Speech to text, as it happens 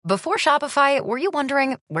Before Shopify, were you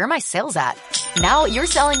wondering, where are my sales at? Now you're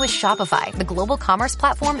selling with Shopify, the global commerce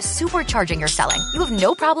platform supercharging your selling. You have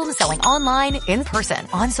no problem selling online, in person,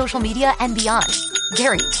 on social media, and beyond.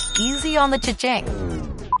 Gary, easy on the cha-ching.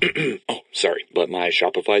 Oh, sorry, but my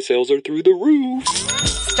Shopify sales are through the roof.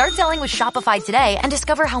 Start selling with Shopify today and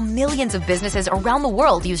discover how millions of businesses around the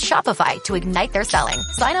world use Shopify to ignite their selling.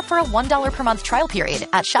 Sign up for a $1 per month trial period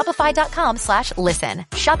at shopify.com/listen.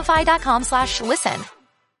 Shopify.com/listen.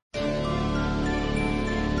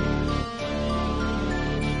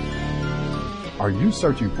 Are you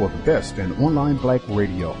searching for the best in online black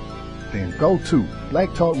radio? Then go to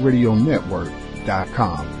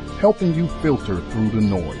blacktalkradionetwork.com, helping you filter through the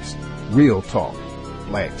noise. Real talk,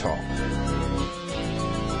 black talk.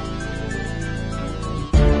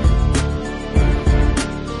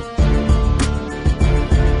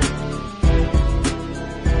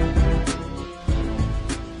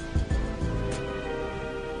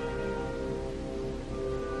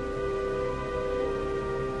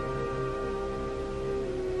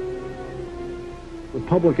 The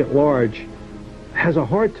public at large has a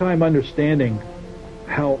hard time understanding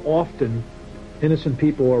how often innocent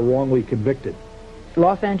people are wrongly convicted. The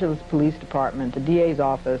Los Angeles Police Department, the DA's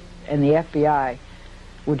office, and the FBI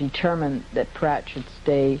were determined that Pratt should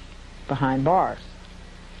stay behind bars.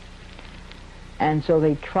 And so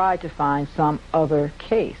they tried to find some other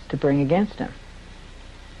case to bring against him.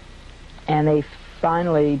 And they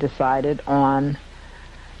finally decided on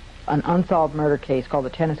an unsolved murder case called the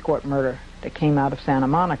tennis court murder that came out of Santa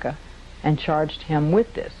Monica, and charged him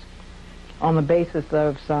with this on the basis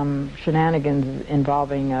of some shenanigans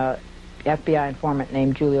involving an FBI informant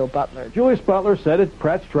named Julio Butler. Julius Butler said at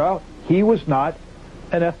Pratt's trial he was not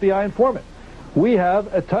an FBI informant. We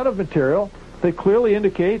have a ton of material that clearly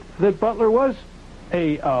indicate that Butler was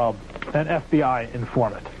an FBI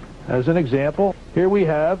informant. As an example, here we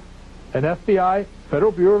have an FBI,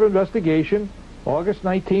 Federal Bureau of Investigation, August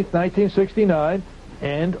 19th, 1969,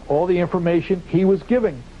 and all the information he was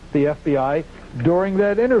giving the FBI during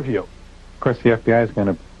that interview. Of course, the FBI is going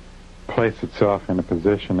to place itself in a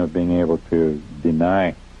position of being able to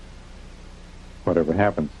deny whatever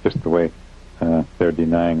happens, just the way they're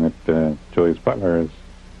denying that Julius Butler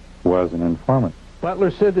was an informant. Butler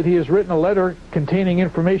said that he has written a letter containing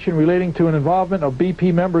information relating to an involvement of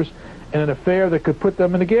BP members in an affair that could put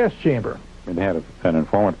them in a gas chamber. They had an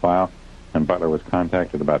informant file, and Butler was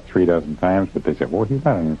contacted about 36 times, but they said, well, he's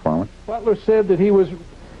not an informant. Butler said that he was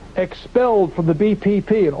expelled from the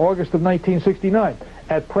BPP in August of 1969.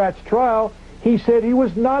 At Pratt's trial, he said he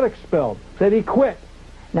was not expelled, that he quit.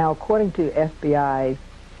 Now, according to FBI's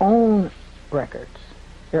own records,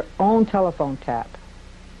 their own telephone tap,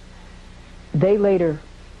 they later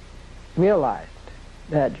realized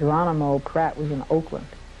that Geronimo Pratt was in Oakland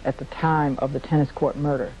at the time of the tennis court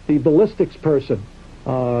murder. The ballistics person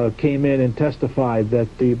came in and testified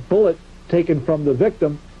that the bullet taken from the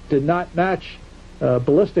victim did not match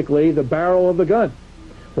ballistically the barrel of the gun.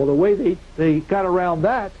 Well, the way they got around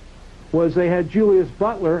that was they had Julius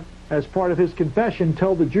Butler, as part of his confession,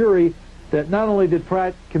 tell the jury that not only did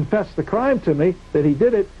Pratt confess the crime to me, that he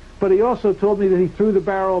did it, but he also told me that he threw the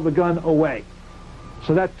barrel of the gun away.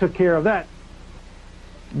 So that took care of that.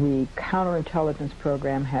 The counterintelligence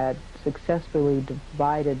program had successfully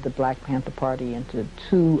divided the Black Panther Party into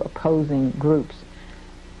two opposing groups,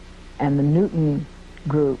 and the Newton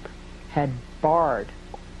group had barred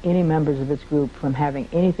any members of its group from having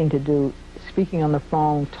anything to do, speaking on the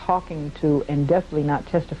phone, talking to, and definitely not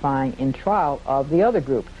testifying in trial of the other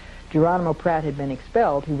group. Geronimo Pratt had been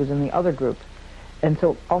expelled. He was in the other group. And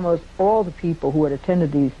so almost all the people who had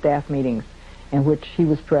attended these staff meetings in which he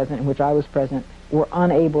was present, in which I was present, were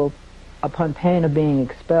unable, upon pain of being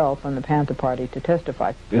expelled from the Panther Party, to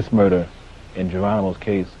testify. This murder in Geronimo's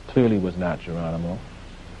case clearly was not Geronimo.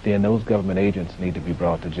 Then those government agents need to be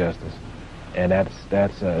brought to justice. And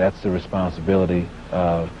that's the responsibility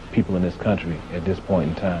of people in this country at this point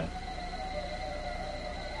in time.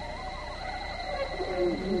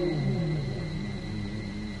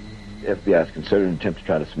 The FBI is considered an attempt to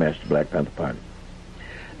try to smash the Black Panther Party.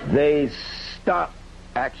 They stopped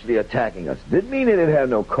actually attacking us. Didn't mean that it had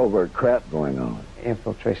no covert crap going on.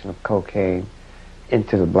 Infiltration of cocaine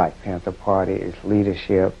into the Black Panther Party, its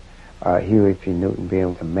leadership, Huey P. Newton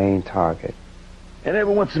being the main target. And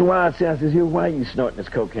every once in a while I says, "Here, why are you snorting this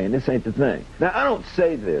cocaine? This ain't the thing." Now, I don't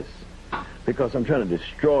say this because I'm trying to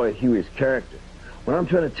destroy Huey's character. What I'm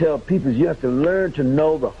trying to tell people is you have to learn to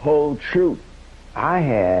know the whole truth. I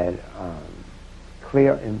had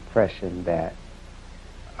clear impression that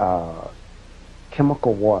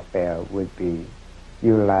chemical warfare would be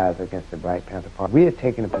utilized against the Black Panther Party. We had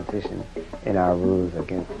taken a position in our rules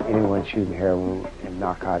against anyone shooting heroin and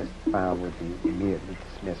narcotics found would be immediately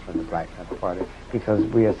dismissed from the Black Panther Party because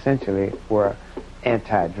we essentially were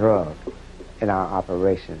anti-drug in our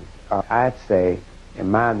operations. I'd say, in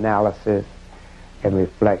my analysis and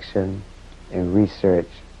reflection and research,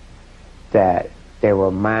 that there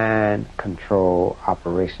were mind control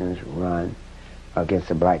operations run against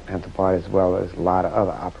the Black Panther Party as well as a lot of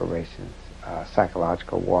other operations,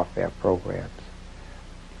 psychological warfare programs.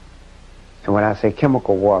 And when I say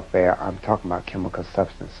chemical warfare, I'm talking about chemical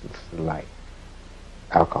substances like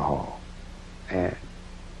alcohol and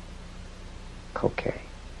cocaine.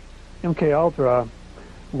 MK Ultra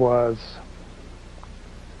was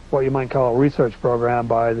what you might call a research program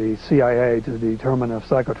by the CIA to determine if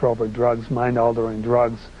psychotropic drugs, mind-altering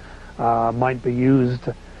drugs, might be used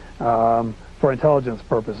for intelligence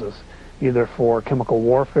purposes, either for chemical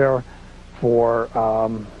warfare, for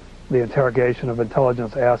the interrogation of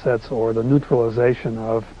intelligence assets, or the neutralization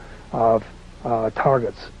of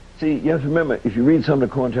targets. See, you have to remember, if you read some of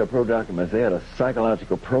the COINTELPRO documents, they had a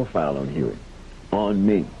psychological profile on Huey, on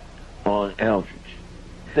me, on Eldridge.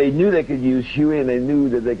 They knew they could use Huey, and they knew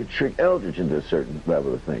that they could trick Eldridge into a certain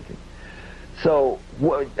level of thinking. So,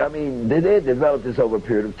 they had developed this over a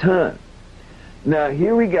period of time. Now,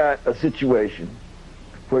 here we got a situation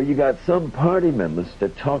where you got some party members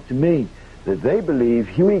that talk to me that they believe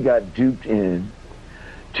Huey got duped in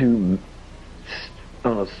to,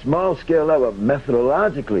 on a small scale level,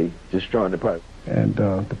 methodologically destroying the party. And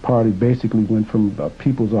the party basically went from a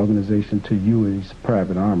people's organization to Huey's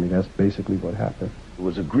private army. That's basically what happened. It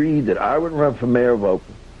was agreed that I would run for mayor of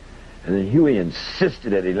Oakland, and then Huey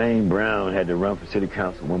insisted that Elaine Brown had to run for city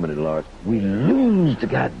councilwoman at large. We lose the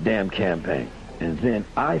goddamn campaign. And then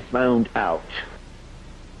I found out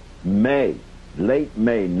late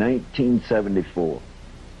May 1974,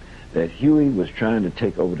 that Huey was trying to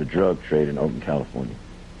take over the drug trade in Oakland, California.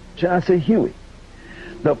 So I said, Huey,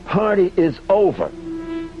 the party is over.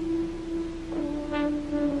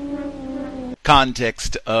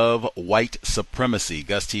 Context of white supremacy.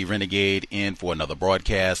 Gus T. Renegade in for another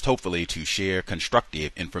broadcast, hopefully to share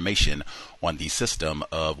constructive information on the system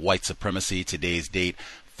of white supremacy. Today's date,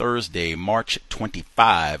 Thursday, March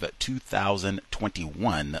 25,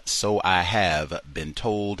 2021. So I have been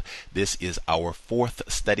told. This is our fourth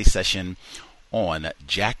study session on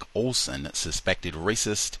Jack Olson, suspected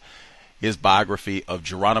racist. His biography of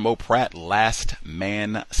Geronimo Pratt, Last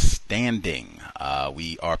Man Standing.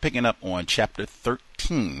 We are picking up on chapter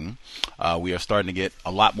 13. We are starting to get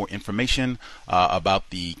a lot more information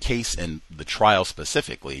about the case and the trial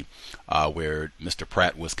specifically, where Mr.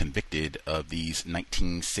 Pratt was convicted of these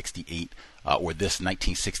 1968 this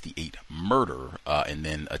 1968 murder and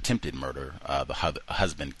then attempted murder. The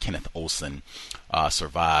husband, Kenneth Olson,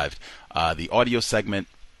 survived. The audio segment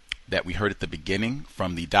that we heard at the beginning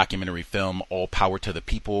from the documentary film All Power to the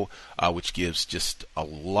People, which gives just a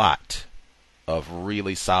lot of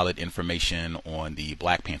really solid information on the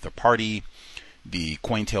Black Panther Party, the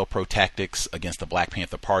COINTELPRO tactics against the Black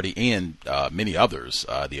Panther Party, and many others,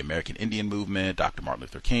 the American Indian Movement, Dr. Martin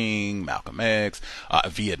Luther King, Malcolm X,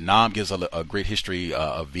 Vietnam, gives a great history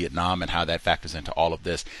of Vietnam and how that factors into all of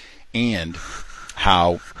this, and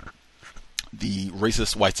how the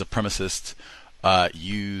racist white supremacists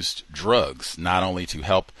used drugs not only to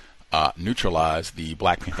help neutralize the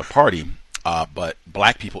Black Panther Party, but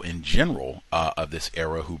black people in general of this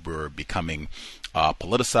era who were becoming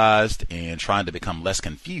politicized and trying to become less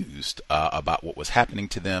confused about what was happening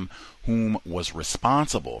to them, whom was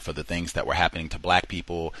responsible for the things that were happening to black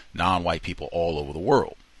people, non-white people all over the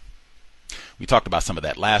world. We talked about some of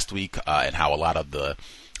that last week and how a lot of the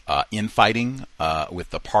infighting with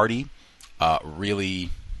the party really,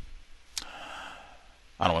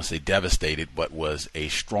 I don't want to say devastated, but was a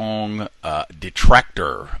strong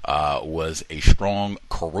detractor, was a strong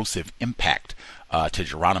corrosive impact to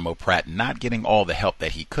Geronimo Pratt not getting all the help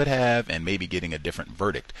that he could have and maybe getting a different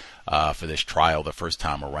verdict for this trial the first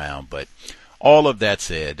time around. But all of that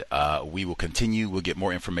said, we will continue. We'll get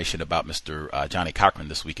more information about Mr. Johnny Cochran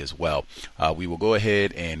this week as well. We will go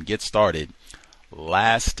ahead and get started.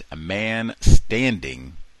 Last Man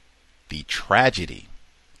Standing, the tragedy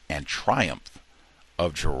and triumph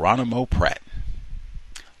of Geronimo Pratt.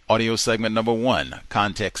 Audio segment number 1,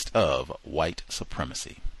 context of white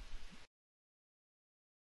supremacy.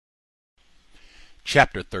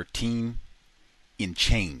 Chapter 13,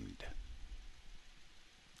 Enchained.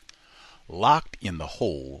 Locked in the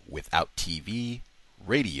hole without TV,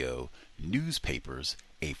 radio, newspapers,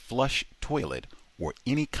 a flush toilet, or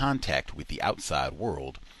any contact with the outside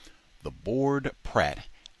world, the bored Pratt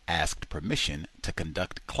asked permission to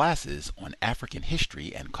conduct classes on African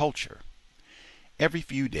history and culture. Every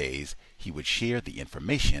few days, he would share the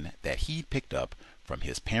information that he'd picked up from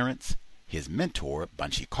his parents, his mentor,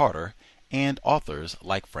 Bunchy Carter, and authors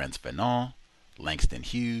like Frantz Fanon, Langston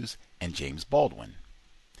Hughes, and James Baldwin.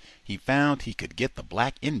 He found he could get the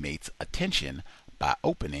black inmates' attention by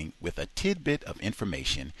opening with a tidbit of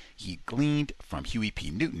information he gleaned from Huey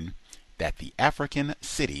P. Newton that the African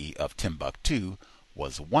city of Timbuktu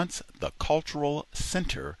was once the cultural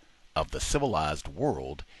center of the civilized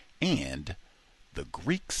world, and the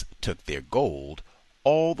Greeks took their gold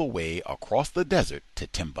all the way across the desert to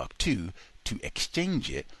Timbuktu to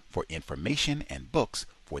exchange it for information and books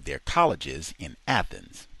for their colleges in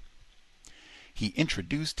Athens. He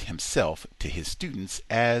introduced himself to his students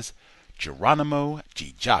as Geronimo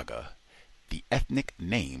Jijaga, the ethnic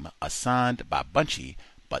name assigned by Bunchy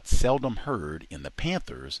but seldom heard in the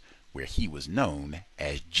Panthers, where he was known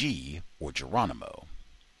as G or Geronimo.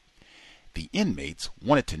 The inmates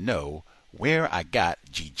wanted to know where I got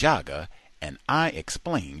Jijaga, and I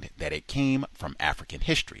explained that it came from African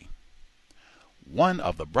history. One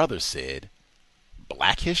of the brothers said,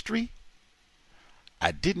 "Black history?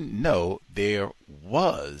 I didn't know there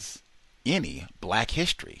was any black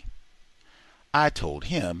history." I told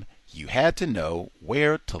him you had to know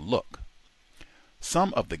where to look.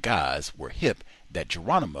 Some of the guys were hip that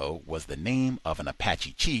Geronimo was the name of an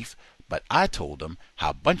Apache chief, but I told them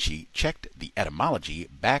how Bunchy checked the etymology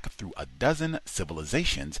back through a dozen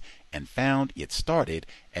civilizations and found it started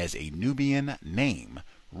as a Nubian name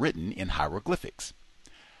written in hieroglyphics.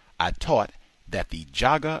 I taught that the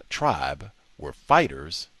Jaga tribe were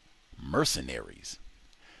fighters, mercenaries.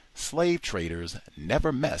 Slave traders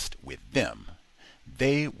never messed with them.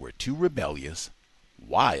 They were too rebellious,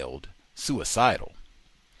 wild, suicidal.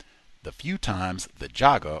 The few times the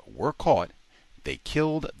Jaga were caught, they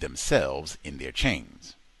killed themselves in their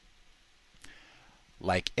chains.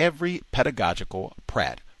 Like every pedagogical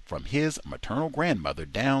Pratt, from his maternal grandmother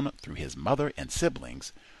down through his mother and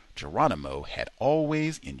siblings, Geronimo had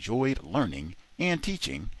always enjoyed learning and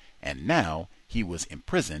teaching, and now he was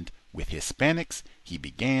imprisoned with Hispanics. He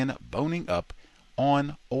began boning up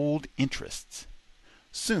on old interests.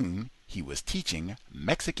 Soon he was teaching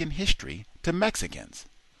Mexican history to Mexicans.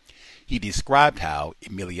 He described how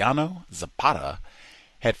Emiliano Zapata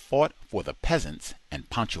had fought for the peasants and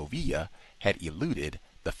Pancho Villa had eluded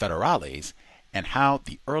the federales, and how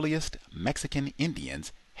the earliest Mexican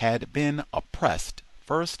Indians had been oppressed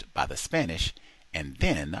first by the Spanish and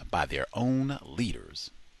then by their own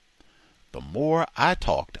leaders. The more I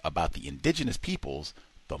talked about the indigenous peoples,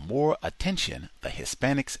 the more attention the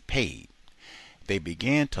Hispanics paid. They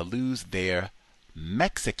began to lose their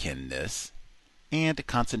Mexicanness and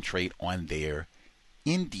concentrate on their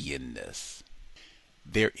Indianness.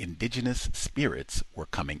 Their indigenous spirits were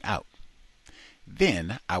coming out.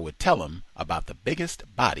 Then I would tell them about the biggest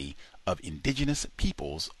body of indigenous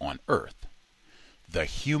peoples on Earth, the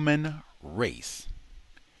human race,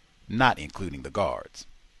 not including the guards.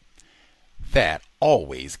 That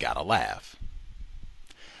always got a laugh.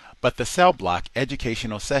 But the cell block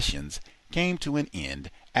educational sessions came to an end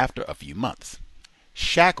after a few months.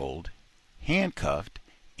 Shackled, handcuffed,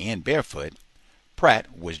 and barefoot,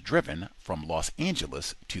 Pratt was driven from Los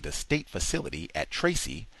Angeles to the state facility at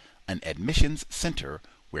Tracy, an admissions center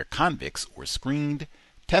where convicts were screened,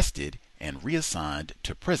 tested, and reassigned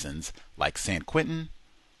to prisons like San Quentin,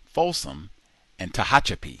 Folsom, and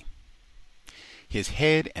Tehachapi. His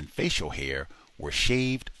head and facial hair were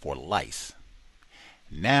shaved for lice.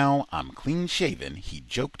 "Now I'm clean-shaven," he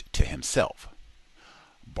joked to himself.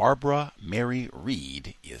 Barbara Mary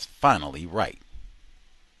Reed is finally right.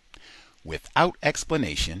 Without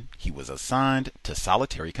explanation, he was assigned to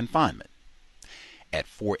solitary confinement. At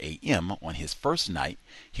 4 a.m. on his first night,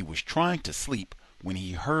 he was trying to sleep when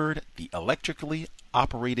he heard the electrically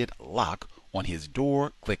operated lock on his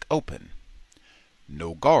door click open.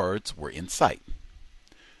 No guards were in sight.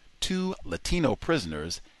 2 Latino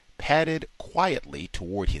prisoners padded quietly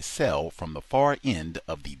toward his cell from the far end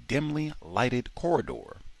of the dimly lighted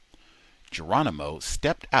corridor. Geronimo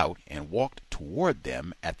stepped out and walked toward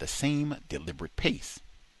them at the same deliberate pace.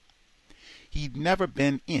 He'd never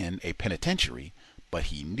been in a penitentiary, but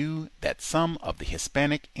he knew that some of the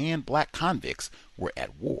Hispanic and black convicts were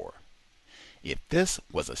at war. If this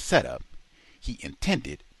was a setup, he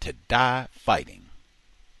intended to die fighting.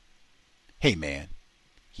 "Hey, man,"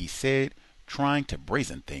 he said, trying to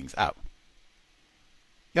brazen things out.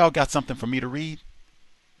 "Y'all got something for me to read?"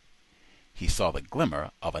 He saw the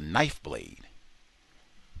glimmer of a knife blade.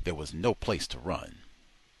 There was no place to run.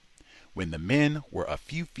 When the men were a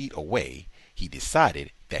few feet away, he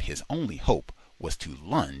decided that his only hope was to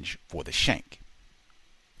lunge for the shank.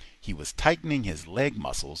 He was tightening his leg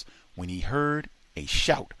muscles when he heard a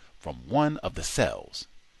shout from one of the cells.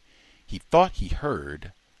 He thought he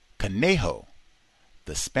heard conejo,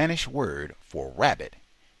 the Spanish word for rabbit,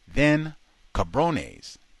 then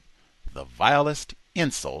cabrones, the vilest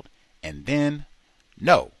insult, and then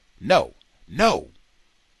no, no, no.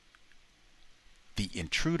 The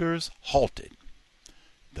intruders halted.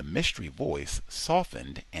 The mystery voice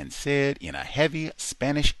softened and said in a heavy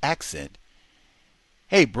Spanish accent,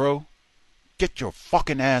 "Hey, bro, get your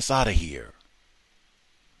fucking ass out of here."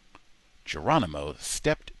 Geronimo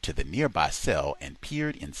stepped to the nearby cell and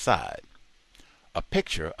peered inside. A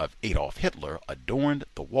picture of Adolf Hitler adorned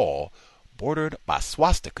the wall, bordered by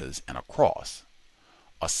swastikas and a cross.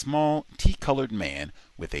 A small tea-colored man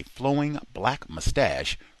with a flowing black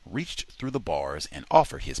mustache reached through the bars and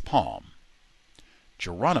offered his palm.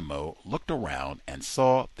 Geronimo looked around and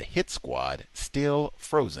saw the hit squad still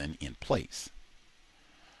frozen in place.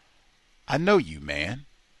 "I know you, man,"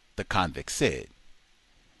 the convict said.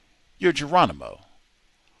 "You're Geronimo.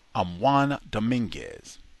 I'm Juan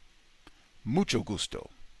Dominguez. Mucho gusto."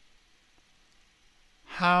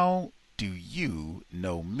 "How do you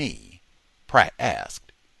know me?" Pratt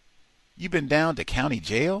asked. "You been down to county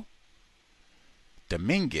jail?"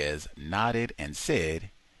 Dominguez nodded and said,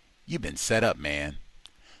 "You been set up, man.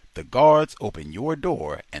 The guards open your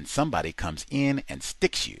door and somebody comes in and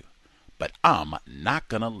sticks you, but I'm not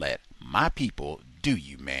gonna let my people do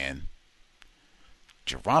you, man."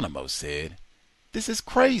 Geronimo said, "This is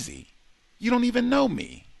crazy. You don't even know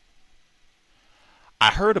me."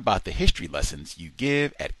 "I heard about the history lessons you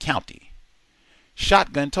give at county.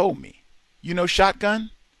 Shotgun told me. You know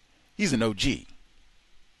Shotgun? He's an OG."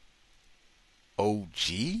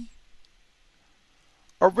 "OG?"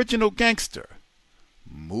 "Original gangster.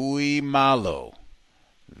 Muy malo.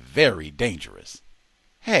 Very dangerous.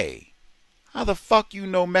 Hey, how the fuck you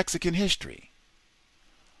know Mexican history?"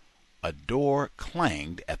 A door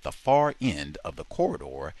clanged at the far end of the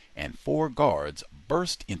corridor and 4 guards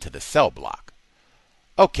burst into the cell block.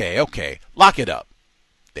 Okay, lock it up,"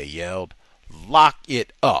 they yelled. "Lock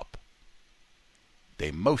it up."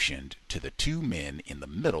 They motioned to the 2 men in the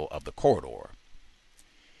middle of the corridor.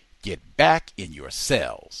 "Get back in your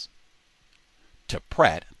cells." To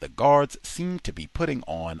Pratt, the guards seemed to be putting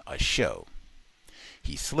on a show.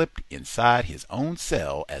 He slipped inside his own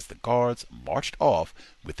cell as the guards marched off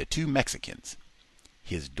with the 2 Mexicans.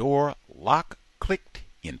 His door lock clicked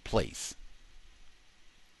in place.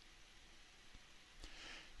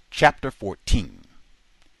 Chapter 14.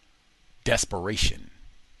 Desperation.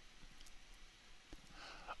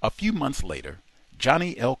 A few months later,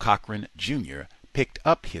 Johnny L. Cochran, Jr. picked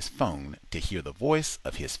up his phone to hear the voice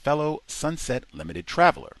of his fellow Sunset Limited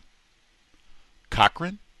traveler.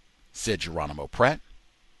 "Cochran," said Geronimo Pratt,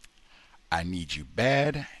 "I need you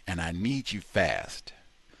bad, and I need you fast.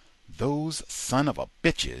 Those son of a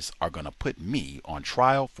bitches are going to put me on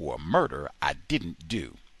trial for a murder I didn't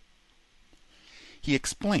do." He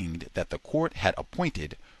explained that the court had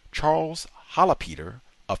appointed Charles Holopeter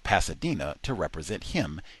of Pasadena to represent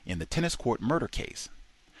him in the tennis court murder case.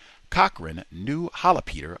 Cochran knew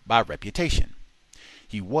Holopeter by reputation.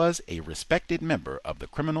 He was a respected member of the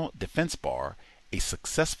criminal defense bar, a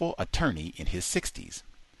successful attorney in his 60s.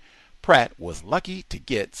 Pratt was lucky to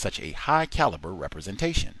get such a high-caliber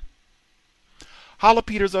representation.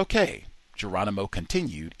 "Holopeter's okay," Geronimo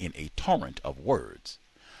continued in a torrent of words.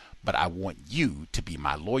 "But I want you to be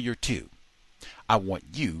my lawyer, too. I want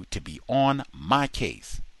you to be on my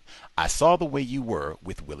case. I saw the way you were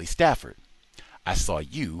with Willie Stafford. I saw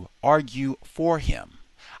you argue for him.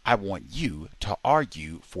 I want you to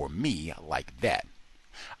argue for me like that.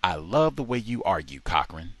 I love the way you argue,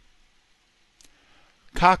 Cochran."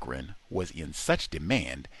 Cochran was in such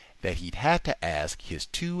demand that he'd had to ask his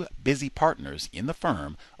 2 busy partners in the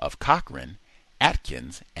firm of Cochran,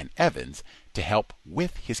 Atkins, and Evans to help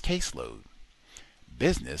with his caseload.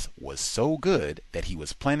 Business was so good that he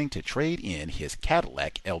was planning to trade in his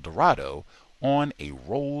Cadillac Eldorado on a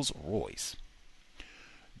Rolls Royce.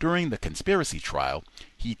 During the conspiracy trial,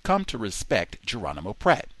 he'd come to respect Geronimo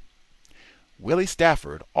Pratt. Willie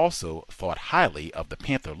Stafford also thought highly of the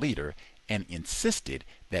Panther leader and insisted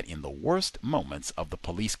that in the worst moments of the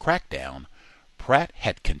police crackdown, Pratt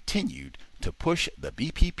had continued to push the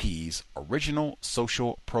BPP's original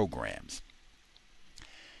social programs.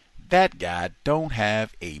 "That guy don't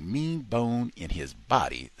have a mean bone in his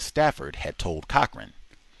body," Stafford had told Cochran.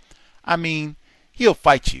 "I mean, he'll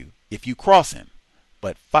fight you if you cross him,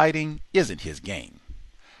 but fighting isn't his game.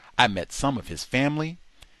 I met some of his family.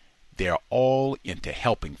 They're all into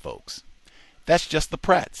helping folks. That's just the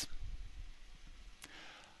Pratts.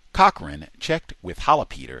 Cochran checked with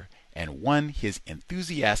Holopeter and won his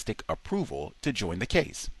enthusiastic approval to join the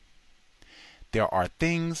case. There are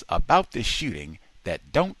things about this shooting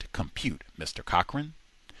that don't compute, Mr. Cochran,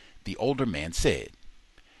 the older man said.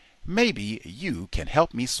 Maybe you can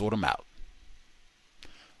help me sort 'em out.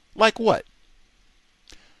 Like what?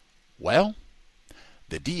 Well,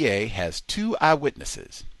 the DA has 2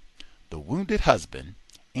 eyewitnesses, the wounded husband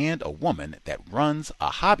and a woman that runs a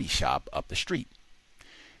hobby shop up the street.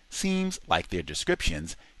 Seems like their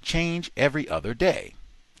descriptions change every other day.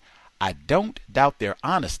 I don't doubt their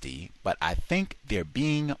honesty, but I think they're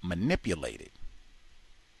being manipulated.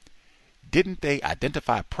 Didn't they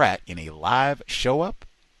identify Pratt in a live show-up?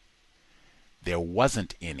 There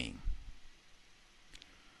wasn't any.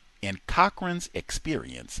 In Cochran's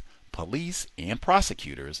experience, police and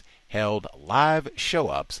prosecutors held live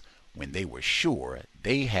show-ups when they were sure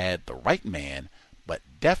they had the right man, but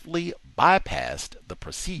deftly bypassed the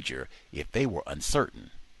procedure if they were uncertain.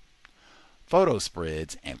 Photo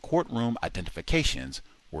spreads and courtroom identifications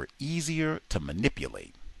were easier to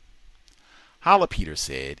manipulate. Holopeter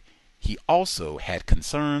said he also had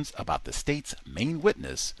concerns about the state's main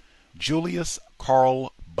witness, Julius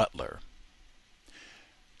Carl Butler.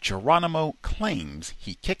 Geronimo claims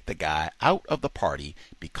he kicked the guy out of the party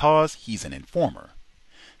because he's an informer.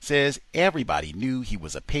 Says everybody knew he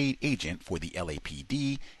was a paid agent for the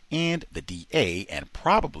LAPD and the DA and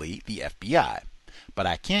probably the FBI, but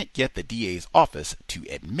I can't get the DA's office to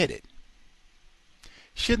admit it.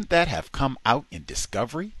 Shouldn't that have come out in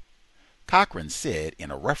discovery? Cochran said in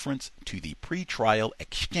a reference to the pretrial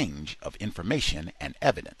exchange of information and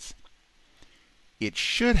evidence. It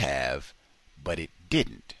should have, but it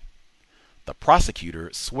didn't. The prosecutor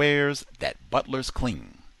swears that Butler's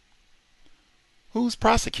clean. Who's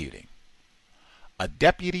prosecuting? A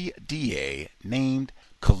deputy DA named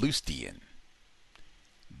Kalustyan.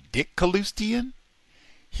 Dick Kalustyan?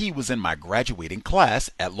 He was in my graduating class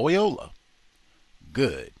at Loyola.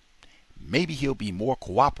 Good. Maybe he'll be more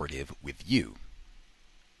cooperative with you.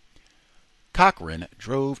 Cochran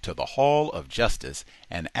drove to the Hall of Justice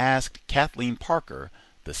and asked Kathleen Parker,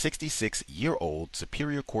 the 66-year-old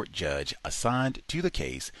Superior Court judge assigned to the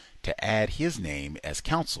case, to add his name as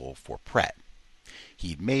counsel for Pratt.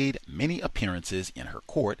 He'd made many appearances in her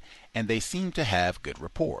court, and they seemed to have good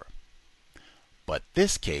rapport. But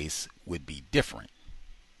this case would be different.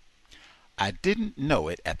 I didn't know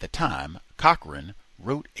it at the time, Cochran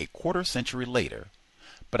wrote a quarter-century later,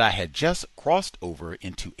 but I had just crossed over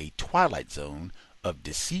into a twilight zone of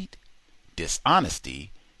deceit, dishonesty,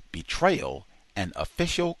 betrayal, and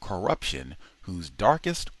official corruption whose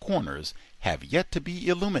darkest corners have yet to be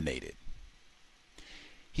illuminated.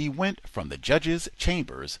 He went from the judge's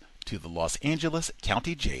chambers to the Los Angeles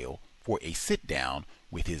County Jail for a sit-down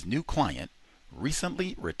with his new client,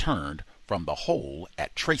 recently returned from the hole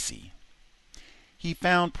at Tracy. He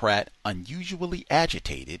found Pratt unusually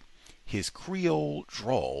agitated, his Creole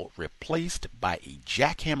drawl replaced by a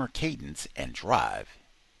jackhammer cadence and drive.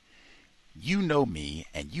 "You know me,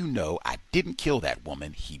 and you know I didn't kill that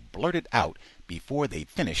woman," he blurted out before they'd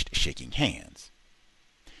finished shaking hands.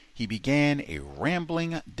 He began a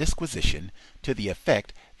rambling disquisition to the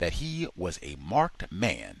effect that he was a marked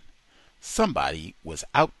man. Somebody was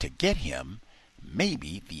out to get him,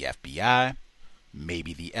 maybe the FBI,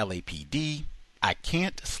 maybe the LAPD. I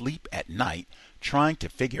can't sleep at night trying to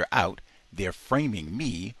figure out they're framing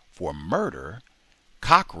me for murder.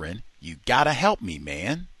 Cochran, you gotta help me,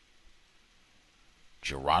 man.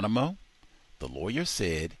 Geronimo, the lawyer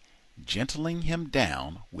said, gentling him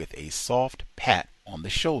down with a soft pat on the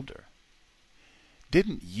shoulder.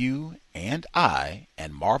 Didn't you and I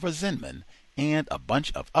and Marva Zinman and a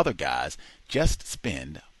bunch of other guys just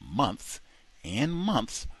spend months and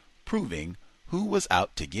months proving who was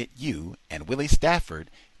out to get you and Willie Stafford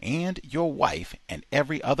and your wife and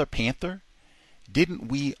every other Panther? Didn't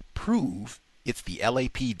we prove it's the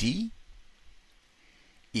LAPD?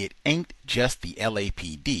 It ain't just the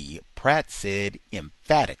LAPD, Pratt said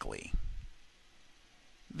emphatically.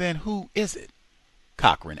 Then who is it?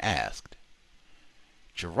 Cochran asked.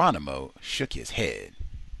 Geronimo shook his head.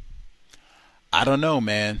 I don't know,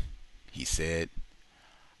 man, he said.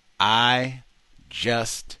 I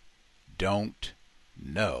just don't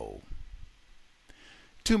know.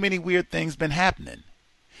 Too many weird things been happening.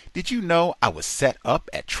 Did you know I was set up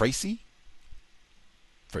at Tracy?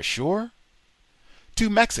 For sure. 2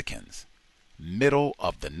 Mexicans. Middle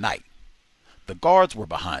of the night. The guards were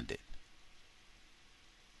behind it.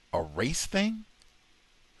 A race thing?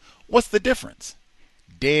 What's the difference?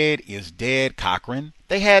 Dead is dead, Cochran.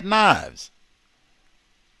 They had knives.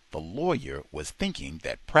 the lawyer was thinking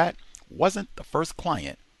that Pratt wasn't the first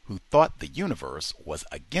client who thought the universe was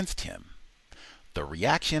against him. The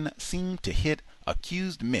reaction seemed to hit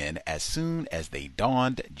accused men as soon as they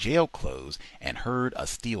donned jail clothes and heard a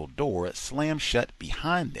steel door slam shut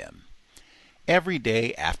behind them. Every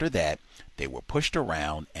day after that, they were pushed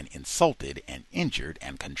around and insulted and injured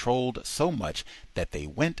and controlled so much that they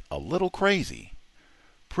went a little crazy.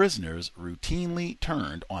 Prisoners routinely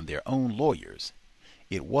turned on their own lawyers.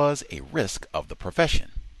 It was a risk of the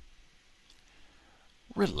profession.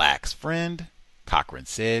 "Relax, friend," Cochran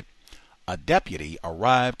said. A deputy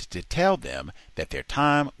arrived to tell them that their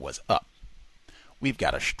time was up. "We've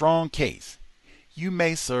got a strong case. You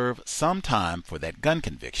may serve some time for that gun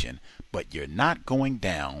conviction, but you're not going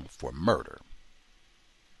down for murder."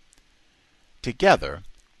 Together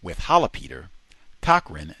with Holopeter,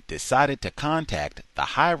 Cochran decided to contact the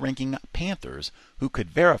high-ranking Panthers who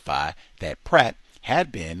could verify that Pratt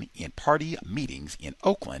had been in party meetings in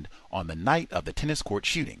Oakland on the night of the tennis court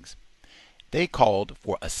shootings. They called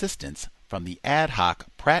for assistance from the ad hoc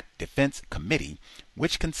Pratt Defense Committee,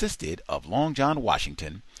 which consisted of Long John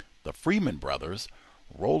Washington, the Freeman brothers,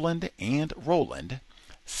 Roland and Roland,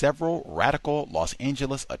 several radical Los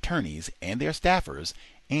Angeles attorneys and their staffers,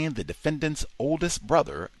 and the defendant's oldest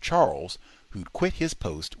brother, Charles, who'd quit his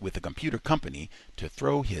post with the computer company to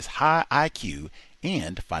throw his high IQ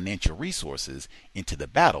and financial resources into the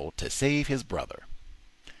battle to save his brother.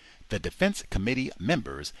 The Defense Committee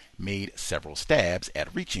members made several stabs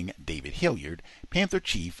at reaching David Hilliard, Panther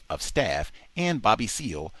Chief of Staff, and Bobby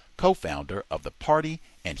Seale, co-founder of the party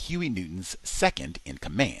and Huey Newton's second in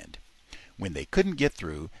command. When they couldn't get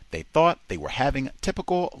through, they thought they were having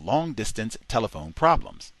typical long-distance telephone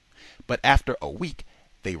problems. But after a week,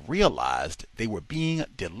 they realized they were being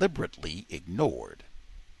deliberately ignored.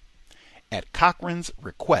 At Cochran's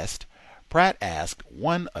request, Pratt asked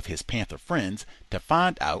one of his Panther friends to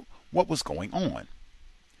find out what was going on.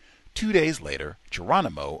 2 days later,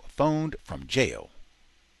 Geronimo phoned from jail.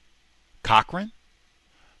 "Cochran?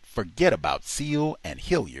 Forget about Seale and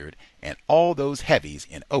Hilliard and all those heavies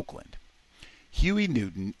in Oakland. Huey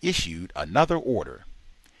Newton issued another order.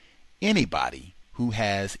 Anybody who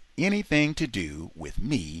has anything to do with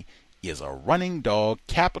me is a running dog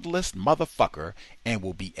capitalist motherfucker and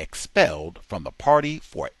will be expelled from the party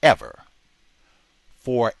forever.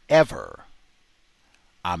 Forever.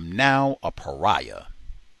 I'm now a pariah."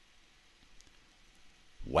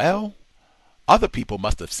 "Well, other people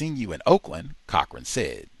must have seen you in Oakland," Cochran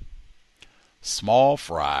said. "Small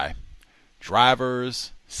fry.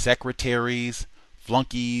 Drivers, secretaries,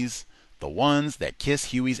 flunkies, the ones that kiss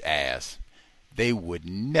Huey's ass. They would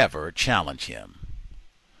never challenge him."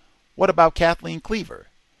 "What about Kathleen Cleaver?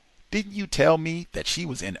 Didn't you tell me that she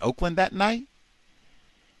was in Oakland that night?"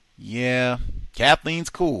 "Yeah,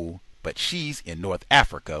 Kathleen's cool, but she's in North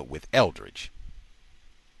Africa with Eldridge."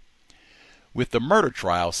 With the murder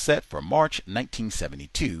trial set for March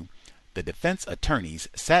 1972, the defense attorneys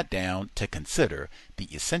sat down to consider the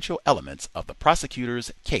essential elements of the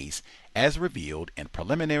prosecutor's case as revealed in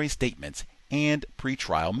preliminary statements and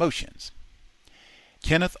pretrial motions.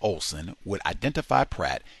 Kenneth Olson would identify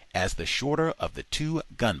Pratt as the shorter of the two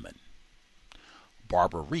gunmen.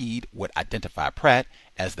 Barbara Reed would identify Pratt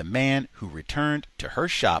as the man who returned to her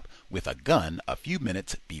shop with a gun a few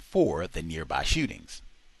minutes before the nearby shootings.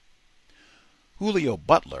 Julio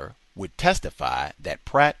Butler would testify that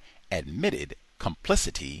Pratt admitted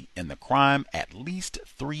complicity in the crime at least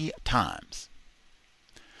 3 times.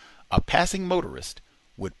 A passing motorist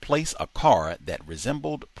would place a car that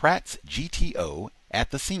resembled Pratt's GTO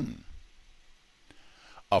at the scene.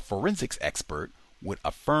 A forensics expert would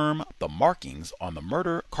affirm the markings on the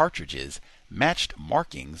murder cartridges matched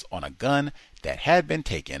markings on a gun that had been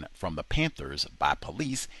taken from the Panthers by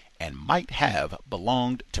police and might have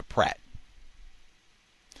belonged to Pratt.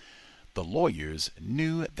 The lawyers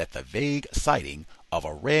knew that the vague sighting of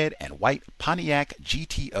a red and white Pontiac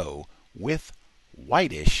GTO with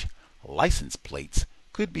whitish license plates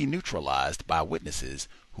could be neutralized by witnesses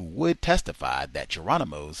who would testify that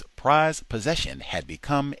Geronimo's prized possession had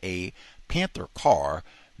become a Panther car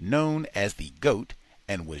known as the Goat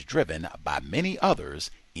and was driven by many others,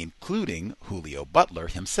 including Julio Butler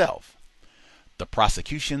himself. The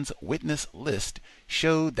prosecution's witness list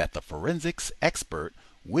showed that the forensics expert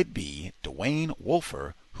would be Dwayne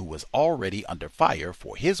Wolfer, who was already under fire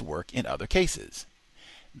for his work in other cases.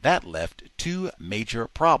 That left 2 major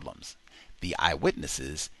problems: the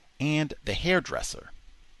eyewitnesses and the hairdresser.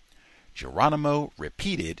 Geronimo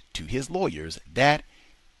repeated to his lawyers that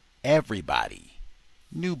everybody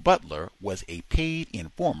knew Butler was a paid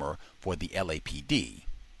informer for the LAPD.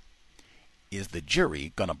 is the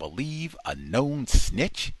jury gonna believe a known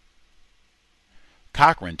snitch?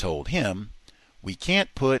 Cochran told him, we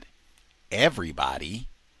can't put everybody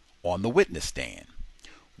on the witness stand.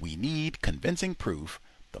 We need convincing proof.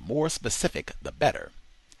 The more specific, the better.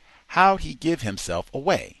 How'd he give himself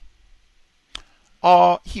away?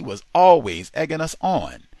 He was always egging us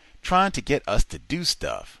on, trying to get us to do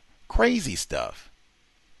stuff, crazy stuff.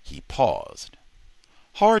 He paused.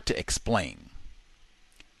 Hard to explain.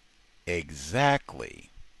 Exactly,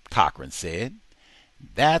 Cochran said.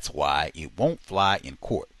 That's why it won't fly in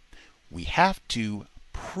court. We have to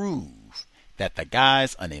prove that the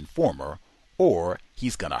guy's an informer or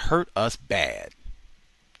he's gonna hurt us bad.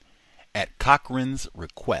 At Cochran's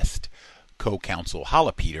request, co-counsel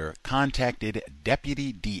Hollapeter contacted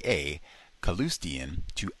Deputy D.A. C.O.W.S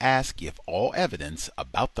to ask if all evidence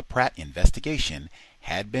about the Pratt investigation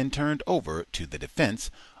had been turned over to the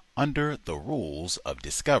defense under the rules of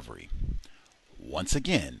discovery. Once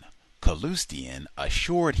again, C.O.W.S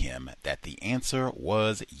assured him that the answer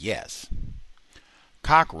was yes.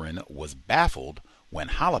 Cochran was baffled when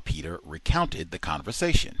Hollapeter recounted the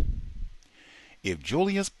conversation. If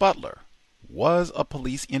Julius Butler was a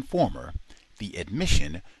police informer, the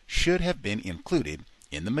admission should have been included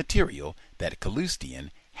in the material that C.O.W.S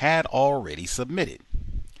had already submitted.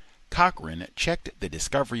 Cochran checked the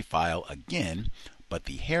discovery file again, but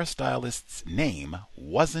the hairstylist's name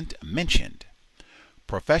wasn't mentioned.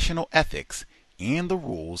 Professional ethics and the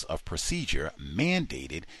rules of procedure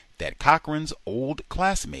mandated that Cochran's old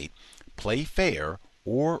classmate play fair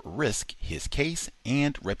or risk his case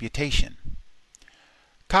and reputation.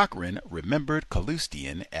 Cochran remembered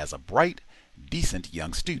C.O.W.S as a bright, decent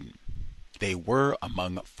young student. They were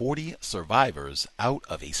among 40 survivors out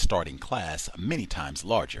of a starting class many times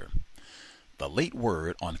larger. The late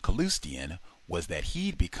word on C.O.W.S was that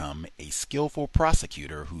he'd become a skillful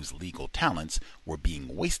prosecutor whose legal talents were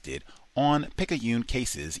being wasted on picayune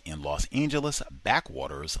cases in Los Angeles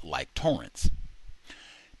backwaters like Torrance.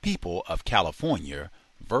 People of California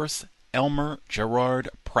vs. Elmer Gerard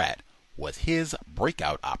Pratt was his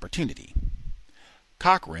breakout opportunity.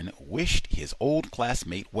 Cochran wished his old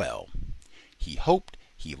classmate well. He hoped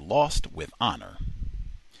he lost with honor.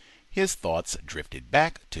 His thoughts drifted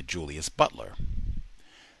back to Julius Butler.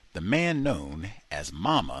 The man known as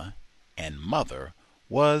Mama and Mother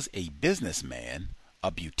was a businessman,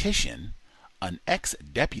 a beautician, an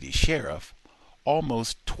ex-deputy sheriff,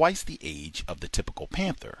 almost twice the age of the typical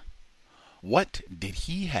Panther. What did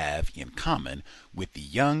he have in common with the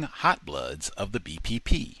young hot bloods of the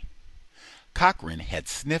BPP? Cochran had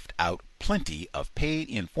sniffed out plenty of paid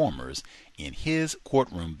informers in his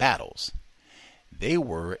courtroom battles. They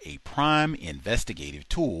were a prime investigative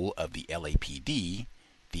tool of the LAPD,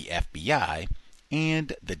 the FBI,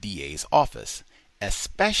 and the DA's office,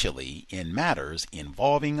 especially in matters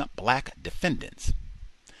involving black defendants.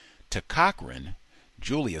 To Cochran,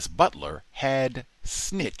 Julius Butler had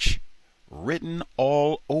snitch written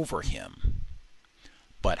all over him.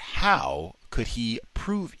 But how could he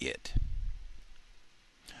prove it?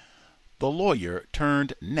 The lawyer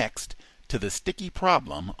turned next to the sticky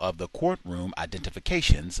problem of the courtroom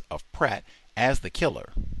identifications of Pratt as the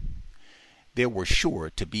killer. There were sure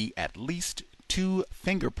to be at least 2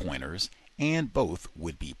 finger pointers, and both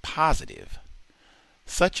would be positive.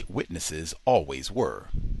 Such witnesses always were.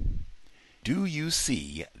 Do you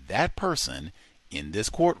see that person in this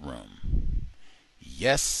courtroom?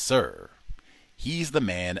 Yes, sir. He's the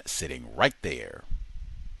man sitting right there.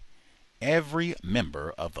 Every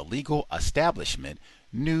member of the legal establishment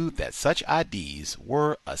knew that such IDs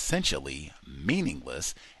were essentially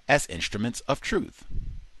meaningless as instruments of truth.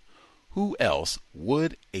 Who else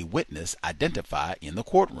would a witness identify in the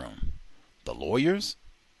courtroom? The lawyers?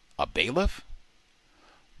 A bailiff?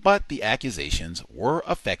 But the accusations were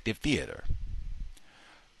effective theater.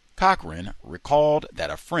 Cochran recalled that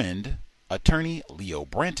a friend, attorney Leo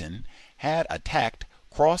Branton, had attacked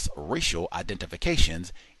cross-racial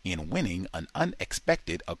identifications in winning an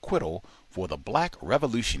unexpected acquittal for the black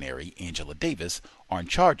revolutionary Angela Davis on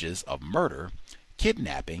charges of murder,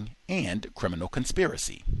 kidnapping, and criminal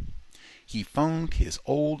conspiracy. He phoned his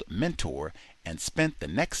old mentor and spent the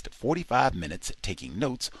next 45 minutes taking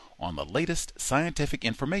notes on the latest scientific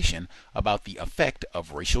information about the effect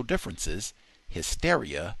of racial differences,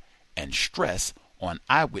 hysteria, and stress on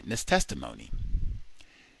eyewitness testimony.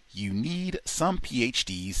 You need some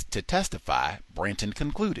PhDs to testify, Branton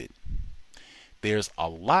concluded. There's a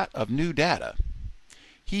lot of new data.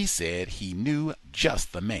 He said he knew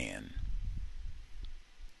just the man.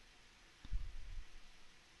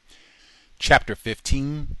 Chapter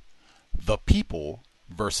 15, The People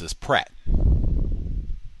versus Pratt.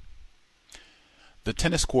 The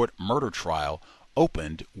tennis court murder trial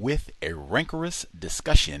opened with a rancorous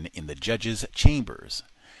discussion in the judge's chambers.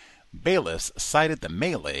 Bailiffs cited the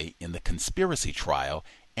melee in the conspiracy trial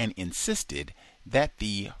and insisted that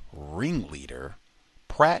the ringleader,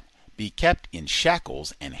 Pratt, be kept in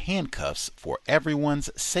shackles and handcuffs for everyone's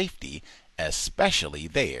safety, especially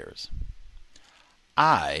theirs.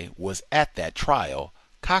 "I was at that trial,"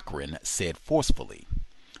 Cochran said forcefully.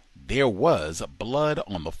 "There was blood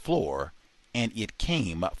on the floor, and it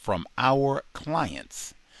came from our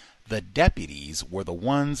clients. The deputies were the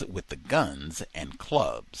ones with the guns and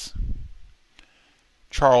clubs."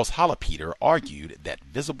 Charles Hollapeter argued that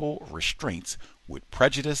visible restraints would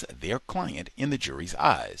prejudice their client in the jury's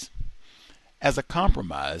eyes. As a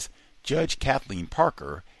compromise, Judge Kathleen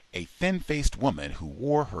Parker, a thin-faced woman who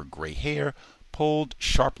wore her gray hair pulled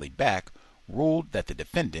sharply back, ruled that the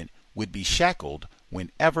defendant would be shackled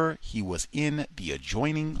whenever he was in the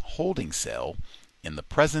adjoining holding cell. In the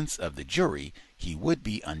presence of the jury, he would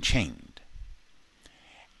be unchained.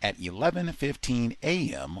 At 11:15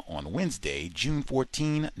 a.m. on Wednesday, June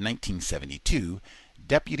 14, 1972,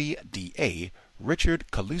 Deputy D.A. Richard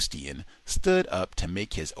Kalustyan stood up to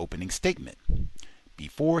make his opening statement.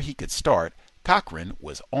 Before he could start, Cochran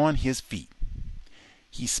was on his feet.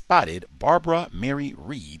 He spotted Barbara Mary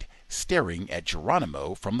Reed staring at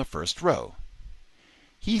Geronimo from the first row.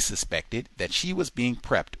 He suspected that she was being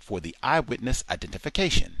prepped for the eyewitness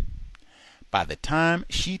identification. By the time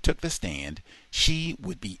she took the stand, she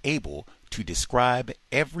would be able to describe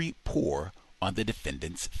every pore on the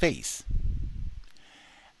defendant's face.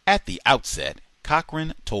 At the outset,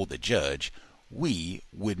 Cochran told the judge, "We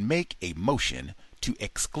would make a motion to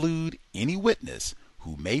exclude any witness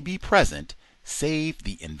who may be present save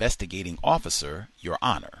the investigating officer, Your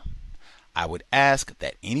Honor. I would ask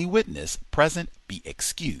that any witness present be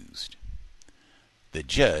excused." The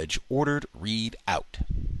judge ordered Reed out.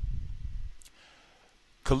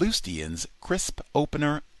 Kalustyan's crisp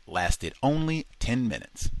opener lasted only 10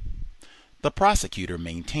 minutes. The prosecutor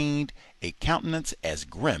maintained a countenance as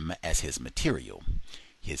grim as his material.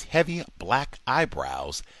 His heavy black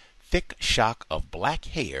eyebrows, thick shock of black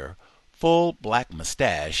hair, full black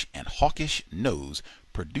mustache, and hawkish nose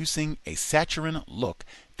producing a saccharine look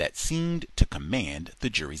that seemed to command the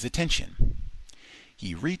jury's attention.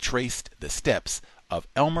 He retraced the steps of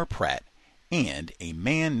Elmer Pratt and a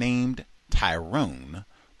man named Tyrone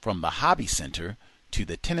from the hobby center to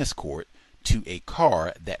the tennis court to a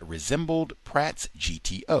car that resembled Pratt's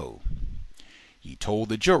GTO. He told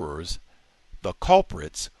the jurors the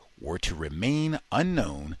culprits were to remain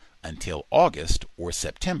unknown until August or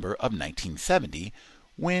September of 1970,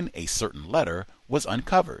 when a certain letter was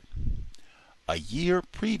uncovered. A year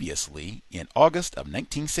previously, in August of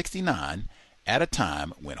 1969, at a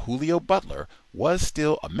time when Julio Butler was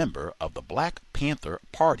still a member of the Black Panther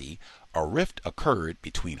Party, a rift occurred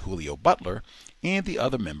between Julio Butler and the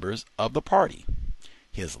other members of the party.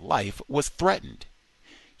 His life was threatened.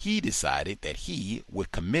 He decided that he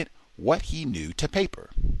would commit what he knew to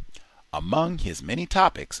paper. Among his many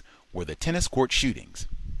topics were the tennis court shootings.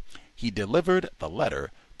 He delivered the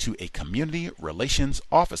letter to a community relations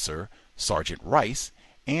officer, Sergeant Rice,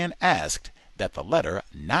 and asked that the letter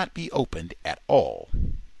not be opened at all.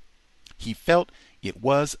 He felt it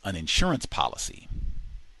was an insurance policy.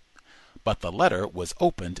 But the letter was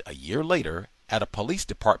opened a year later at a police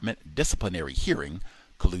department disciplinary hearing,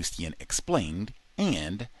 Kalustyan explained,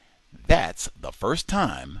 and that's the first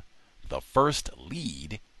time, the first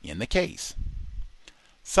lead in the case.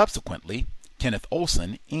 Subsequently, Kenneth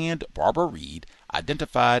Olson and Barbara Reed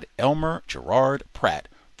identified Elmer Gerard Pratt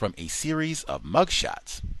from a series of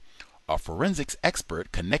mugshots. A forensics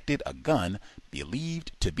expert connected a gun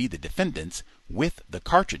believed to be the defendant's with the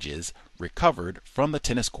cartridges recovered from the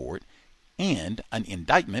tennis court, and an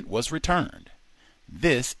indictment was returned.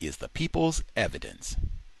 This is the people's evidence.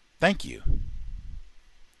 Thank you.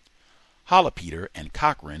 Hollapeter and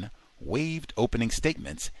Cochran waived opening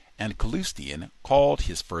statements, and Kalustyan called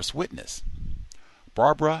his first witness,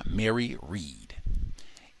 Barbara Mary Reed.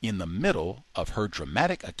 In the middle of her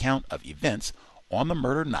dramatic account of events on the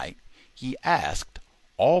murder night, he asked,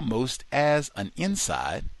 almost as an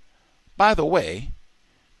inside, "By the way,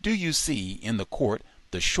 do you see in the court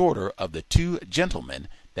the shorter of the two gentlemen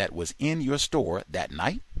that was in your store that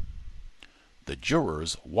night?" The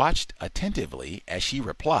jurors watched attentively as she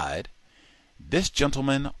replied, "This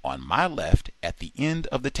gentleman on my left at the end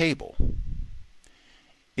of the table."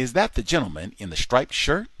 "Is that the gentleman in the striped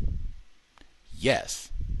shirt?" "Yes."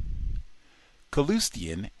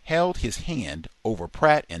 Kalustyan held his hand over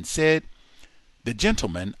Pratt and said, "The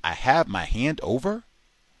gentleman I have my hand over?"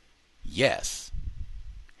 "Yes."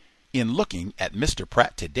 In looking at Mr.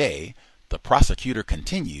 Pratt today, the prosecutor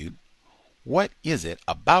continued, what is it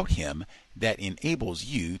about him that enables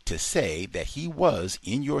you to say that he was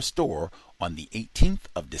in your store on the 18th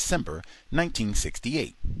of December,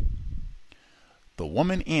 1968? The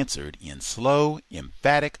woman answered in slow,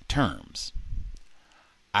 emphatic terms,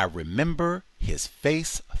 I remember his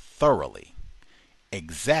face thoroughly,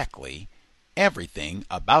 exactly everything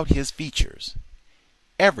about his features,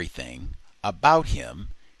 everything about him,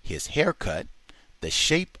 his haircut, the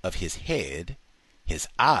shape of his head, his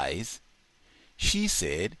eyes. She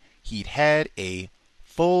said he'd had a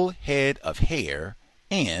full head of hair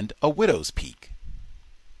and a widow's peak.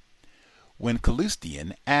 When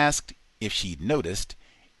Kalustyan asked if she'd noticed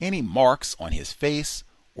any marks on his face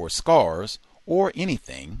or scars or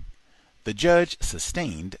anything, the judge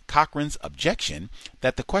sustained Cochran's objection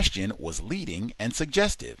that the question was leading and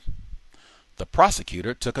suggestive. The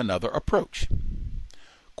prosecutor took another approach.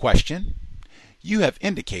 Question: You have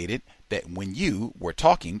indicated that when you were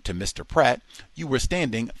talking to Mr. Pratt, you were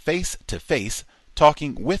standing face to face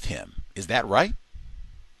talking with him. Is that right?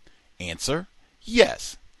 Answer: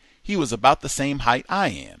 Yes. He was about the same height I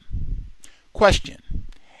am. Question: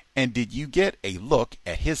 And did you get a look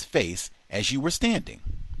at his face as you were standing?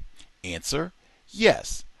 Answer: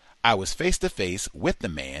 Yes. I was face to face with the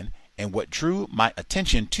man, and what drew my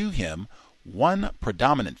attention to him, one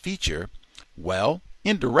predominant feature, well,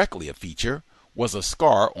 indirectly a feature, was a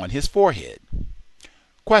scar on his forehead.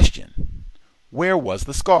 Question: Where was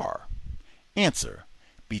the scar? Answer: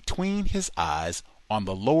 Between his eyes on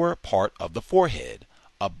the lower part of the forehead,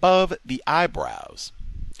 above the eyebrows.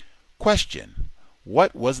 Question: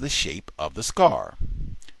 What was the shape of the scar?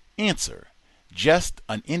 Answer: Just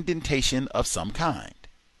an indentation of some kind.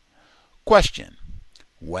 Question: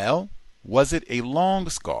 Well, was it a long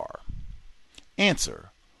scar?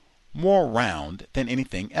 Answer: More round than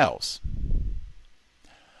anything else.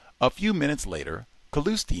 A few minutes later,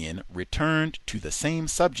 Kalustyan returned to the same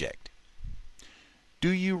subject. Do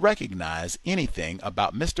you recognize anything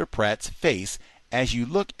about Mr. Pratt's face as you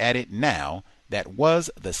look at it now that was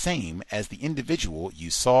the same as the individual you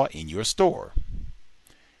saw in your store?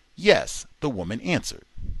 Yes, the woman answered.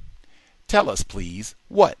 Tell us, please,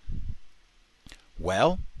 what?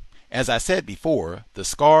 Well, as I said before, the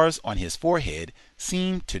scars on his forehead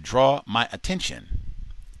seemed to draw my attention.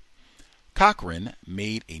 Cochran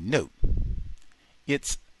made a note.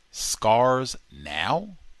 It's scars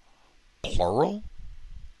now? Plural?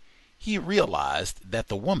 He realized that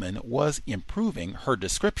the woman was improving her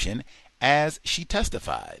description as she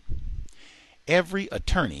testified. Every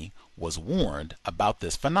attorney was warned about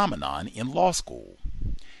this phenomenon in law school.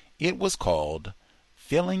 It was called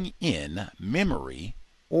filling in memory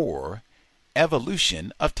or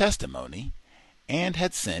evolution of testimony, and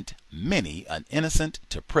had sent many an innocent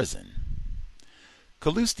to prison.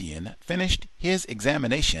 Kalustyan finished his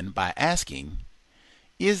examination by asking,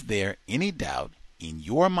 Is there any doubt in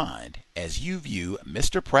your mind as you view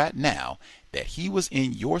Mr. Pratt now that he was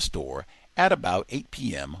in your store at about 8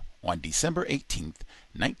 p.m. on December 18th,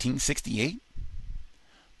 1968?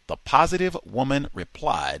 The positive woman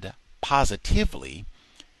replied positively,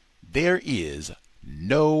 There is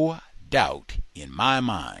no doubt in my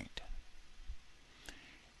mind.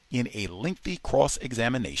 In a lengthy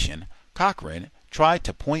cross-examination, Cochran tried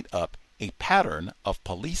to point up a pattern of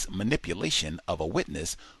police manipulation of a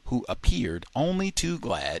witness who appeared only too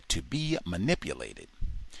glad to be manipulated.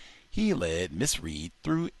 He led Miss Reed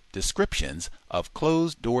through descriptions of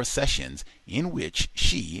closed-door sessions in which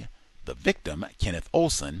she, the victim Kenneth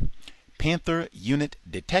Olson, Panther Unit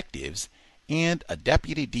detectives, and a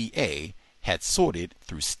deputy DA had sorted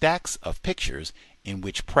through stacks of pictures in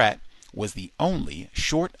which Pratt was the only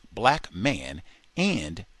short black man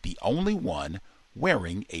and the only one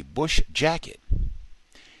wearing a bush jacket.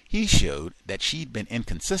 He showed that she'd been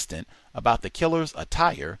inconsistent about the killer's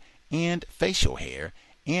attire and facial hair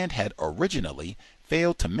and had originally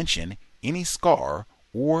failed to mention any scar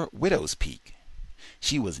or widow's peak.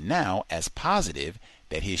 She was now as positive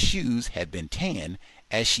that his shoes had been tan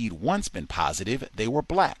as she'd once been positive they were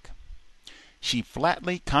black. She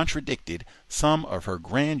flatly contradicted some of her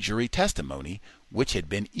grand jury testimony, which had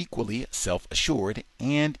been equally self-assured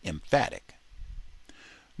and emphatic.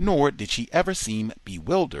 Nor did she ever seem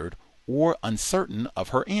bewildered or uncertain of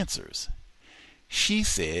her answers. She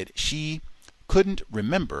said she couldn't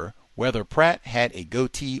remember whether Pratt had a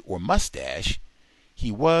goatee or mustache.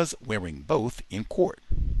 He was wearing both in court.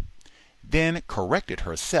 Then corrected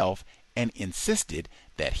herself and insisted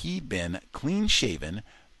that he'd been clean-shaven,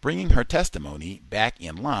 bringing her testimony back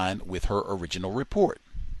in line with her original report.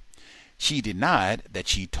 She denied that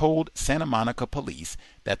she told Santa Monica police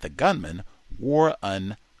that the gunman wore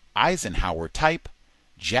an Eisenhower-type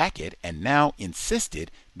jacket and now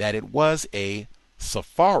insisted that it was a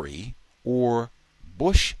safari or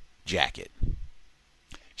bush jacket.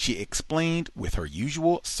 She explained with her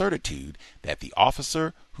usual certitude that the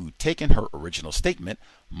officer who'd taken her original statement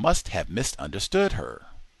must have misunderstood her.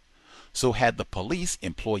 So had the police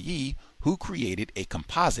employee who created a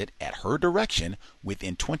composite at her direction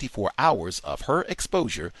within 24 hours of her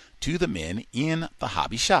exposure to the men in the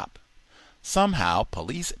hobby shop. Somehow,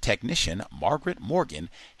 police technician Margaret Morgan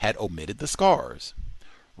had omitted the scars.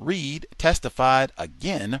 Reed testified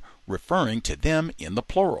again, referring to them in the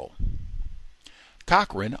plural.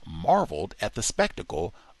 Cochran marveled at the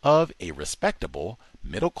spectacle of a respectable,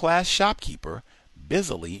 middle-class shopkeeper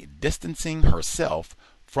busily distancing herself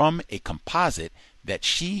from a composite that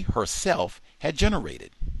she herself had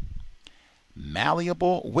generated.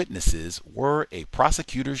 Malleable witnesses were a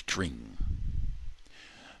prosecutor's dream.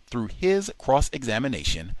 Through his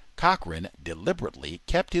cross-examination, Cochran deliberately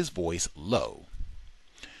kept his voice low.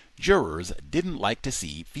 Jurors didn't like to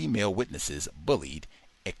see female witnesses bullied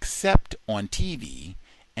except on TV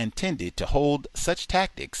and tended to hold such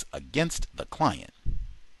tactics against the client.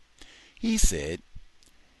 He said,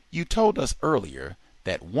 "You told us earlier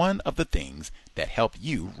that one of the things that helped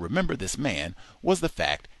you remember this man was the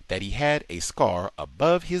fact that he had a scar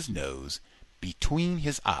above his nose between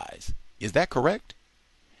his eyes. Is that correct?"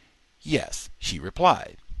 "Yes," she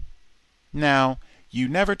replied. "Now, you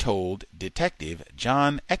never told Detective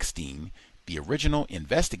John Eckstein, the original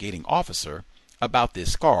investigating officer, about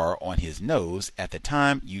this scar on his nose at the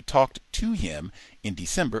time you talked to him in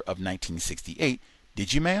December of 1968,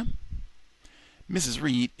 did you, ma'am?" Mrs.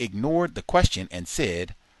 Reed ignored the question and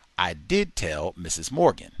said, "I did tell Mrs.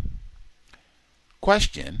 Morgan."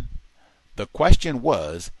 Question. The question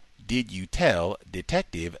was, did you tell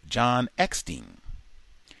Detective John Eckstein?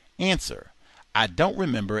 Answer. I don't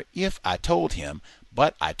remember if I told him,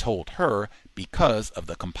 but I told her because of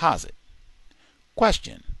the composite.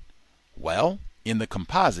 Question. Well, in the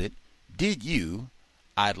composite,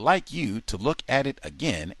 I'd like you to look at it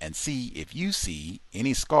again and see if you see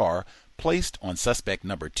any scar placed on suspect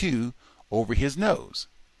number 2 over his nose.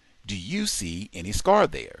 Do you see any scar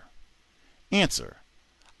there? Answer.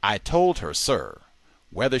 I told her, sir.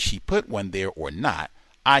 Whether she put one there or not,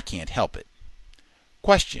 I can't help it.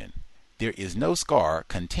 Question. There is no scar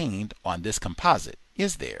contained on this composite,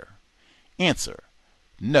 is there? Answer.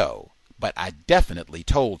 No, but I definitely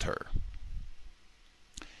told her.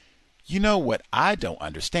 You know what I don't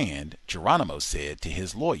understand, Geronimo said to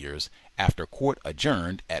his lawyers after court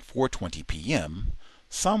adjourned at 4:20 p.m.,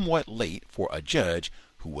 somewhat late for a judge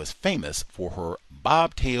who was famous for her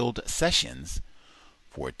bobtailed sessions.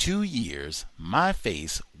 For 2 years, my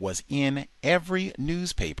face was in every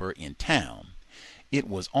newspaper in town. It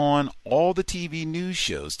was on all the TV news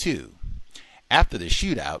shows, too. After the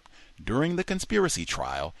shootout, during the conspiracy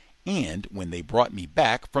trial, and when they brought me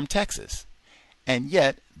back from Texas. And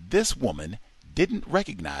yet, this woman didn't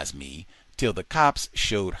recognize me till the cops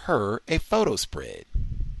showed her a photo spread.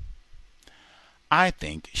 I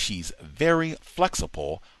think she's very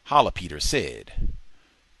flexible, Hollapeter said.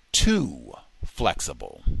 Too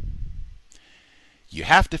flexible. You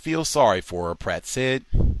have to feel sorry for her, Pratt said.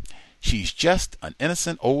 She's just an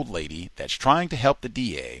innocent old lady that's trying to help the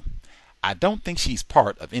DA. I don't think she's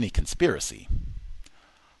part of any conspiracy.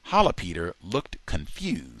 Hollapeter looked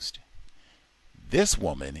confused. This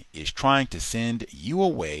woman is trying to send you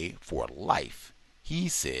away for life, he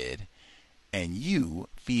said, and you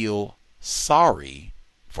feel sorry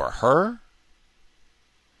for her?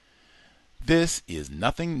 This is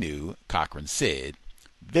nothing new, Cochran said,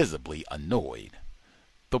 visibly annoyed.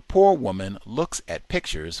 The poor woman looks at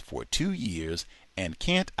pictures for 2 years and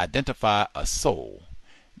can't identify a soul.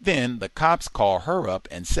 Then the cops call her up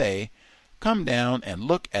and say, "Come down and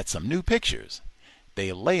look at some new pictures."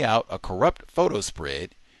 They lay out a corrupt photo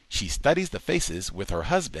spread. She studies the faces with her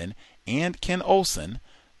husband and Ken Olson.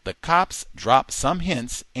 The cops drop some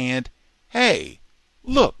hints and, hey,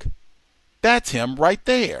 look, that's him right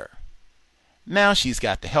there. Now she's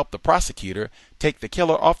got to help the prosecutor take the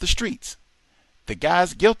killer off the streets. The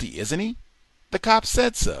guy's guilty, isn't he? The cops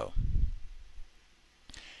said so.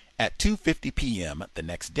 At 2:50 p.m. the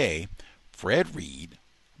next day, Fred Reed,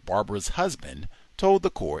 Barbara's husband, told the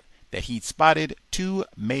court that he'd spotted 2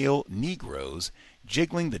 male Negroes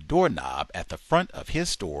jiggling the doorknob at the front of his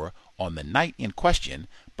store on the night in question,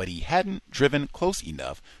 but he hadn't driven close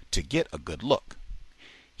enough to get a good look.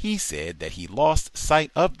 He said that he lost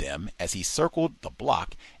sight of them as he circled the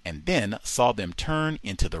block and then saw them turn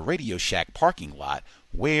into the Radio Shack parking lot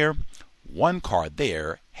where, One car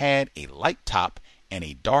there had a light top and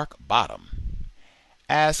a dark bottom.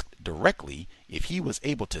 Asked directly if he was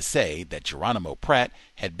able to say that Geronimo Pratt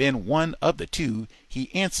had been one of the two,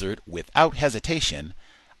 he answered without hesitation,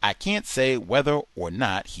 "I can't say whether or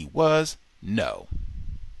not he was, no."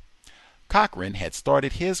 Cochran had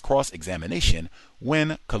started his cross-examination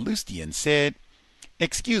when C.O.W.S said,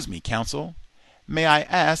 "Excuse me, counsel, may I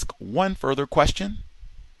ask one further question?"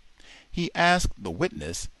 He asked the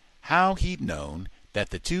witness how he'd known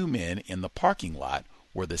that the two men in the parking lot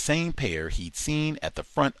were the same pair he'd seen at the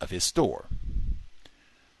front of his store.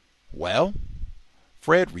 "Well,"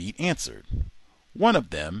 Fred Reed answered, "one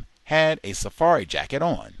of them had a safari jacket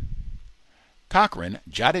on." Cochran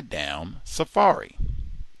jotted down safari.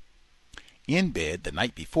 In bed the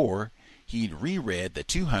night before, he'd reread the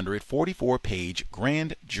 244-page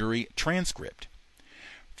grand jury transcript.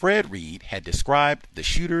 Fred Reed had described the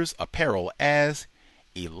shooter's apparel as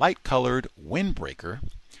a light-colored windbreaker,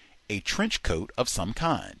 a trench coat of some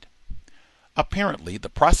kind. Apparently, the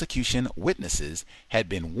prosecution witnesses had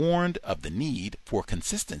been warned of the need for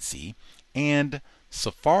consistency, and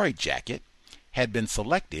safari jacket had been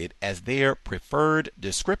selected as their preferred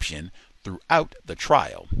description throughout the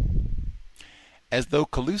trial. As though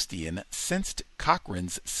C.O.W.S sensed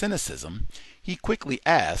Cochran's cynicism, he quickly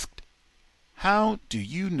asked, "How do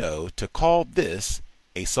you know to call this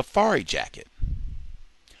a safari jacket?"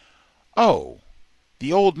 "Oh,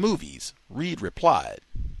 the old movies," Reed replied.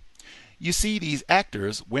 "You see these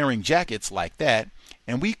actors wearing jackets like that,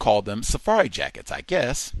 and we call them safari jackets, I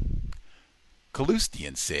guess."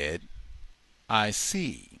 C.O.W.S said, "I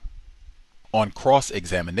see." On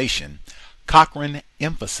cross-examination, Cochran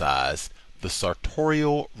emphasized the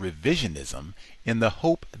sartorial revisionism in the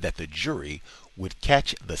hope that the jury would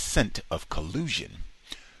catch the scent of collusion.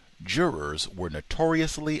 Jurors were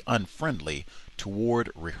notoriously unfriendly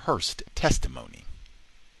toward rehearsed testimony.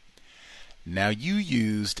 "Now you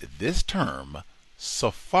used this term,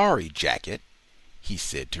 safari jacket," he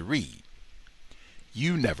said to Reed.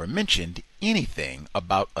 "You never mentioned anything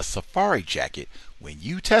about a safari jacket when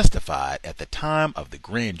you testified at the time of the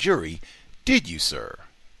grand jury, did you, sir?"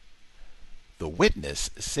 The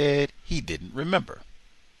witness said he didn't remember.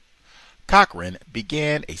 Cochran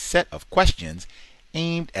began a set of questions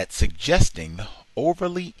aimed at suggesting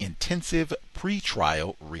overly intensive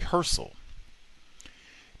pretrial rehearsal.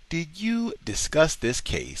 "Did you discuss this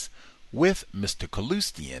case with Mr.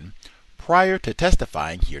 C.O.W.S prior to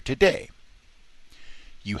testifying here today?"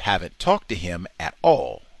 "You haven't talked to him at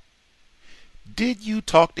all." "Did you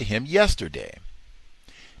talk to him yesterday?"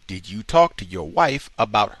 "Did you talk to your wife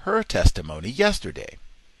about her testimony yesterday?"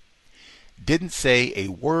 "Didn't say a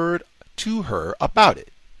word to her about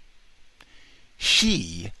it."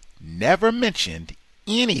 "She never mentioned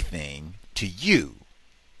anything to you."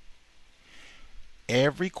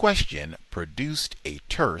 Every question produced a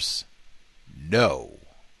terse no.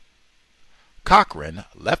 Cochran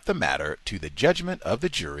left the matter to the judgment of the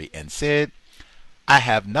jury and said, "I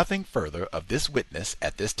have nothing further of this witness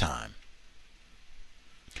at this time."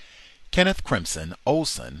 Kenneth Crimson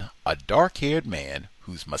Olson, a dark-haired man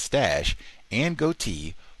whose mustache and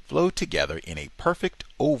goatee flowed together in a perfect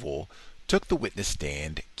oval, took the witness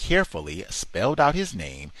stand, carefully spelled out his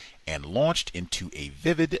name, and launched into a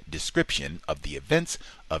vivid description of the events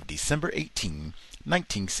of December 18,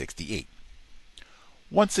 1968.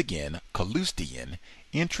 Once again, C.O.W.S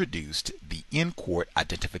introduced the in-court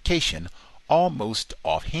identification almost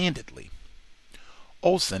offhandedly.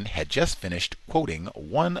 Olson had just finished quoting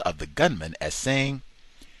one of the gunmen as saying,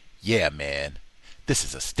 "Yeah, man, this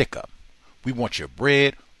is a stick-up. We want your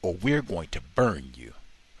bread or we're going to burn you.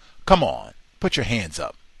 Come on, put your hands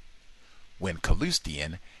up," when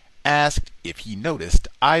C.O.W.S asked if he noticed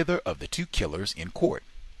either of the two killers in court.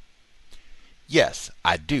 "Yes,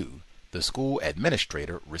 I do," the school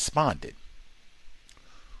administrator responded.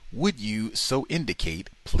 "Would you so indicate,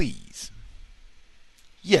 please?"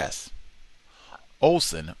 "Yes."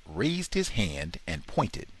 Olson raised his hand and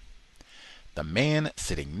pointed. The man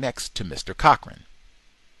sitting next to Mr. Cochran.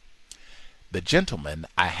 "The gentleman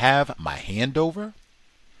I have my hand over?"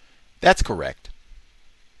 "That's correct."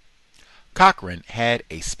 Cochran had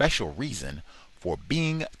a special reason for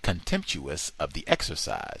being contemptuous of the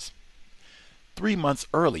exercise. 3 months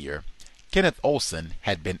earlier, Kenneth Olson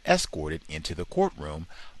had been escorted into the courtroom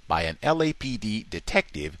by an LAPD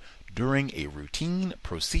detective during a routine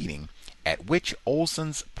proceeding at which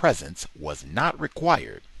Olson's presence was not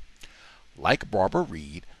required. Like Barbara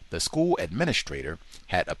Reed, the school administrator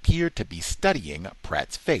had appeared to be studying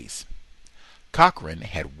Pratt's face. Cochran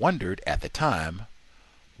had wondered at the time,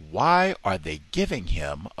 why are they giving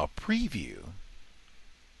him a preview?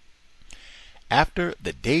 After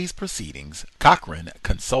the day's proceedings, Cochran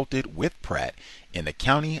consulted with Pratt in the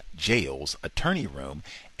county jail's attorney room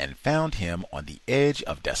and found him on the edge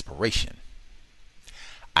of desperation.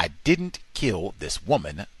 "I didn't kill this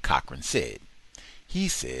woman," Cochran said. He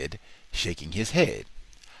said, shaking his head,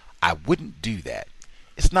 "I wouldn't do that.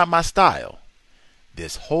 It's not my style.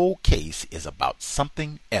 This whole case is about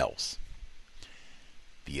something else."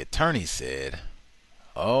 The attorney said,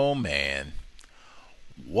 "Oh man,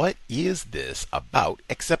 what is this about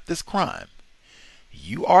except this crime?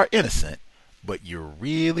 You are innocent, but you're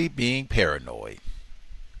really being paranoid.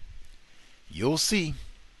 You'll see.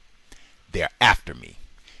 They're after me,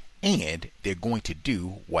 and they're going to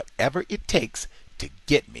do whatever it takes to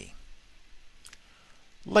get me."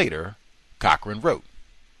 Later, Cochran wrote,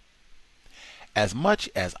 "As much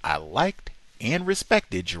as I liked and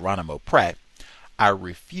respected Geronimo Pratt, I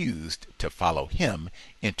refused to follow him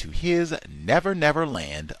into his never-never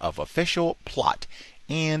land of official plot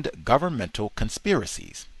and governmental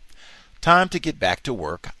conspiracies. Time to get back to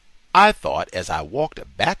work, I thought as I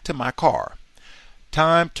walked back to my car.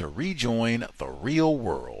 Time to rejoin the real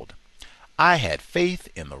world. I had faith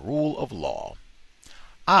in the rule of law.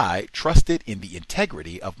 I trusted in the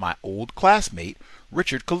integrity of my old classmate,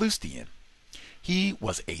 Richard Kalloustian. He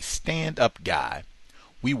was a stand-up guy.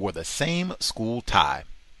 We wore the same school tie.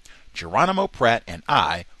 Geronimo Pratt and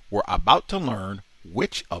I were about to learn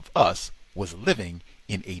which of us was living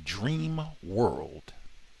in a dream world."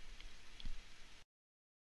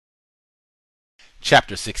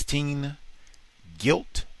 Chapter 16,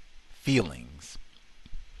 Guilt Feelings.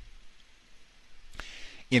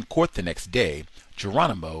 In court the next day,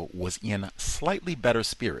 Geronimo was in slightly better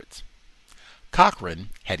spirits.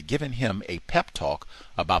 Cochran had given him a pep talk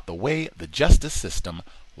about the way the justice system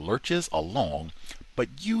lurches along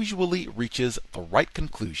but usually reaches the right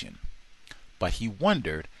conclusion. But he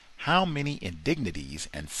wondered how many indignities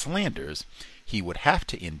and slanders he would have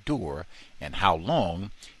to endure and how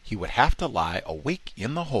long he would have to lie awake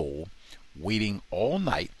in the hole, waiting all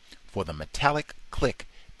night for the metallic click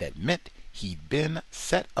that meant he'd been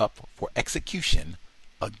set up for execution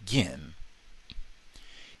again.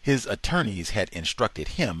 His attorneys had instructed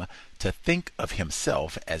him to think of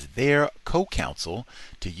himself as their co-counsel,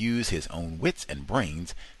 to use his own wits and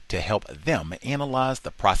brains to help them analyze the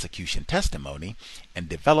prosecution testimony and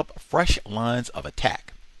develop fresh lines of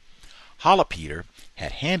attack. Hollapeter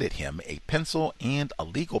had handed him a pencil and a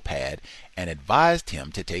legal pad and advised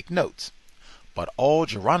him to take notes. But all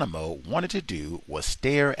Geronimo wanted to do was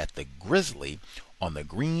stare at the grizzly on the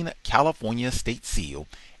green California state seal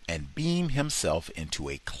and beam himself into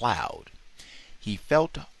a cloud. He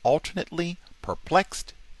felt alternately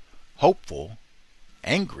perplexed, hopeful,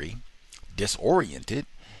 angry, disoriented,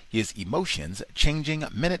 his emotions changing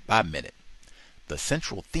minute by minute. The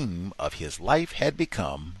central theme of his life had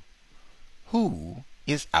become, who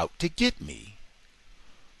is out to get me?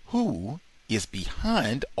 Who is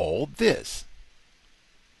behind all this?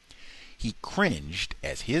 He cringed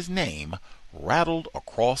as his name rattled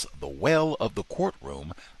across the well of the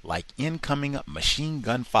courtroom like incoming machine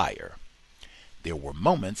gun fire. There were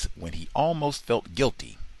moments when he almost felt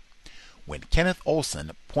guilty. When Kenneth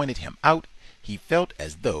Olson pointed him out, he felt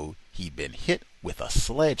as though he'd been hit with a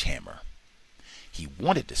sledgehammer. He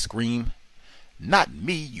wanted to scream, "Not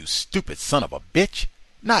me, you stupid son of a bitch!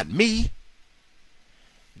 Not me!"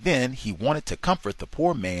 Then he wanted to comfort the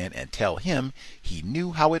poor man and tell him he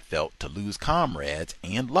knew how it felt to lose comrades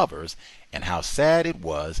and lovers, and how sad it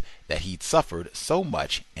was that he'd suffered so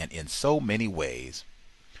much and in so many ways.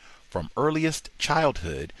 From earliest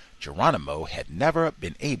childhood, Geronimo had never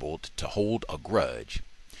been able to hold a grudge.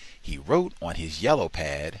 He wrote on his yellow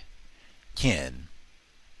pad, "Ken,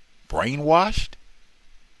 brainwashed?"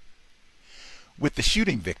 With the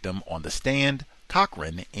shooting victim on the stand,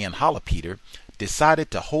 Cochran and Hollapeter decided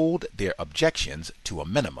to hold their objections to a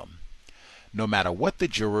minimum. No matter what the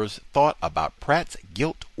jurors thought about Pratt's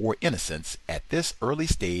guilt or innocence at this early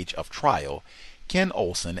stage of trial, Ken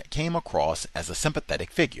Olson came across as a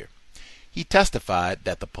sympathetic figure. He testified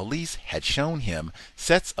that the police had shown him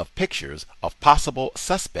sets of pictures of possible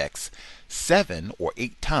suspects 7 or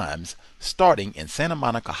 8 times, starting in Santa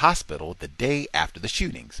Monica Hospital the day after the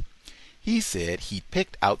shootings. He said he'd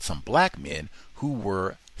picked out some black men who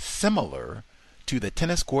were similar to the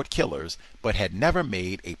tennis court killers, but had never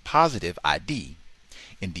made a positive ID.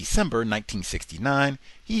 In December 1969,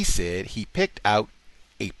 he said he picked out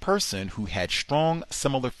a person who had strong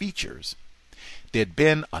similar features. There'd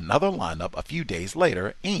been another lineup a few days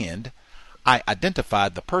later, and I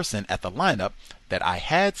identified the person at the lineup that I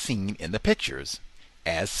had seen in the pictures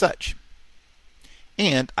as such.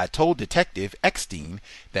 and I told Detective Eckstein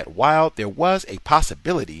that while there was a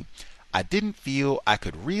possibility, I didn't feel I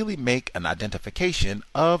could really make an identification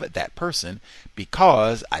of that person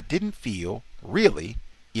because I didn't feel, really,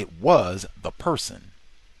 it was the person.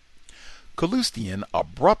 Kalustyan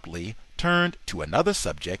abruptly turned to another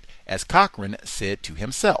subject as Cochran said to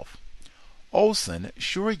himself, Olson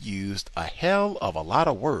sure used a hell of a lot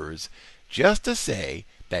of words just to say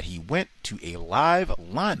that he went to a live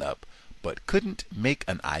lineup but couldn't make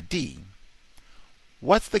an ID.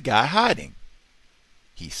 What's the guy hiding?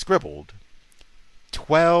 He scribbled,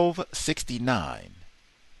 1269.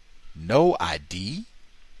 No ID?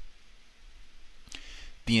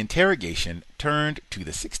 The interrogation turned to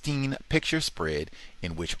the 16-picture spread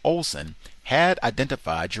in which Olson had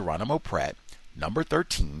identified Geronimo Pratt, number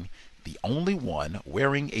 13, the only one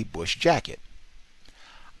wearing a bush jacket.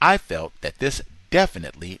 I felt that this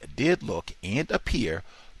definitely did look and appear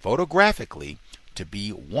photographically to be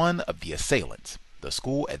one of the assailants, the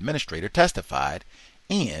school administrator testified,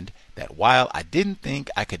 and that while I didn't think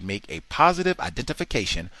I could make a positive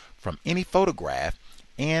identification from any photograph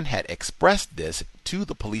and had expressed this to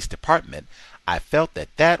the police department, I felt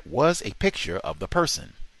that that was a picture of the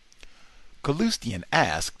person. Kalustyan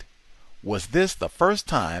asked, was this the first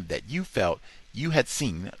time that you felt you had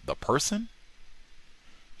seen the person?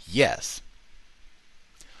 Yes.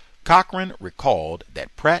 Cochran recalled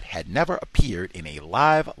that Pratt had never appeared in a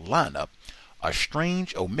live lineup, a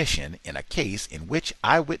strange omission in a case in which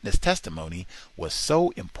eyewitness testimony was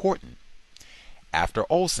so important. After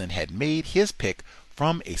Olson had made his pick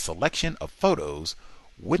from a selection of photos,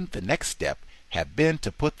 wouldn't the next step have been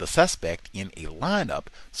to put the suspect in a lineup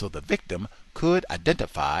so the victim could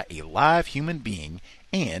identify a live human being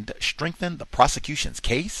and strengthen the prosecution's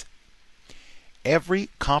case? Every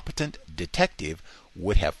competent detective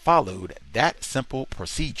would have followed that simple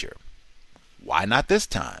procedure. Why not this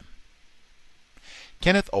time?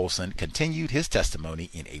 Kenneth Olson continued his testimony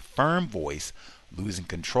in a firm voice, losing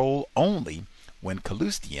control only when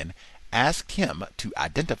Kalustyan asked him to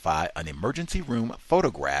identify an emergency room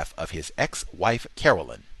photograph of his ex-wife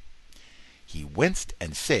Carolyn. He winced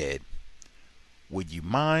and said, would you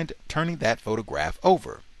mind turning that photograph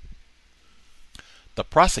over? The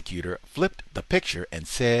prosecutor flipped the picture and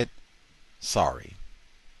said, sorry.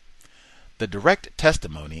 The direct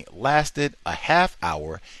testimony lasted a half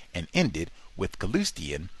hour and ended with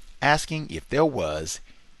Kalustyan asking if there was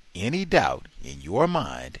any doubt in your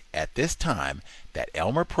mind at this time that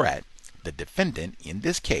Elmer Pratt, the defendant in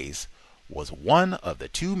this case, was one of the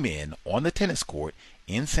two men on the tennis court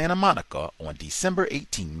in Santa Monica on December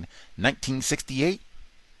 18, 1968?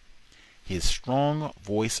 His strong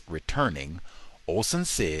voice returning, Olson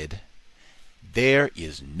said, there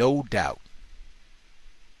is no doubt.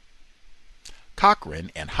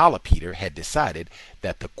 Cochran and Hollapeter had decided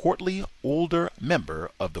that the courtly older member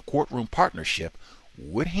of the courtroom partnership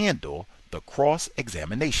would handle the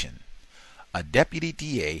cross-examination. A deputy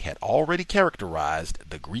DA had already characterized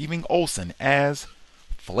the grieving Olson as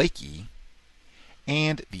flaky,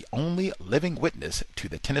 and the only living witness to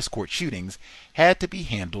the tennis court shootings had to be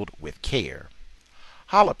handled with care.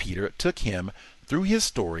 Hollapeter took him through his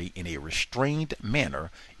story in a restrained manner,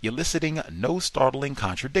 eliciting no startling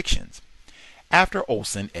contradictions. After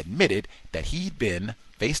Olson admitted that he'd been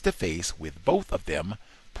face-to-face with both of them,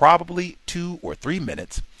 probably 2 or 3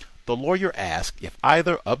 minutes, the lawyer asked if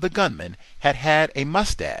either of the gunmen had had a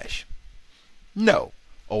mustache. No,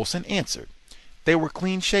 Olson answered. They were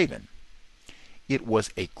clean-shaven. It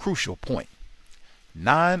was a crucial point.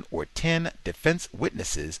 9 or 10 defense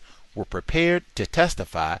witnesses were prepared to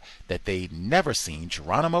testify that they'd never seen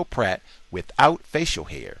Geronimo Pratt without facial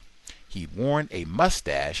hair. He'd worn a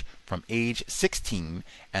mustache from age 16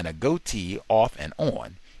 and a goatee off and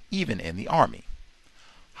on, even in the Army.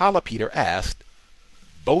 Hollapeter asked,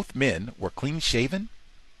 both men were clean-shaven?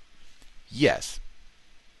 Yes.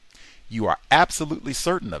 You are absolutely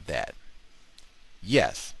certain of that?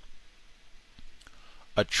 Yes.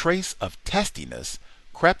 A trace of testiness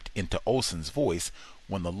crept into Olson's voice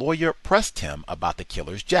when the lawyer pressed him about the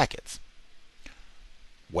killer's jackets.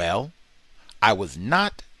 Well, I was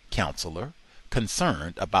not, counselor,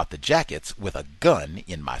 concerned about the jackets with a gun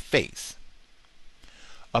in my face.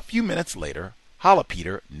 A few minutes later,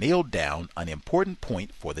 Hollapeter nailed down an important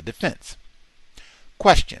point for the defense.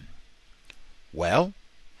 Question. Well,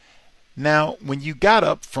 now when you got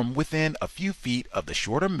up from within a few feet of the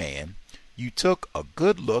shorter man, you took a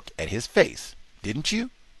good look at his face, didn't you?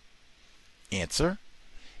 Answer.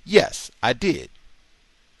 Yes, I did.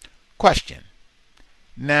 Question.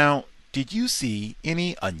 Now, did you see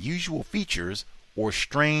any unusual features or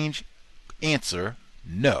strange? Answer.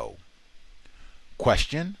 No.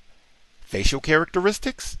 Question: facial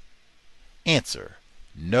characteristics? Answer: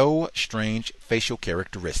 no strange facial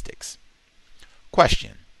characteristics.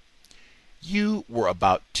 Question: you were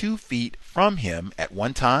about 2 feet from him at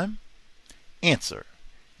one time? Answer: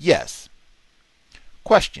 yes.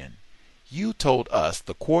 Question: you told us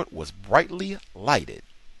the court was brightly lighted.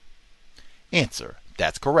 Answer: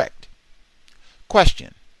 that's correct.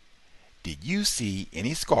 Question: did you see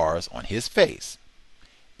any scars on his face?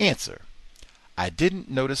 Answer: I didn't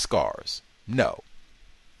notice scars. No.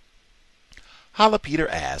 Hollapeter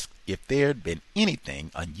asked if there'd been anything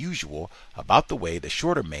unusual about the way the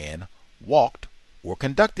shorter man walked or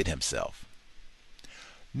conducted himself.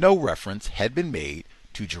 No reference had been made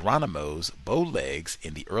to Geronimo's bow legs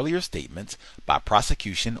in the earlier statements by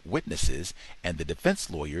prosecution witnesses, and the defense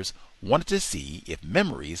lawyers wanted to see if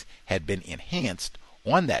memories had been enhanced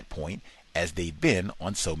on that point as they'd been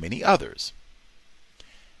on so many others.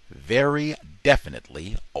 Very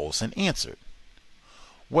definitely, Olson answered.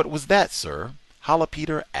 What was that, sir?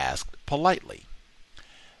 Hollapeter asked politely.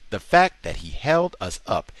 The fact that he held us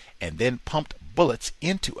up and then pumped bullets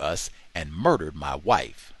into us and murdered my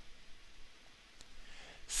wife.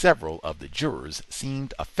 Several of the jurors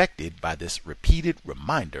seemed affected by this repeated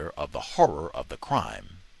reminder of the horror of the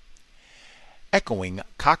crime. Echoing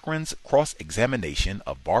Cochran's cross-examination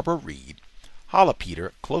of Barbara Reed,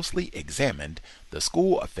 Hollapeter closely examined the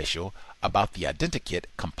school official about the identikit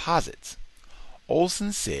composites.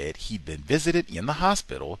 Olson said he'd been visited in the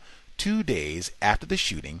hospital 2 days after the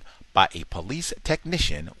shooting by a police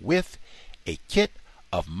technician with a kit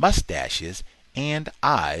of mustaches and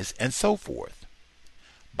eyes and so forth.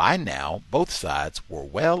 By now, both sides were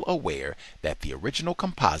well aware that the original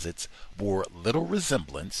composites bore little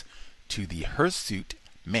resemblance to the hirsute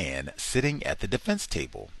man sitting at the defense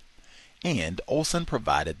table, and Olson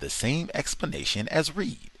provided the same explanation as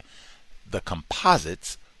Reed. The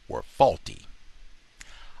composites were faulty.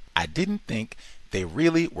 I didn't think they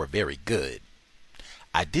really were very good.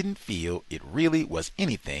 I didn't feel it really was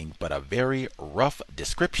anything but a very rough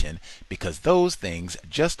description because those things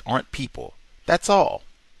just aren't people. That's all.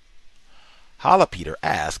 Hollapeter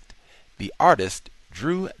asked, the artist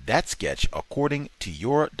drew that sketch according to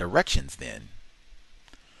your directions then?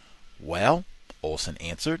 Well, Olson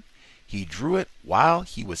answered, he drew it while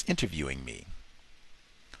he was interviewing me.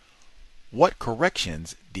 What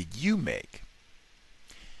corrections did you make?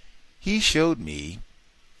 He showed me,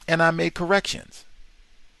 and I made corrections.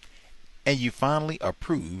 And you finally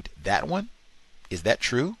approved that one? Is that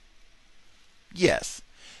true? Yes,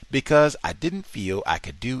 because I didn't feel I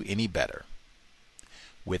could do any better.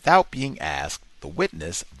 Without being asked, the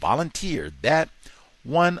witness volunteered that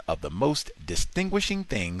one of the most distinguishing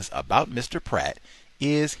things about Mr. Pratt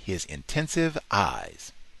is his intensive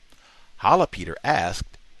eyes. Hollapeter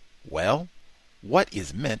asked, well, what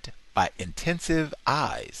is meant by intensive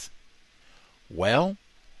eyes? Well,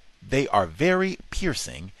 they are very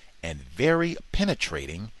piercing and very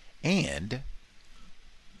penetrating, and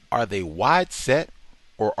are they wide set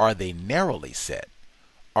or are they narrowly set?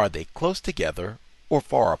 Are they close together or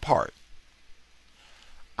far apart?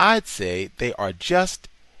 I'd say they are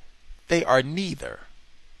neither.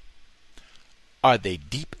 Are they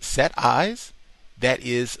deep set eyes, that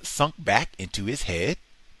is, sunk back into his head?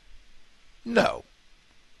 No.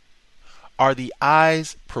 Are the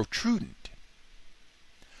eyes protrudent?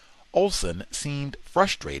 Olson seemed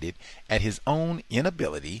frustrated at his own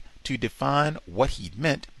inability to define what he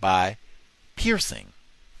meant by piercing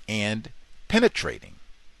and penetrating.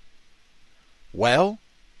 Well,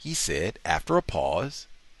 he said after a pause,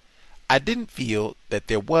 I didn't feel that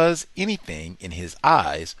there was anything in his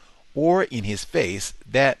eyes or in his face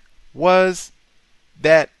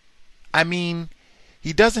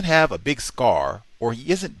he doesn't have a big scar or he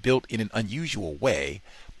isn't built in an unusual way,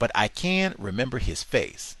 but I can remember his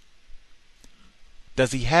face.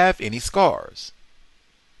 Does he have any scars?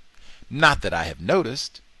 Not that I have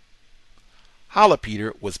noticed.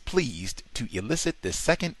 Hollapeter was pleased to elicit this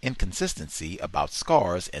second inconsistency about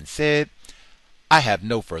scars and said, I have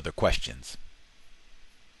no further questions.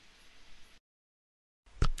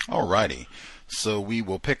 Alrighty, so we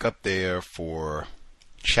will pick up there for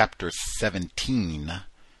Chapter 17,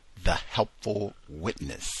 The Helpful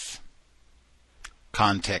Witness.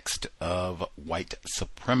 Context of white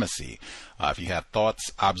supremacy. If you have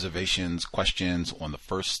thoughts, observations, questions on the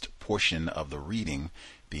first portion of the reading,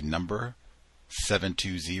 the number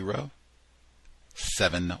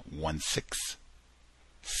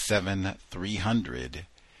 720-716-7300,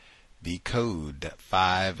 the code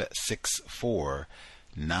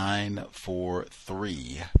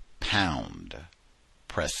 564-943#.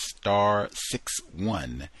 Press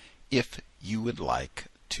 *61 if you would like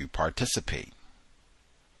to participate.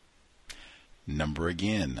 Number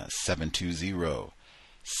again,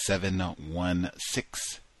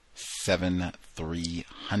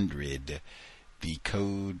 720-716-7300. The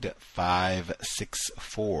code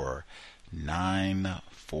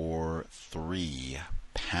 564-943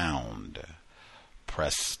 pound.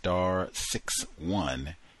 Press star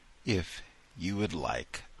 61 if you would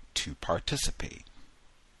like to participate.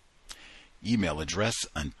 Email address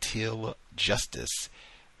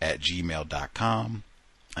untiljustice@gmail.com.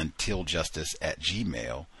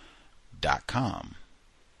 untiljustice@gmail.com.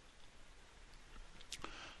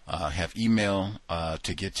 Have email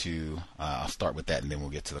to get to. I'll start with that and then we'll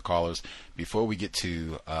get to the callers. Before we get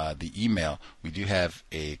to the email, we do have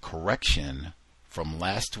a correction from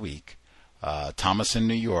last week. Thomas in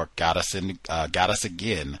New York got us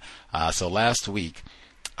again. So last week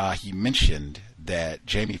he mentioned that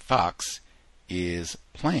Jamie Foxx is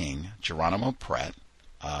playing Geronimo Pratt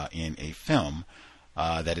in a film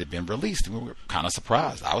that had been released. We were kind of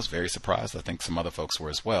surprised. I was very surprised. I think some other folks were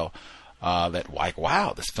as well. That like,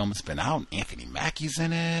 wow, this film has been out. Anthony Mackie's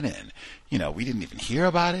in it, and we didn't even hear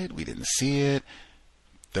about it. We didn't see it.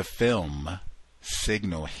 The film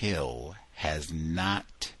Signal Hill has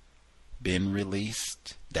not been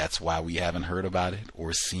released. That's why we haven't heard about it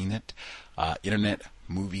or seen it. Internet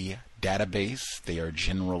Movie Database. They are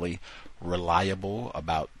generally reliable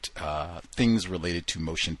about things related to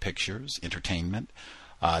motion pictures, entertainment.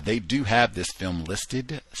 They do have this film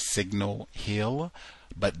listed, Signal Hill,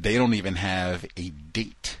 but they don't even have a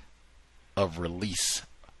date of release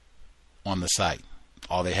on the site.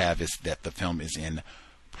 All they have is that the film is in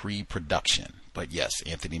pre-production. But yes,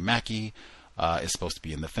 Anthony Mackie is supposed to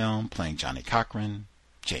be in the film, playing Johnny Cochran,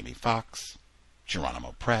 Jamie Foxx,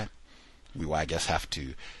 Geronimo Pratt. We, I guess, have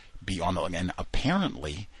to be on the... And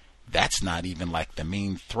apparently, that's not even like the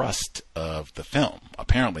main thrust of the film.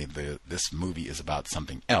 Apparently, this movie is about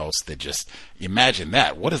something else that just... Imagine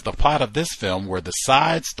that. What is the plot of this film where the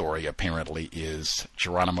side story apparently is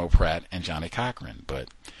Geronimo Pratt and Johnny Cochran? But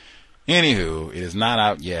anywho, it is not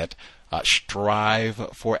out yet. Strive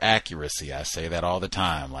for accuracy. I say that all the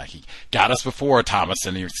time. Like, he got us before, Thomas,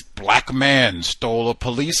 and this black man stole a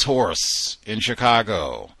police horse in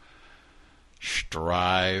Chicago.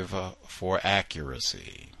 Strive for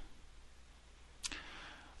accuracy.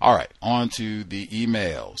 All right, on to the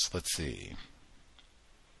emails. Let's see.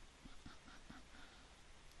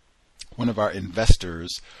 One of our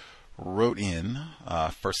investors wrote in,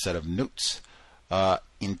 first set of notes,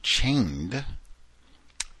 Enchained.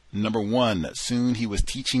 Number one, soon he was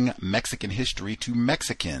teaching Mexican history to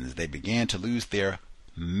Mexicans. They began to lose their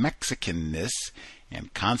Mexicanness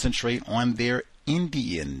and concentrate on their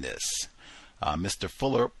Indianness. Mr.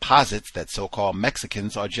 Fuller posits that so-called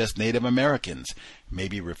Mexicans are just Native Americans.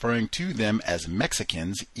 Maybe referring to them as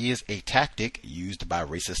Mexicans is a tactic used by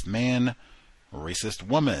racist man, racist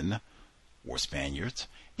woman, or Spaniards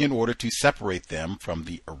in order to separate them from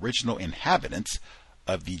the original inhabitants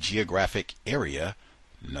of the geographic area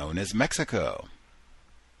known as Mexico.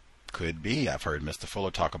 Could be. I've heard Mr.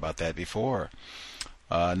 Fuller talk about that before.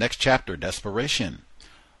 Next chapter, desperation.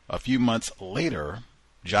 A few months later,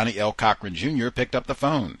 Johnny L. Cochran Jr. picked up the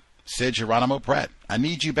phone. Said Geronimo Pratt, I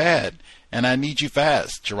need you bad, and I need you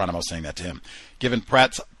fast. Geronimo saying that to him. Given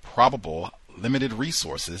Pratt's probable limited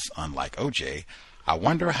resources, unlike O.J., I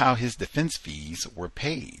wonder how his defense fees were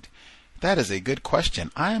paid. That is a good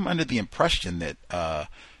question. I am under the impression that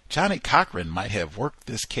Johnny Cochran might have worked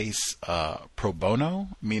this case pro bono,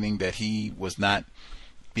 meaning that he was not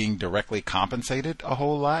being directly compensated a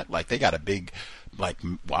whole lot. Like, they got a big, I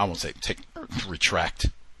won't say retract.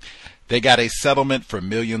 They got a settlement for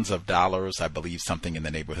millions of dollars. I believe something in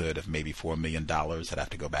the neighborhood of maybe $4 million. I'd have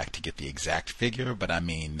to go back to get the exact figure, but I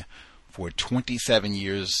mean, for 27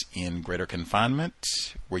 years in greater confinement,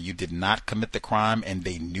 where you did not commit the crime and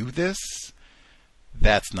they knew this,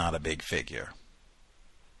 that's not a big figure.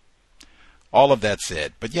 All of that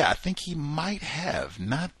said, but yeah, I think he might have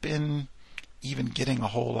not been even getting a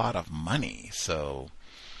whole lot of money. So,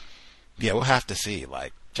 yeah, we'll have to see.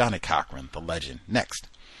 Like, Johnny Cochran, the legend. Next.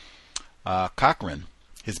 Cochran,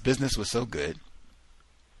 his business was so good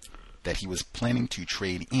that he was planning to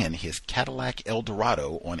trade in his Cadillac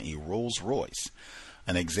Eldorado on a Rolls Royce.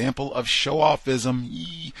 An example of show-offism.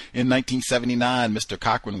 In 1979, Mr.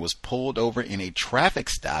 Cochran was pulled over in a traffic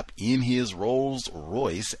stop in his Rolls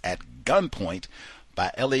Royce at gunpoint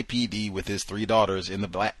by LAPD with his 3 daughters in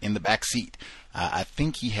the back seat. I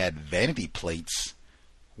think he had vanity plates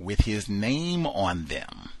with his name on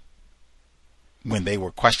them when they were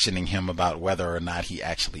questioning him about whether or not he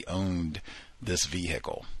actually owned this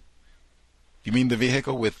vehicle. You mean the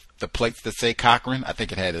vehicle with the plates that say Cochran? I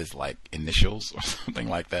think it had his like initials or something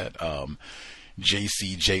like that.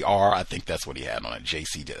 JCJR, I think that's what he had on it.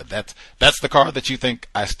 JC. That's the car that you think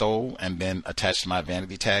I stole and then attached my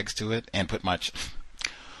vanity tags to it and put my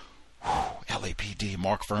LAPD,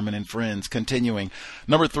 Mark Furman and friends. Continuing.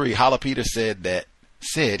 Number 3, Holla Peter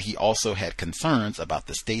said he also had concerns about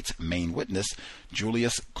the state's main witness,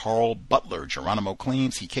 Julius Carl Butler. Geronimo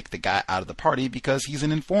claims he kicked the guy out of the party because he's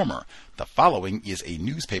an informer. The following is a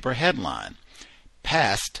newspaper headline.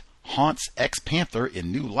 Past haunts ex-Panther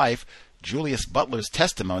in new life. Julius Butler's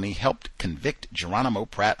testimony helped convict Geronimo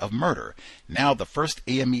Pratt of murder. Now the First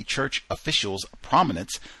AME Church official's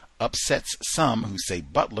prominence upsets some who say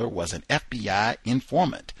Butler was an FBI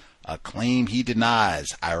informant, a claim he denies.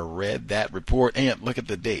 I read that report, and look at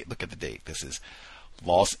the date. This is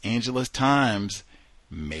Los Angeles Times,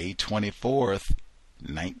 May 24th,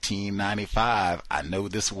 1995. I know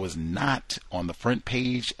this was not on the front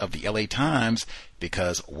page of the LA Times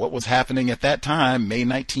because what was happening at that time, May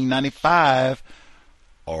 1995,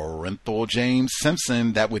 Orenthal James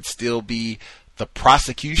Simpson, that would still be the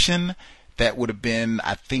prosecution. That would have been,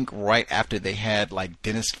 I think, right after they had like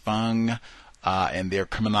Dennis Fung and their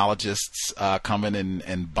criminologists coming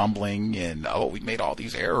and bumbling and, oh, we made all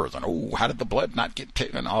these errors and, oh, how did the blood not get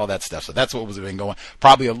taken and all that stuff. So that's what was been going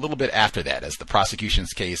probably a little bit after that as the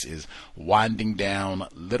prosecution's case is winding down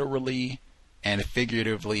literally and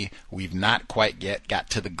figuratively. We've not quite yet got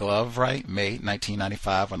to the glove, right? May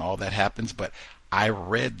 1995 when all that happens. But I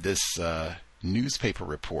read this newspaper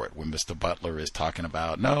report when Mr. Butler is talking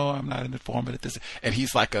about, no, I'm not an informant at this. And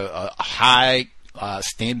he's like a high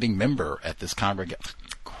standing member at this congregation.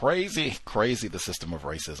 Crazy the system of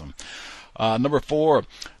racism. Number 4,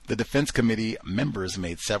 the Defense Committee members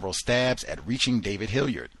made several stabs at reaching David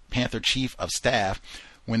Hilliard, Panther Chief of Staff.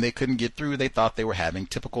 When they couldn't get through, they thought they were having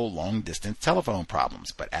typical long-distance telephone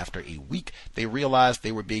problems. But after a week, they realized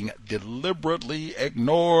they were being deliberately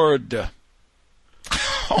ignored.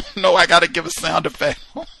 Oh, no, I got to give a sound effect.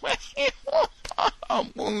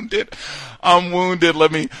 I'm wounded.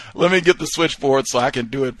 Let me get the switchboard so I can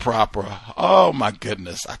do it proper. Oh my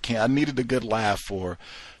goodness. I needed a good laugh for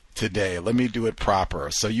today. Let me do it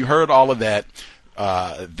proper. So you heard all of that.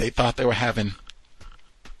 They thought they were having,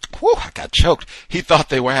 I got choked. He thought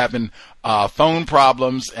they were having phone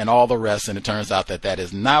problems and all the rest, and it turns out that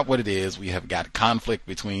is not what it is. We have got conflict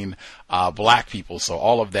between black people. So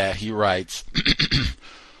all of that, he writes,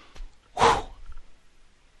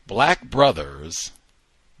 black brothers,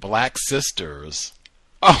 black sisters.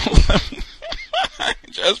 Oh, let me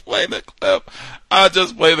just play the clip. I'll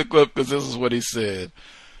just play the clip because this is what he said.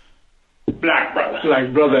 Black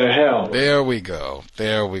brother hell. There we go.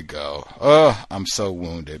 Oh, I'm so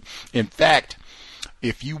wounded. In fact,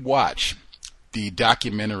 if you watch the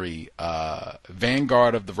documentary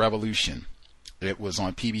Vanguard of the Revolution, it was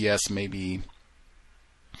on PBS maybe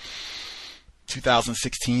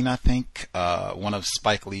 2016, I think, one of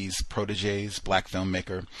Spike Lee's proteges, black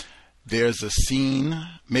filmmaker. There's a scene,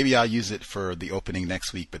 maybe I'll use it for the opening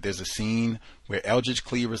next week, but there's a scene where Eldridge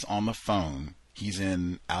Cleaver's on the phone. He's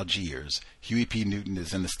in Algiers. Huey P. Newton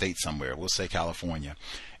is in the States somewhere. We'll say California.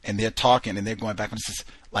 And they're talking and they're going back and it's just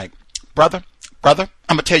like, brother, I'm going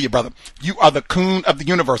to tell you, brother, you are the coon of the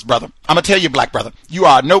universe, brother. I'm going to tell you, black brother, you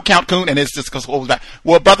are a no-count coon, and it's just because what was back.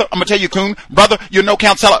 Well, brother, I'm going to tell you, coon, brother, you're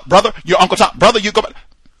no-count seller. Brother, you're Uncle Tom. Brother, you go back.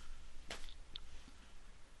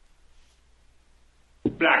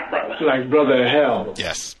 Black brother hell.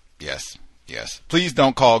 Yes. Please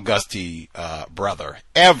don't call Gusty brother,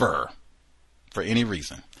 ever, for any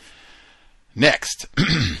reason. Next.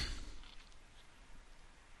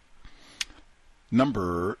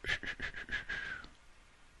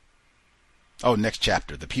 Next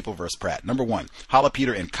chapter, The People vs. Pratt. Number 1, Holla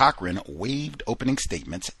Peter and Cochran waived opening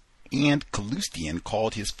statements, and Kalustyan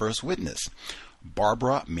called his first witness,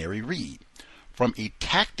 Barbara Mary Reed. From a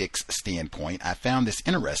tactics standpoint, I found this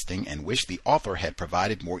interesting and wish the author had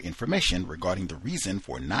provided more information regarding the reason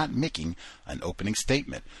for not making an opening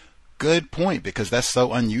statement. Good point, because that's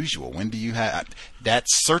so unusual. When do you have that?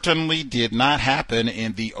 Certainly did not happen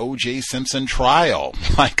in the O.J. Simpson trial.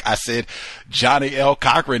 Like I said, Johnny L.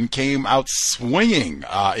 Cochran came out swinging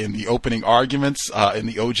in the opening arguments in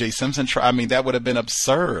the O.J. Simpson trial. I mean, that would have been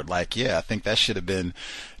absurd. Like, yeah, I think that should have been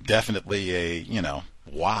definitely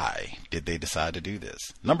why did they decide to do this?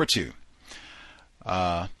 Number 2,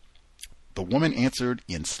 the woman answered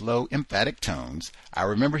in slow, emphatic tones, I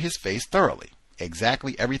remember his face thoroughly.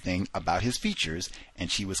 Exactly everything about his features, and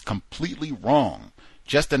she was completely wrong.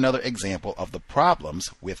 Just another example of the problems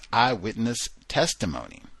with eyewitness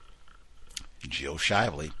testimony. Jill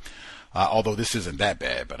Shively. Although this isn't that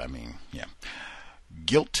bad, but I mean, yeah.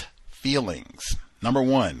 Guilt feelings. Number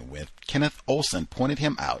 1, when Kenneth Olson pointed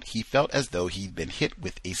him out, he felt as though he'd been hit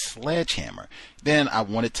with a sledgehammer. Then I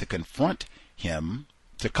wanted to comfort him,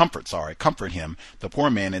 the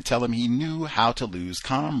poor man, and tell him he knew how to lose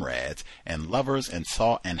comrades and lovers, and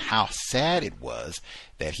how sad it was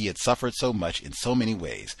that he had suffered so much in so many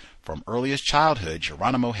ways. From earliest childhood,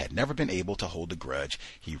 Geronimo had never been able to hold a grudge.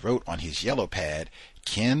 He wrote on his yellow pad,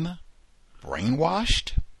 "Ken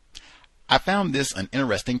brainwashed?" I found this an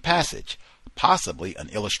interesting passage, possibly an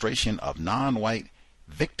illustration of non-white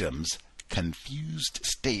victims' confused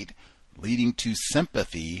state leading to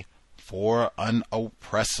sympathy for an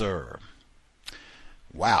oppressor.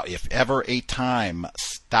 Wow, if ever a time,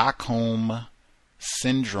 Stockholm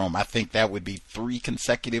Syndrome. I think that would be 3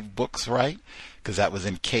 consecutive books, right? Because that was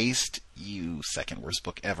encased. Second worst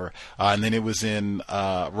book ever. And then it was in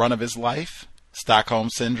Run of His Life, Stockholm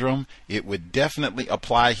Syndrome. It would definitely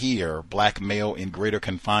apply here. Black male in greater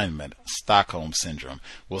confinement, Stockholm Syndrome.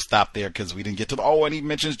 We'll stop there because we didn't get to and he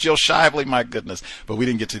mentions Jill Shively, my goodness. But we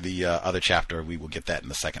didn't get to the other chapter. We will get that in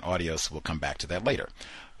the second audio, so we'll come back to that later.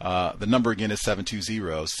 The number again is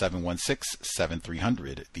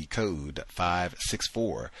 720-716-7300. The code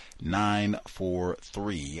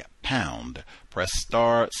 564-943#. Press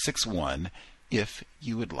star 61 if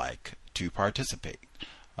you would like to participate.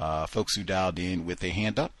 Folks who dialed in with a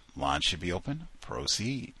hand up, line should be open.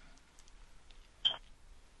 Proceed.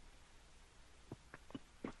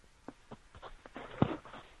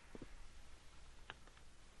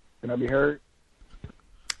 Can I be heard?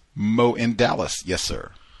 Mo in Dallas. Yes, sir.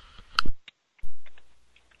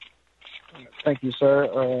 Thank you, sir.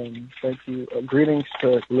 Thank you. Greetings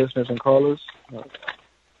to listeners and callers.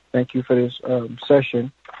 Thank you for this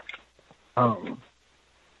session.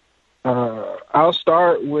 I'll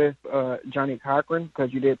start with Johnny Cochran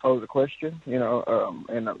because you did pose a question,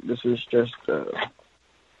 and this is just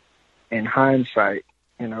in hindsight.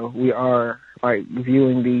 We are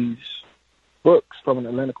viewing these books from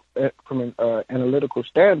an analytical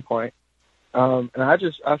standpoint, and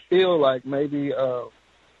I feel like maybe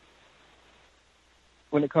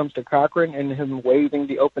when it comes to Cochran and him waiving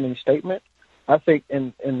the opening statement, I think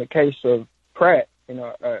in the case of Pratt,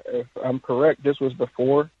 if I'm correct, this was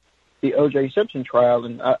before the O.J. Simpson trial,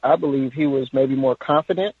 and I believe he was maybe more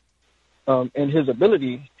confident in his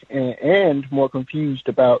ability and more confused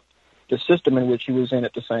about the system in which he was in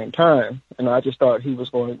at the same time. And I just thought he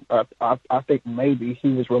was I think maybe he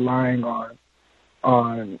was relying on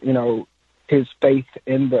his faith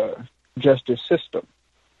in the justice system.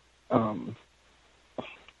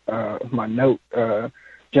 My note,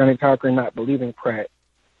 Johnny Cochran not believing Pratt.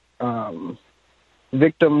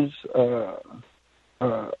 Victims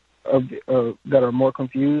that are more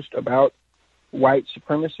confused about white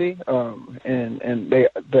supremacy and they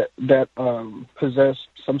possess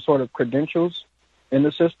some sort of credentials in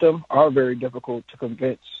the system are very difficult to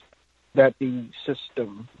convince that the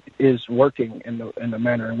system is working in the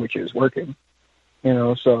manner in which it is working.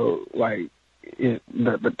 So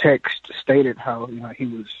the text stated how he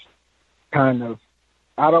was kind of,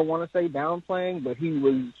 I don't want to say downplaying, but he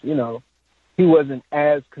was he wasn't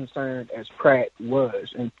as concerned as Pratt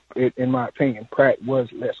was, and in my opinion, Pratt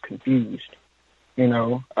was less confused.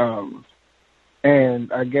 And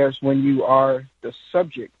I guess when you are the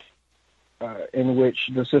subject in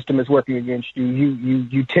which the system is working against you,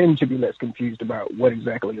 you tend to be less confused about what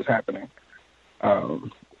exactly is happening.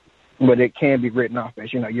 But it can be written off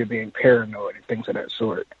as you're being paranoid and things of that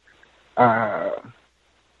sort.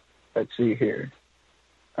 Let's see here.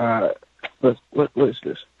 What is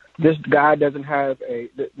this? This guy doesn't have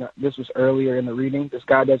this was earlier in the reading. This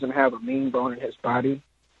guy doesn't have a mean bone in his body.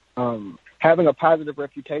 Having a positive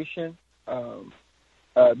reputation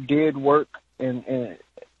did work to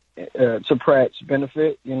Pratt's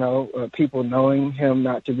benefit. People knowing him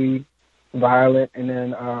not to be violent, and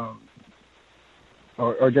then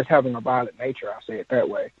or just having a violent nature. I'll say it that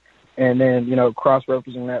way. And then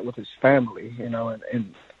cross-referencing that with his family. And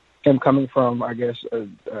him coming from, I guess,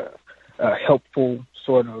 a helpful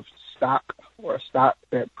sort of stock, or a stock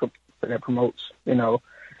that promotes,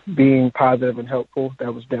 being positive and helpful.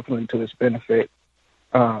 That was definitely to his benefit.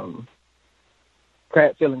 Pratt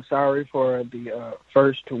feeling sorry for the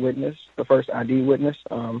first ID witness.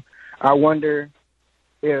 I wonder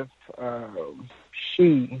if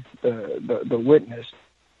she, the witness,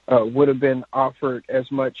 would have been offered as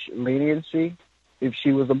much leniency if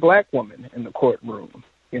she was a black woman in the courtroom.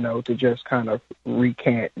 To just kind of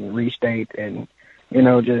recant and restate and,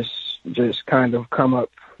 just kind of come up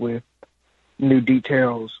with new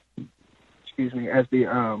details, as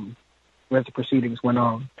the proceedings went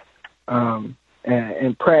on.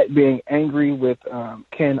 And Pratt being angry with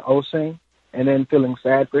Ken Osing and then feeling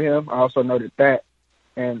sad for him. I also noted that.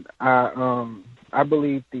 And I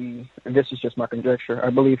believe this is just my conjecture, I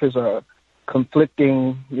believe his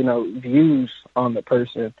conflicting, views on the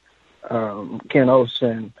person, Ken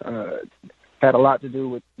Osing, had a lot to do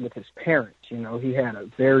with his parents. He had a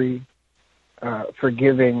very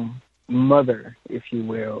forgiving mother, if you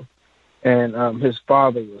will. And his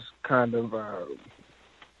father was kind of,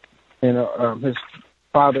 his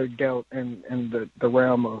father dealt in the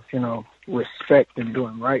realm of, respect and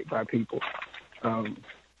doing right by people.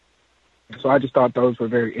 So I just thought those were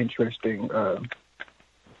very interesting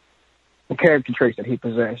character traits that he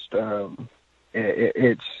possessed.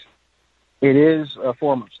 It is a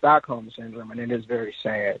form of Stockholm syndrome, and it is very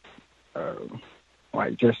sad.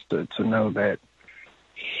 Just to know that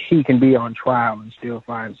he can be on trial and still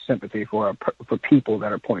find sympathy for people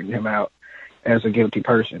that are pointing him out as a guilty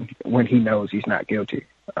person when he knows he's not guilty.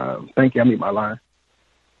 Thank you. I mute my line.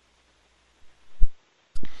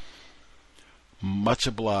 Much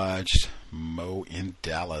obliged, Mo in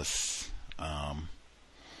Dallas.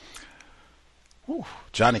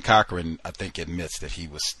 Johnny Cochran, I think, admits that he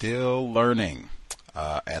was still learning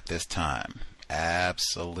at this time.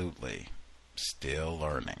 Absolutely. Still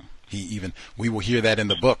learning. We will hear that in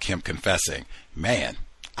the book, him confessing, man,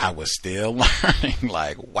 I was still learning.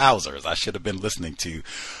 Like, wowzers, I should have been listening to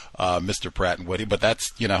Mr. Pratt and Woody. But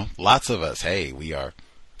that's, lots of us, hey, we are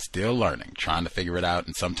still learning, trying to figure it out.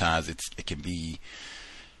 And sometimes it can be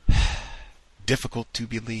difficult to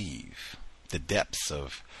believe the depths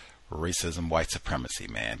of racism, white supremacy,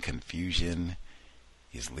 man. Confusion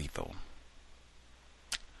is lethal.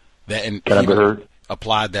 That, and can I be heard?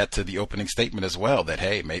 Applied that to the opening statement as well, that,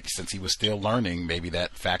 hey, maybe since he was still learning, maybe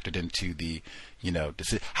that factored into the,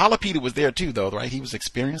 decision. Jalapeno was there too, though, right? He was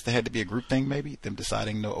experienced. There had to be a group thing, maybe, them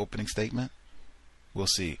deciding no opening statement. We'll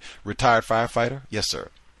see. Retired firefighter? Yes, sir.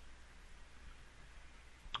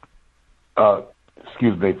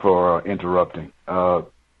 Excuse me for interrupting.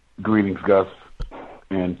 Greetings, Gus,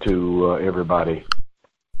 and to everybody.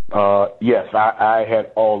 Yes, I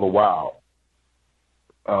had all the while,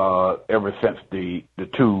 ever since the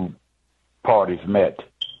two parties met,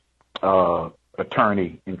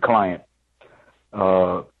 attorney and client,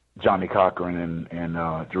 Johnny Cochran and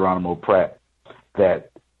Geronimo Pratt, that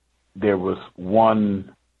there was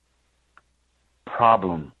one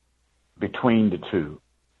problem between the two.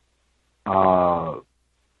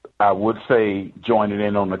 I would say, joining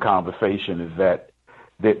in on the conversation, is that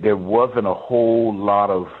there wasn't a whole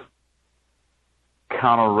lot of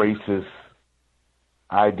counter-racist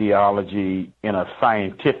ideology in a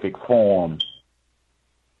scientific form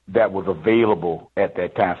that was available at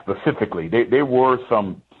that time. Specifically, there were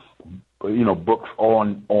some, books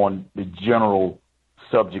on the general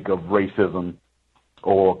subject of racism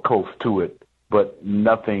or close to it, but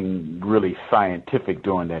nothing really scientific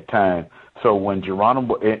during that time. So when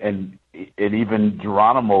Geronimo and even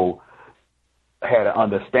Geronimo had an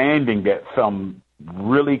understanding that some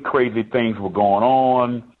really crazy things were going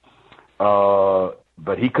on,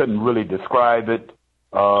 but he couldn't really describe it.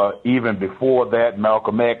 Even before that,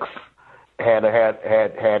 Malcolm X had a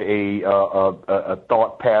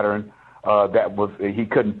thought pattern that was he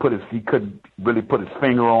couldn't really put his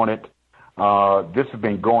finger on it. This has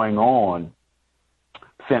been going on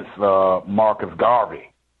since Marcus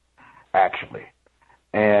Garvey, actually,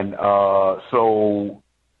 and so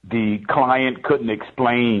the client couldn't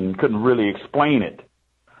really explain it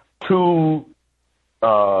to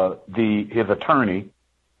his attorney,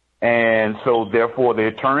 and so therefore the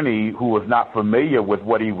attorney, who was not familiar with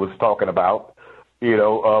what he was talking about,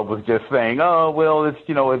 was just saying, oh well,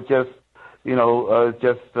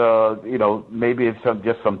 maybe it's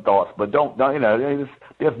just some thoughts, but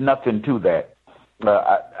there's nothing to that.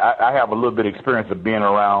 I have a little bit of experience of being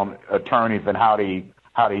around attorneys and how they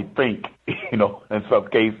think, in some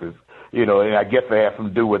cases, and I guess it has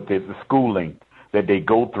something to do with the schooling that they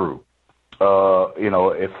go through,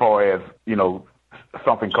 as far as,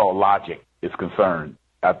 something called logic is concerned.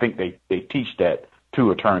 I think they teach that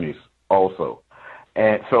to attorneys also.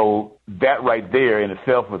 And so that right there in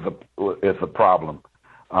itself is a problem.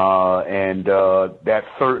 And that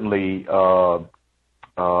certainly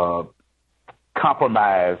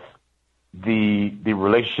compromised the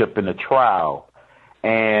relationship in the trial.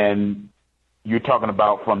 And you're talking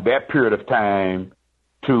about from that period of time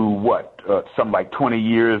to something like 20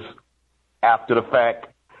 years after the fact.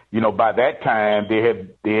 By that time there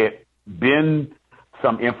had been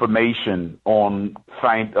some information in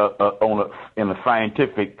a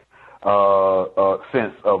scientific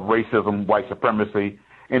sense of racism, white supremacy,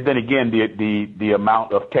 And then again, the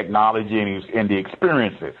amount of technology and the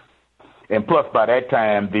experiences. And plus, by that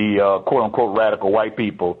time, the quote-unquote radical white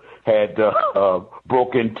people had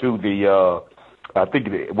broke into the, I think,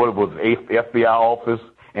 what it was, FBI office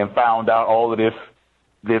and found out all of this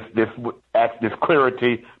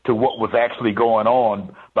clarity to what was actually going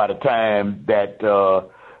on by the time that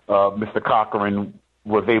Mr. Cochran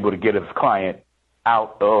was able to get his client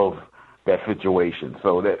out of that situation.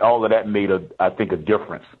 So that all of that made I think a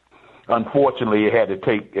difference. Unfortunately, it had to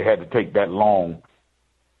take that long,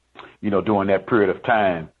 during that period of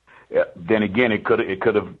time. Then again, it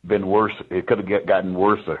could have been worse. It could have gotten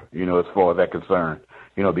worse, as far as that concerned,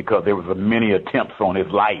 because there was many attempts on his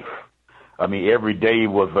life. I mean, every day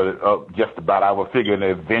was just about, I would figure, an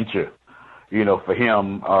adventure, for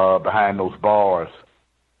him behind those bars.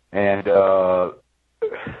 And I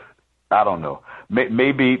don't know.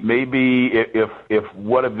 Maybe if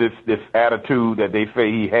what of this attitude that they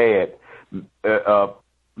say he had,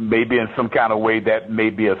 maybe in some kind of way that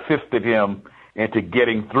maybe assisted him into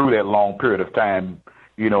getting through that long period of time,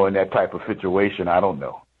 in that type of situation. I don't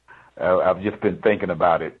know. I've just been thinking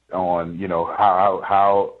about it on,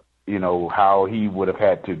 how he would have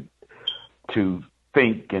had to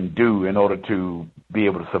think and do in order to be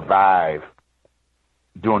able to survive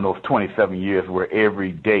during those 27 years where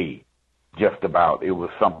every day, just about, it was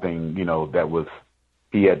something, that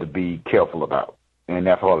he had to be careful about. And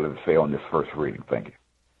that's all I have to say on this first reading. Thank you.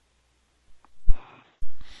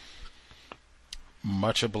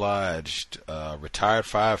 Much obliged. Retired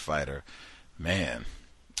firefighter. Man,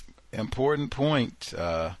 important point.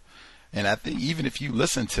 And I think even if you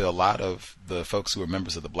listen to a lot of the folks who are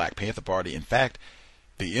members of the Black Panther Party, in fact,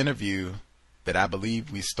 the interview that I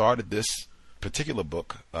believe we started this particular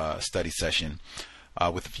book study session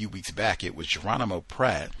with a few weeks back, it was Geronimo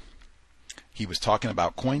Pratt. He was talking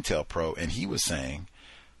about COINTELPRO, and he was saying,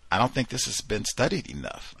 I don't think this has been studied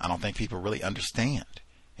enough. I don't think people really understand.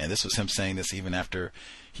 And this was him saying this even after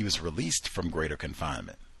he was released from greater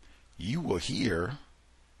confinement. You will hear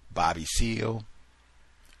Bobby Seale,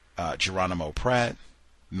 Geronimo Pratt,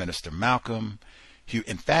 Minister Malcolm.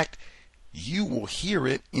 In fact, you will hear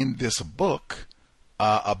it in this book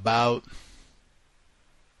about,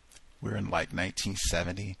 we're in like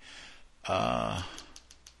 1970.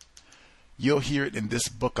 You'll hear it in this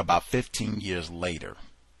book about 15 years later.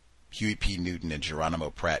 Huey P. Newton and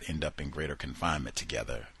Geronimo Pratt end up in greater confinement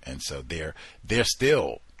together. And so they're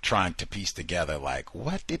still trying to piece together, like,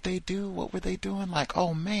 what did they do? What were they doing? Like,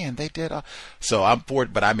 oh man, they did. So I'm for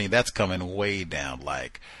it, but I mean, that's coming way down.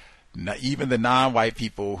 Like, even the non-white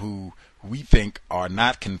people who we think are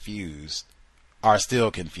not confused are still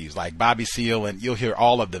confused. Like Bobby Seale, and you'll hear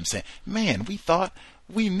all of them saying, man, we thought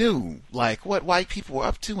we knew like what white people were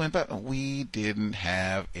up to, but we didn't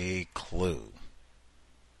have a clue.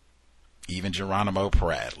 Even Geronimo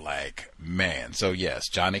Pratt, like, man. So yes,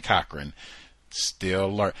 Johnny Cochran still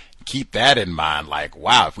learn. Keep that in mind. Like,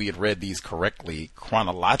 wow, if we had read these correctly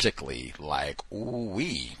chronologically, like,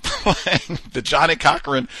 ooh-wee. The Johnny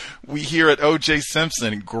Cochran we hear at O.J.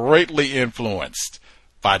 Simpson, greatly influenced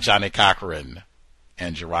by Johnny Cochran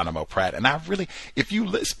and Geronimo Pratt. And I really,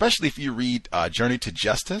 especially if you read Journey to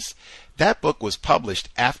Justice, that book was published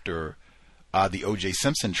after the O.J.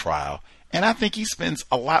 Simpson trial. And I think he spends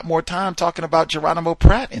a lot more time talking about Geronimo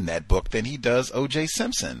Pratt in that book than he does O.J.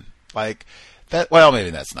 Simpson. Like that. Well,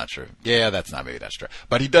 maybe that's not true. Yeah, maybe that's true.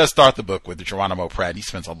 But he does start the book with the Geronimo Pratt. He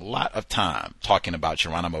spends a lot of time talking about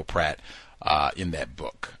Geronimo Pratt in that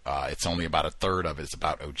book. It's only about a third of it is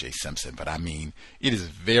about O.J. Simpson. But I mean, it is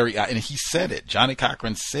very, and he said it. Johnny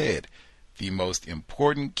Cochran said the most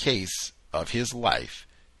important case of his life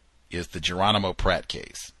is the Geronimo Pratt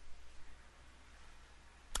case.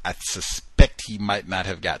 I suspect he might not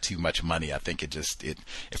have got too much money. I think it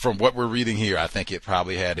from what we're reading here, I think it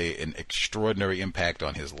probably had an extraordinary impact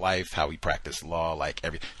on his life, how he practiced law, like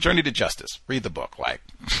Journey to Justice. Read the book, like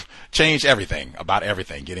change everything about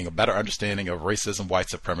everything, getting a better understanding of racism, white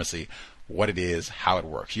supremacy, what it is, how it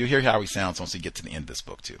works. You'll hear how he sounds once we get to the end of this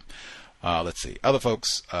book too. Let's see. Other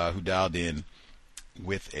folks who dialed in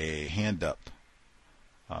with a hand up.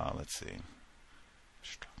 Let's see.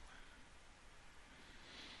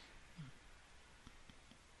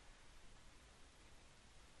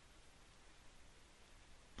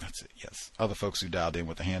 That's it, yes. Other folks who dialed in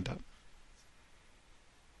with a hand up.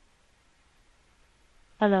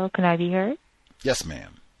 Hello, can I be heard? Yes,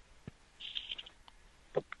 ma'am.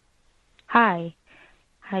 Hi.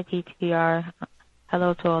 Hi, PTR.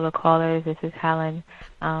 Hello to all the callers. This is Helen.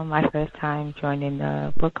 My first time joining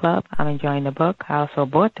the book club. I'm enjoying the book. I also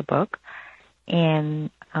bought the book. And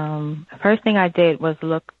the first thing I did was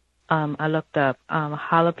look I looked up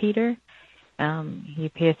Holopeter. He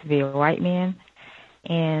appears to be a white man.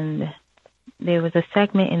 And there was a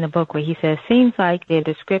segment in the book where he says, seems like their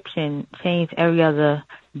description changed every other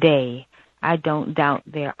day. I don't doubt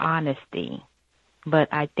their honesty, but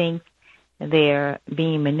I think they're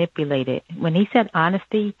being manipulated. When he said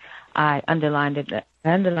honesty, I underlined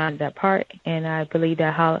that part, and I believe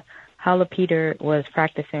that Holopeter was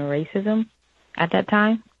practicing racism at that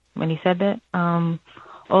time when he said that.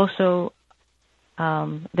 Also,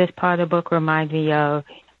 this part of the book reminds me of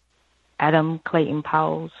Adam Clayton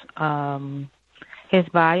Powell's his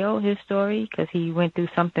bio, his story, because he went through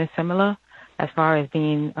something similar as far as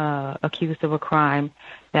being accused of a crime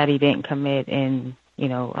that he didn't commit, and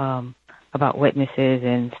about witnesses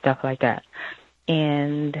and stuff like that.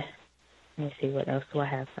 And let me see, what else do I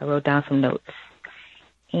have? I wrote down some notes.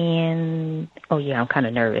 And I'm kind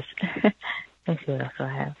of nervous. Let's see what else do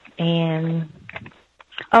I have. And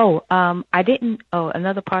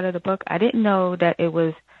another part of the book, I didn't know that it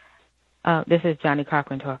was. This is Johnny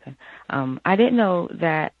Cochran talking. I didn't know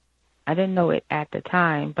it at the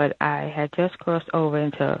time, but I had just crossed over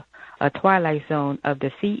into a twilight zone of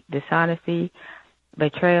deceit, dishonesty,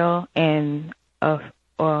 betrayal, and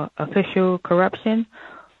official corruption,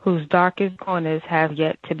 whose darkest corners have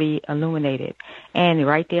yet to be illuminated. And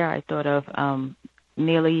right there, I thought of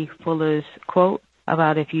Neely Fuller's quote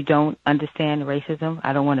about if you don't understand racism.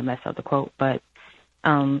 I don't want to mess up the quote, but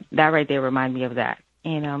that right there reminded me of that.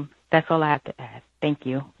 And that's all I have to add. Thank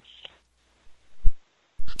you.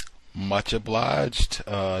 Much obliged,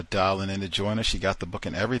 dialing in to join us. She got the book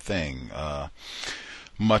and everything.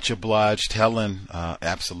 Much obliged, Helen.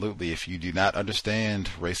 Absolutely. If you do not understand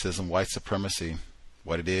racism, white supremacy,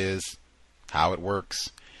 what it is, how it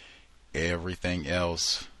works, everything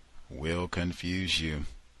else will confuse you.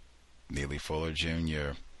 Neely Fuller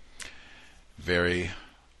Jr. Very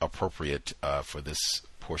appropriate for this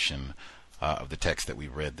portion of the text that we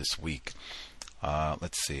read this week.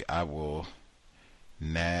 Let's see. I will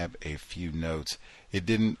nab a few notes.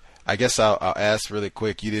 I guess I'll ask really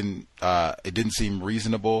quick. It didn't seem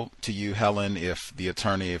reasonable to you, Helen, if the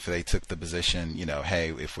attorney, if they took the position, hey,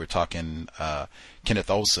 if we're talking Kenneth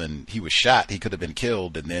Olson, he was shot, he could have been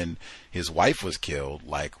killed, and then his wife was killed.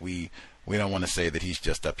 Like, we don't want to say that he's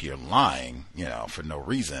just up here lying, for no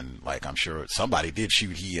reason. Like, I'm sure somebody did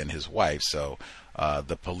shoot he and his wife, so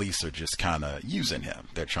the police are just kind of using him.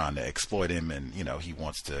 They're trying to exploit him, and he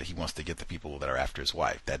wants to get the people that are after his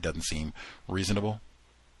wife. That doesn't seem reasonable.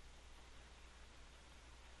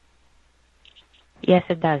 Yes,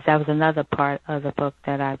 it does. That was another part of the book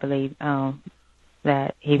that I believe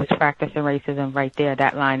that he was practicing racism right there,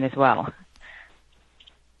 that line as well.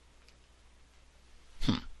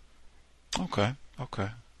 Okay.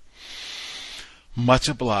 Much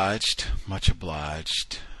obliged.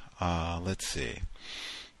 Let's see.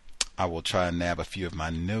 I will try and nab a few of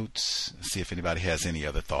my notes, see if anybody has any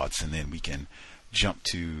other thoughts, and then we can jump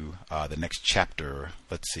to the next chapter.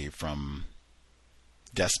 Let's see, from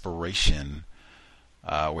Desperation,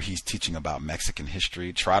 where he's teaching about Mexican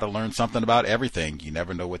history. Try to learn something about everything. You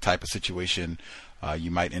never know what type of situation you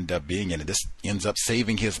might end up being in. And this ends up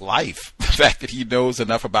saving his life. The fact that he knows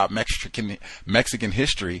enough about Mexican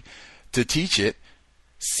history to teach it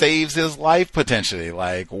saves his life potentially.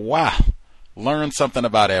 Like, wow. Learn something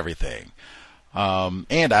about everything.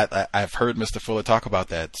 And I've heard Mr. Fuller talk about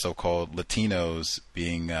that so-called Latinos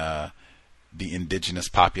being the indigenous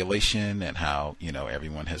population, and how,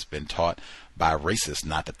 everyone has been taught by racists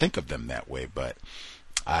not to think of them that way. But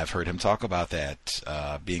I've heard him talk about that,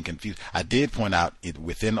 being confused. I did point out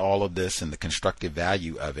within all of this and the constructive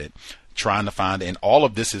value of it, trying to find, and all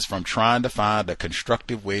of this is from trying to find a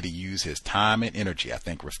constructive way to use his time and energy. I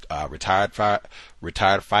think retired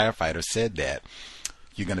firefighter said that.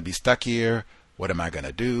 You're going to be stuck here. What am I going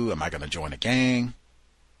to do? Am I going to join a gang?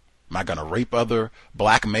 Am I going to rape other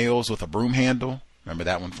black males with a broom handle? Remember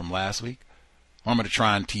that one from last week? Or I'm going to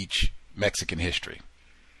try and teach Mexican history.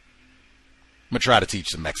 I'm going to try to teach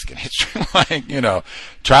some Mexican history.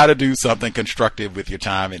 Try to do something constructive with your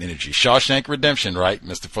time and energy. Shawshank Redemption, right?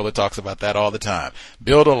 Mr. Fuller talks about that all the time.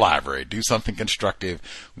 Build a library. Do something constructive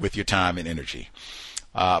with your time and energy.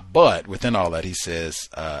 But within all that, he says,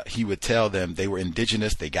 he would tell them they were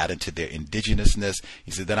indigenous. They got into their indigenousness.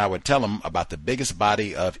 He said, then I would tell them about the biggest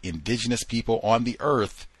body of indigenous people on the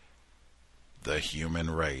earth, the human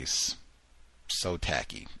race. So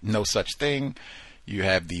tacky. No such thing. You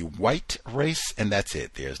have the white race, and that's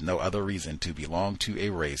it. There's no other reason to belong to a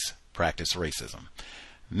race. Practice racism.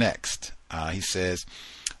 Next, he says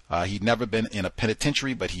he'd never been in a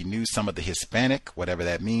penitentiary, but he knew some of the Hispanic, whatever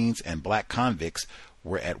that means, and black convicts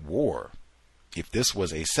were at war. If this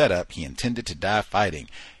was a setup, he intended to die fighting.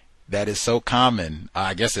 That is so common.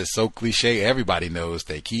 I guess it's so cliche. Everybody knows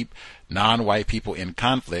they keep non-white people in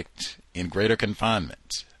conflict in greater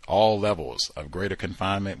confinement. All levels of greater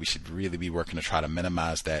confinement. We should really be working to try to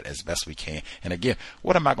minimize that as best we can. And again,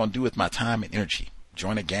 what am I going to do with my time and energy?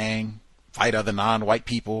 Join a gang? Fight other non-white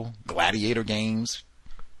people? Gladiator games?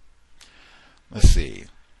 Let's see.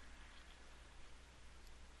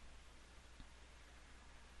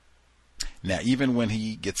 Now, even when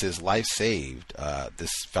he gets his life saved,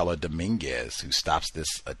 this fella Dominguez, who stops this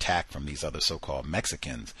attack from these other so-called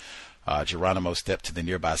Mexicans, Geronimo stepped to the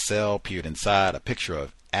nearby cell, peered inside. A picture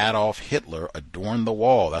of Adolf Hitler adorned the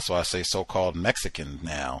wall. That's why I say so-called Mexican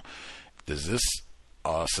now. Is this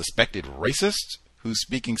a suspected racist who's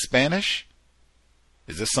speaking Spanish?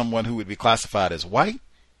 Is this someone who would be classified as white?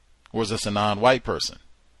 Or is this a non-white person?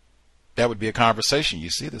 That would be a conversation. You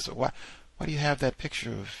see this. Why do you have that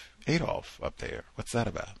picture of Adolf up there? What's that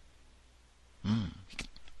about?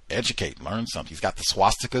 Educate, learn something. He's got the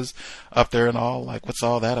swastikas up there and all. Like, what's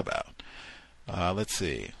all that about? Let's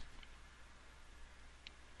see.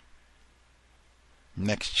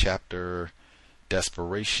 Next chapter,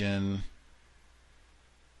 desperation.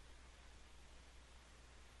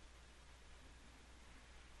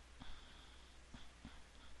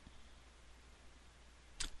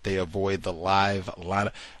 They avoid the live line.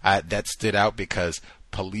 That stood out because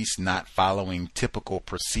police not following typical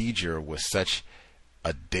procedure was such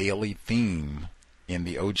a daily theme in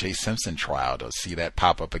the O.J. Simpson trial. To see that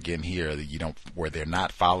pop up again here, where they're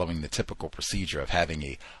not following the typical procedure of having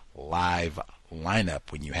a live lineup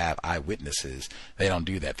when you have eyewitnesses. They don't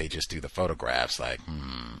do that. They just do the photographs. Like,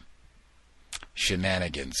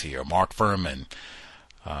 shenanigans here. Mark Furman.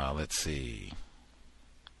 Let's see.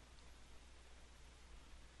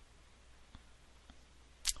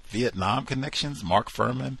 Vietnam connections, Mark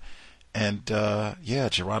Furman, and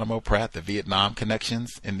Geronimo Pratt, the Vietnam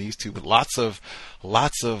connections in these two. Lots of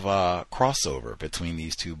crossover between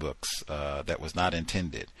these two books that was not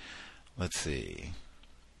intended. Let's see.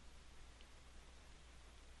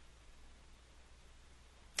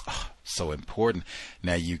 So important.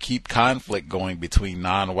 Now you keep conflict going between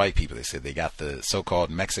non-white people. They said they got the so-called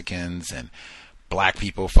Mexicans and black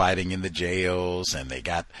people fighting in the jails, and they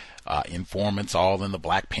got informants all in the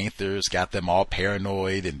Black Panthers, got them all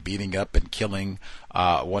paranoid and beating up and killing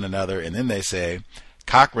one another. And then they say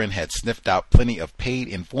Cochran had sniffed out plenty of paid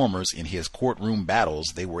informers in his courtroom battles.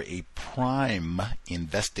 They were a prime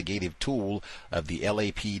investigative tool of the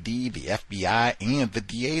LAPD, the FBI, and the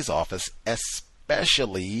DA's office,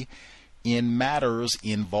 especially in matters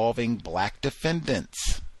involving black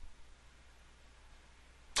defendants.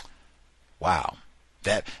 Wow.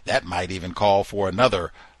 That might even call for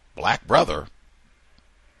another black brother.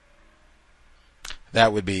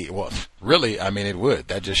 That would be, well, really, I mean, it would.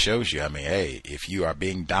 That just shows you, I mean, hey, if you are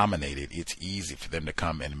being dominated, it's easy for them to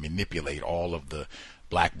come and manipulate all of the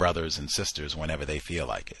black brothers and sisters whenever they feel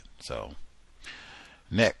like it. So,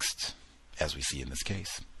 next, as we see in this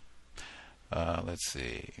case, let's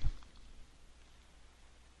see.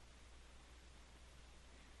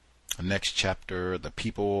 Next chapter, The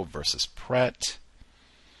People versus Pratt.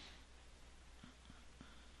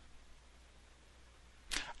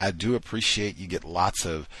 I do appreciate you get lots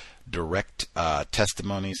of direct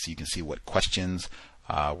testimonies so you can see what questions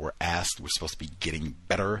were asked. We're supposed to be getting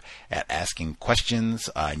better at asking questions,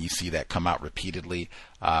 and you see that come out repeatedly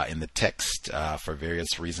in the text for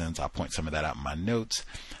various reasons. I'll point some of that out in my notes.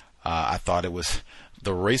 I thought it was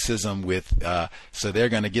the racism with, so they're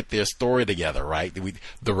going to get their story together, right?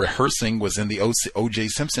 The rehearsing was in the O.J.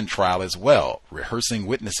 Simpson trial as well, rehearsing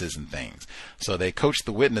witnesses and things. So they coached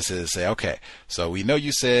the witnesses, say, okay, so we know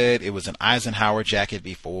you said it was an Eisenhower jacket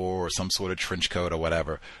before or some sort of trench coat or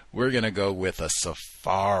whatever. We're going to go with a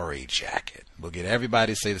safari jacket. We'll get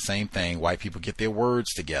everybody to say the same thing. White people get their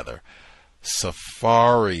words together.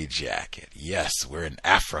 Safari jacket. Yes, we're in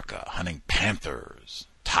Africa hunting panthers,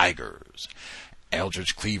 tigers,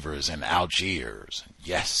 eldritch cleavers in Algiers.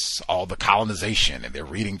 Yes, all the colonization, and they're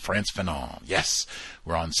reading Frantz Fanon. Yes,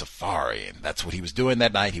 we're on safari, and that's what he was doing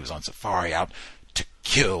that night. He was on safari out to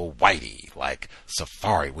kill Whitey. Like,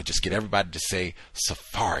 safari would just get everybody to say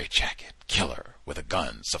safari jacket, killer with a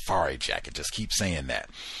gun, safari jacket. Just keep saying that.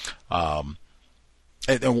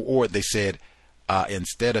 Or they said,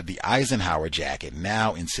 instead of the Eisenhower jacket,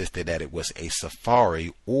 now insisted that it was a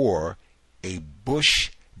safari or a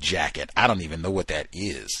bush jacket. I don't even know what that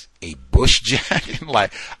is. A bush jacket?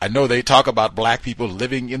 Like, I know they talk about black people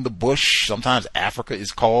living in the bush. Sometimes Africa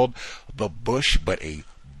is called the bush, but a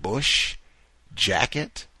bush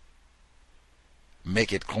jacket?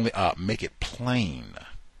 Make it plain.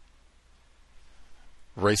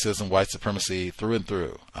 Racism, white supremacy, through and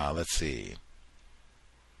through. Let's see.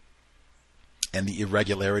 And the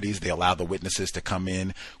irregularities, they allow the witnesses to come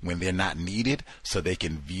in when they're not needed so they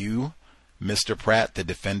can view Mr. Pratt, the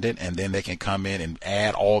defendant, and then they can come in and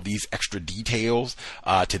add all these extra details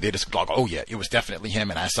to their like, oh yeah, it was definitely him,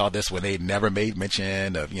 and I saw this when they never made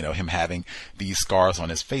mention of, you know, him having these scars on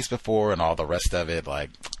his face before and all the rest of it. Like,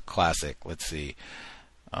 classic. Let's see.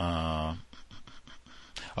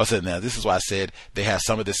 So now this is why I said they have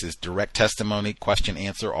some of this is direct testimony, question,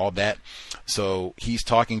 answer, all that. So he's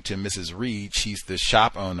talking to Mrs. Reed. She's the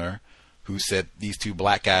shop owner who said these two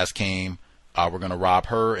black guys came, we're going to rob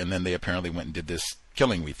her, and then they apparently went and did this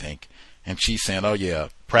killing, we think. And she's saying, oh yeah,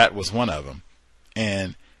 Pratt was one of them.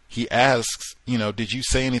 And he asks, you know, did you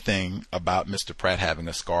say anything about Mr. Pratt having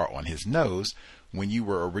a scar on his nose when you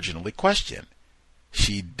were originally questioned?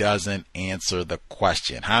 She doesn't answer the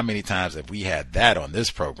question. How many times have we had that on this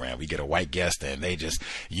program? We get a white guest and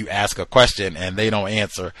you ask a question and they don't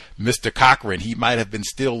answer. Mr. Cochran, he might have been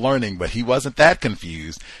still learning, but he wasn't that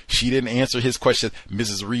confused. She didn't answer his question.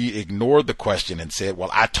 Mrs. Reed ignored the question and said, well,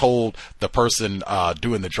 I told the person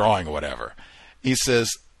doing the drawing or whatever. He says,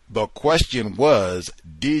 the question was,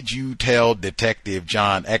 did you tell Detective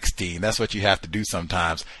John Eckstein? That's what you have to do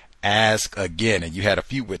sometimes. Ask again. And you had a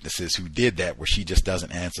few witnesses who did that where she just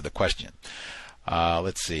doesn't answer the question.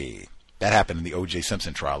 Let's see. That happened in the O.J.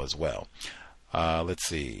 Simpson trial as well. Let's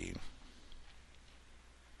see.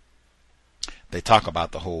 They talk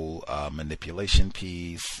about the whole manipulation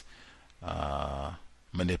piece,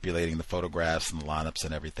 manipulating the photographs and the lineups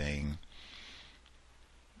and everything.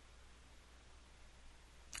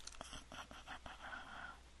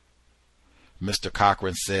 Mr.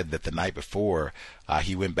 Cochran said that the night before,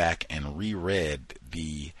 he went back and reread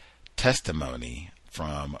the testimony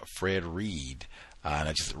from Fred Reed.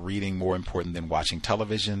 And just reading more important than watching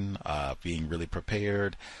television, being really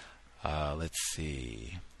prepared. Let's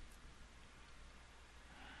see.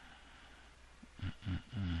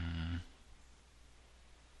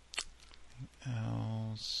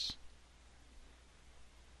 Else.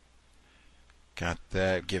 Got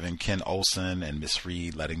that, giving Ken Olson and Miss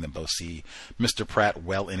Reed, letting them both see Mr. Pratt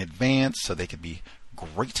well in advance so they could be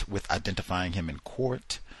great with identifying him in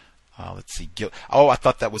court. Let's see. I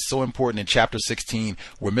thought that was so important in Chapter 16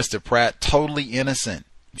 where Mr. Pratt, totally innocent,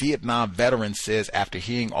 Vietnam veteran, says after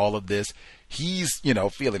hearing all of this, he's,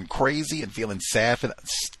 feeling crazy and feeling sad for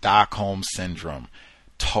Stockholm Syndrome.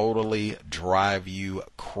 Totally drive you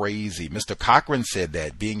crazy. Mr. Cochran said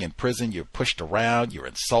that being in prison, you're pushed around, you're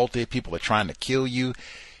insulted, people are trying to kill you.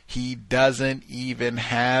 He doesn't even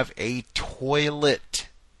have a toilet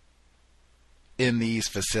in these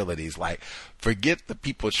facilities. Like, forget the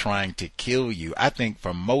people trying to kill you. I think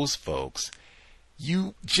for most folks,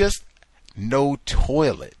 you just no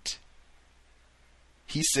toilet.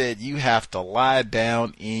 He said you have to lie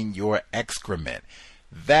down in your excrement.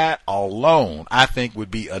 That alone, I think,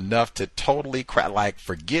 would be enough to totally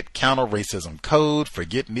forget counter-racism code,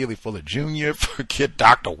 forget Neely Fuller Jr., forget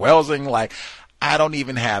Dr. Welsing. Like, I don't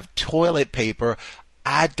even have toilet paper.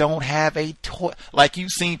 I don't have a toilet. Like,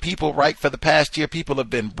 you've seen people, right, for the past year, people have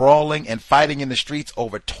been brawling and fighting in the streets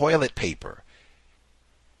over toilet paper.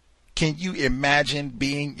 Can you imagine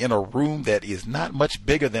being in a room that is not much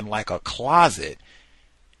bigger than like a closet,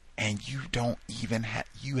 and you don't even have,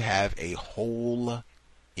 you have a hole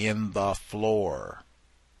in the floor?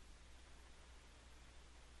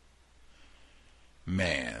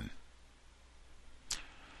 Man.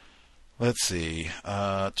 Let's see.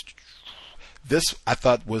 This, I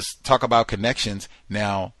thought, was talk about connections.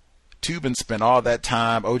 Now, Tubin spent all that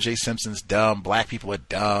time, O.J. Simpson's dumb, black people are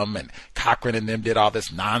dumb, and Cochran and them did all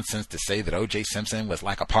this nonsense to say that O.J. Simpson was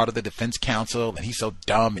like a part of the defense counsel, and he's so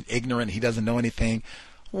dumb and ignorant, he doesn't know anything.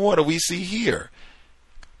 What do we see here?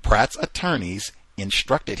 Pratt's attorneys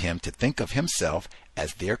instructed him to think of himself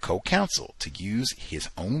as their co-counsel, to use his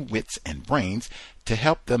own wits and brains to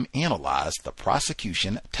help them analyze the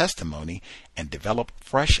prosecution testimony and develop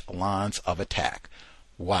fresh lines of attack.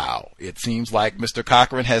 Wow, it seems like Mr.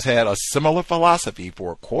 Cochran has had a similar philosophy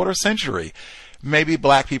for a quarter century. Maybe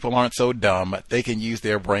black people aren't so dumb, they can use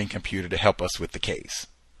their brain computer to help us with the case.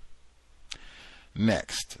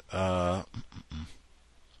 Next,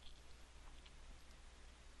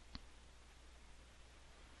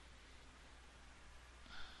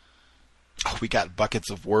 we got buckets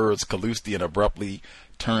of words. Kalustyan abruptly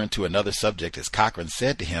turned to another subject as Cochran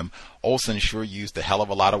said to him, Olson sure used a hell of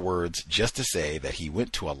a lot of words just to say that he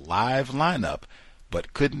went to a live lineup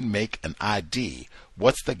but couldn't make an ID.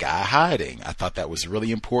 What's the guy hiding? I thought that was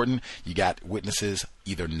really important. You got witnesses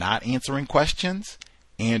either not answering questions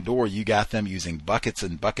and or you got them using buckets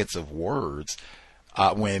and buckets of words.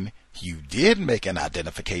 when you did make an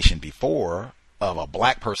identification before of a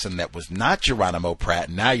black person that was not Geronimo Pratt.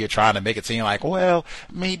 Now you're trying to make it seem like, well,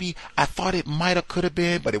 maybe I thought it might have could have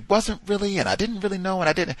been, but it wasn't really, and I didn't really know, and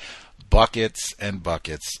I didn't. Buckets and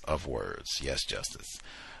buckets of words. Yes, Justice.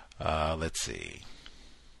 Let's see.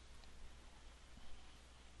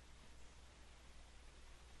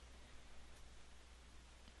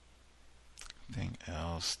 Anything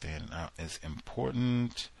else standing out as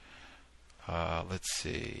important? Let's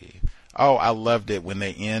see. Oh, I loved it when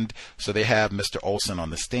they end. So they have Mr. Olson on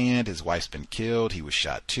the stand. His wife's been killed. He was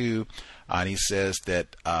shot too. And he says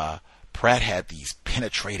that Pratt had these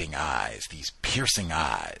penetrating eyes, these piercing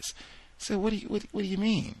eyes. So what do you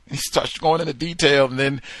mean? He starts going into detail, and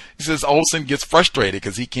then he says Olson gets frustrated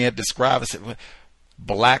because he can't describe it. I said,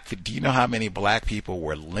 do you know how many black people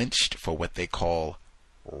were lynched for what they call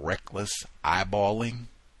reckless eyeballing?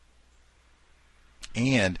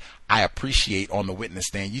 And I appreciate on the witness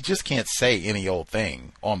stand, you just can't say any old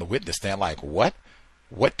thing on the witness stand. Like, what?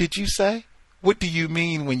 What did you say? What do you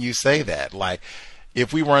mean when you say that? Like,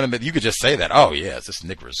 if we weren't in it, you could just say that, oh, yes, this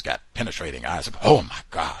nigger's got penetrating eyes. Oh, my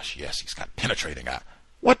gosh, yes, he's got penetrating eyes.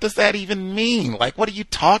 What does that even mean? Like, what are you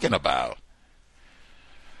talking about?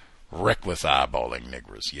 Reckless eyeballing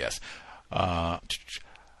niggers, yes.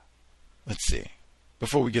 Let's see.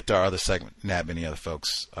 Before we get to our other segment, Nab, any other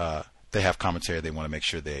folks, they have commentary they want to make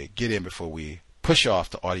sure they get in before we push off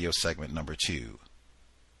to audio segment number 2.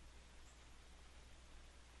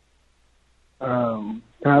 Can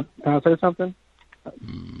I say something?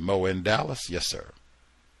 Mo in Dallas, yes, sir.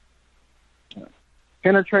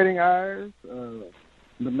 Penetrating eyes, the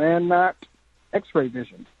man not X-ray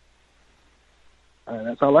vision.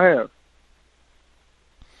 That's all I have.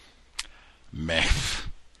 Man,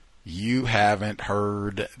 you haven't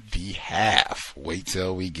heard the half. Wait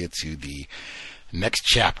till we get to the next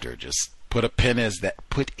chapter. Just put a pin in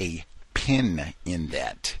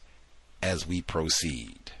that as we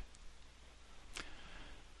proceed.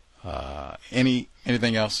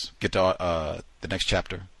 Anything else? Get to the next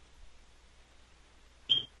chapter.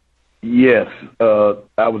 Yes,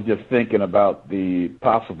 I was just thinking about the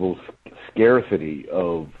possible scarcity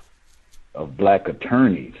of black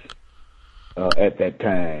attorneys at that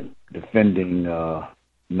time defending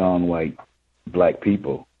non-white black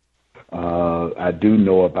people. I do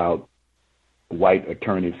know about white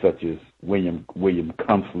attorneys such as William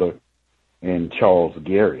Kunstler and Charles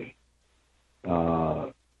Gary.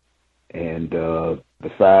 And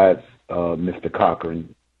besides Mr.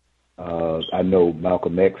 Cochran, I know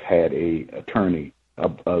Malcolm X had a attorney,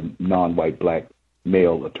 a non-white black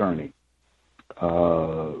male attorney.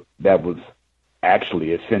 That was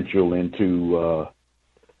actually essential into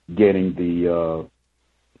getting the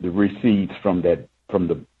receipts from the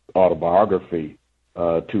autobiography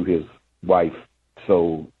to his wife,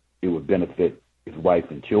 so it would benefit his wife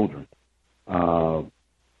and children.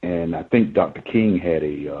 And I think Dr. King had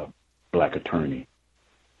a black attorney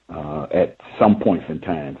at some points in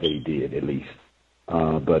time. They did, at least.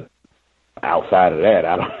 But outside of that,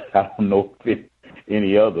 I don't know if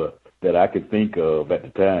any other that I could think of at the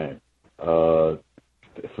time. So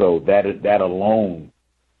that alone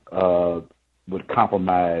would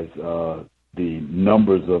compromise the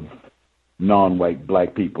numbers of non-white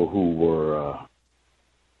black people who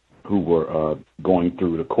were going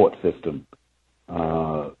through the court system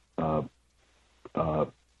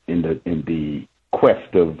in the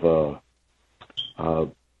quest of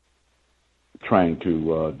trying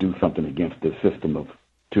to do something against the system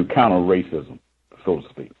to counter racism, so to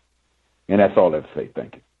speak. And that's all I have to say.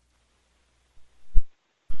 Thank you.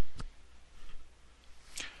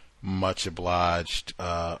 Much obliged,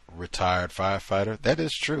 retired firefighter. That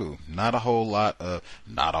is true. Not a whole lot of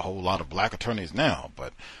black attorneys now,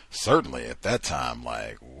 but certainly at that time,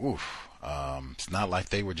 like, woof. It's not like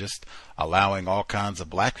they were just allowing all kinds of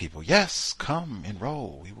black people. Yes, come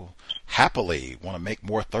enroll. We will happily want to make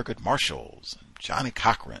more Thurgood Marshalls and Johnny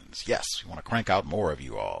Cochrans. Yes, we want to crank out more of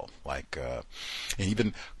you all. Like, and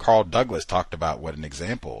even Carl Douglas talked about what an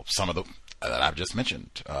example, some of the that I've just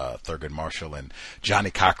mentioned, Thurgood Marshall and Johnny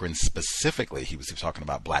Cochran specifically. He was talking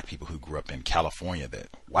about black people who grew up in California that,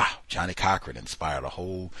 wow, Johnny Cochran inspired a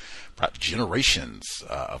whole generations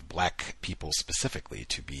of black people specifically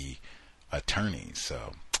to be attorneys.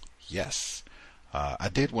 So, yes. I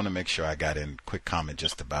did want to make sure I got in quick comment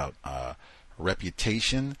just about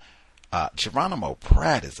reputation. Geronimo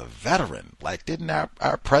Pratt is a veteran. Like, didn't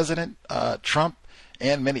our president, Trump,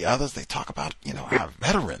 and many others, they talk about, our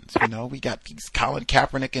veterans. We got these Colin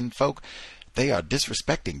Kaepernick and folk. They are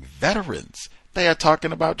disrespecting veterans. They are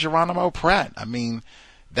talking about Geronimo Pratt. I mean,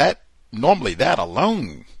 that normally that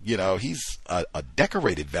alone, he's a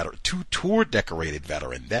decorated veteran, 2-tour decorated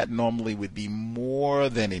veteran. That normally would be more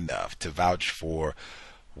than enough to vouch for,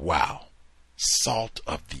 wow, salt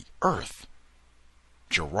of the earth,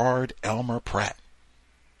 Gerard Elmer Pratt.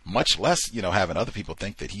 Much less, having other people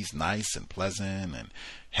think that he's nice and pleasant and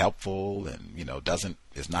helpful and,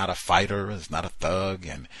 is not a fighter, is not a thug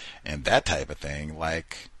and that type of thing.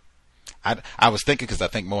 Like, I was thinking, because I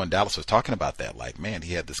think Mo in Dallas was talking about that, like, man,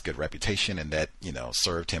 he had this good reputation and that,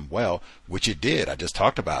 served him well, which it did. I just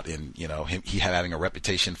talked about he having a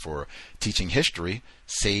reputation for teaching history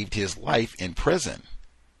saved his life in prison.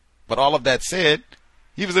 But all of that said,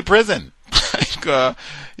 he was in prison.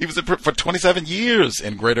 He was in prison for 27 years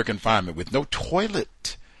in greater confinement with no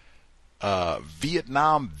toilet.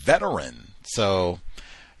 Vietnam veteran. So,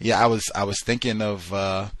 yeah, I was thinking of,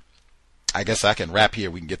 I guess I can wrap here.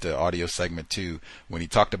 We can get to audio segment 2. When he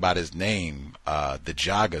talked about his name, the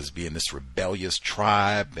Jagas being this rebellious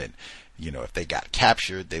tribe, and if they got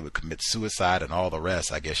captured, they would commit suicide and all the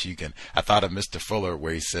rest. I guess I thought of Mr. Fuller,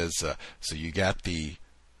 where he says, so you got the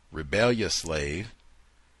rebellious slave,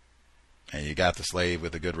 and you got the slave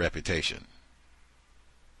with a good reputation.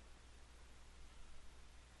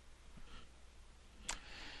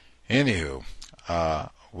 Anywho,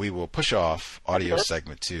 we will push off audio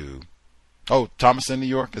segment 2. Oh, Thomas in New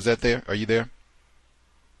York, is that there? Are you there?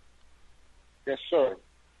 Yes, sir.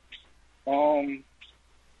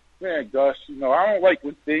 Man, Gus, I don't like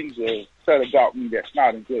when things are said about me that's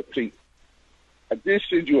not in good faith. I did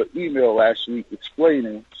send you an email last week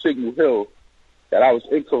explaining Signal Hill that I was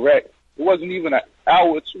incorrect. It wasn't even an hour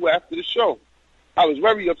or two after the show. I was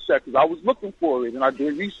very upset because I was looking for it, and I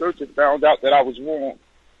did research and found out that I was wrong.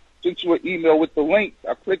 Sent you an email with the link.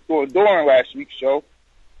 I clicked on during last week's show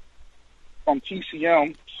from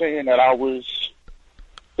TCM saying that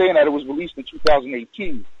it was released in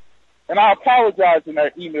 2018. And I apologize in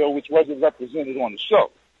that email, which wasn't represented on the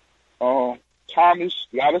show. Thomas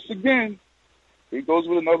got us again. He goes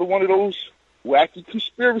with another one of those wacky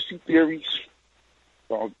conspiracy theories.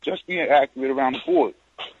 Just being accurate around the board.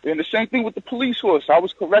 And the same thing with the police horse. I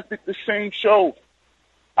was corrected the same show.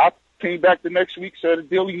 I came back the next week, said the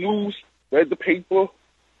Daily News, read the paper.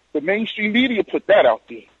 The mainstream media put that out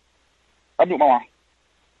there. I knew my line.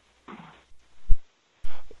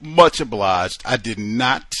 Much obliged. I did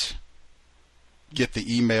not get the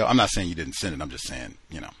email. I'm not saying you didn't send it. I'm just saying,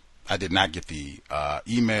 I did not get the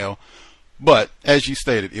email. But as you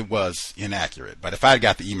stated, it was inaccurate. But if I had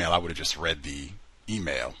got the email, I would have just read the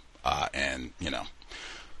email, and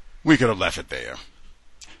we could have left it there.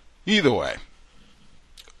 Either way,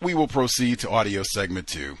 we will proceed to audio segment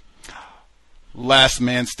 2. Last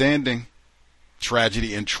Man Standing,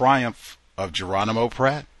 Tragedy and Triumph of Geronimo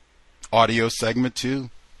Pratt. Audio segment 2,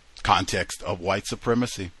 Context of White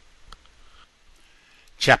Supremacy.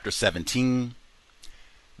 Chapter 17,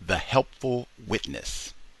 The Helpful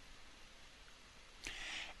Witness.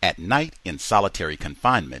 At night in solitary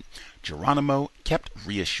confinement, Geronimo kept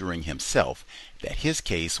reassuring himself that his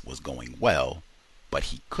case was going well, but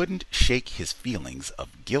he couldn't shake his feelings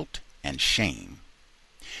of guilt and shame.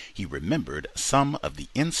 He remembered some of the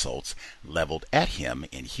insults leveled at him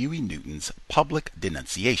in Huey Newton's public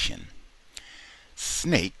denunciation.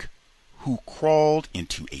 Snake, who crawled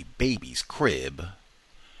into a baby's crib,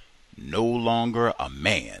 no longer a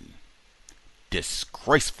man,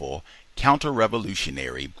 disgraceful,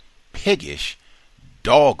 counter-revolutionary, piggish,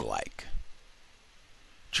 dog-like.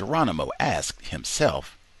 Geronimo asked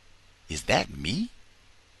himself, is that me?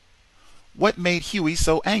 What made Huey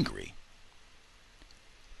so angry?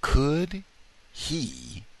 Could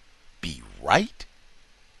he be right?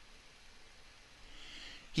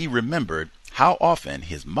 He remembered how often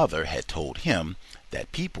his mother had told him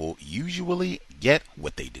that people usually get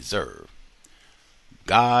what they deserve.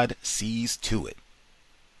 God sees to it.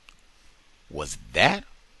 Was that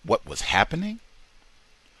what was happening?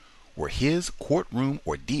 Were his courtroom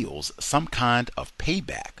ordeals some kind of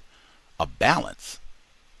payback, a balance,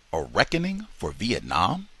 a reckoning for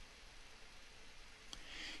Vietnam?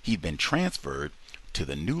 He'd been transferred to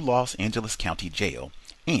the new Los Angeles County Jail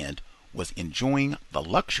and was enjoying the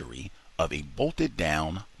luxury of a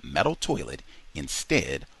bolted-down metal toilet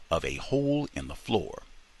instead of a hole in the floor.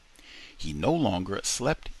 He no longer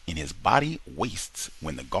slept in his body wastes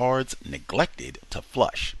when the guards neglected to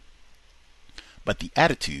flush. But the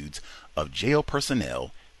attitudes of jail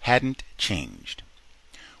personnel hadn't changed.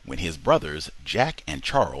 When his brothers Jack and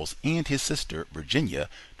Charles and his sister Virginia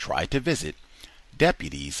tried to visit,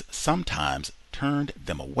 deputies sometimes turned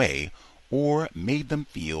them away or made them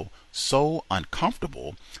feel so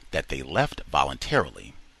uncomfortable that they left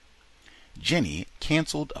voluntarily. Jenny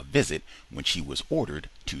canceled a visit when she was ordered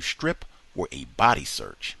to strip for a body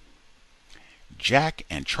search. Jack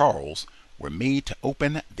and Charles were made to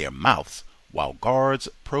open their mouths while guards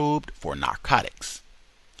probed for narcotics.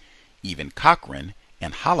 Even Cochran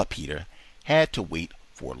and Holopeter had to wait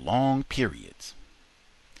for long periods.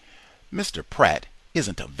 Mr. Pratt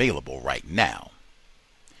isn't available right now.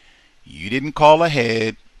 You didn't call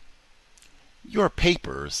ahead. Your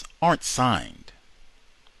papers aren't signed.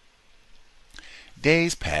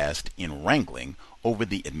 Days passed in wrangling over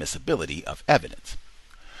the admissibility of evidence.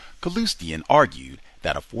 C.O.W.S argued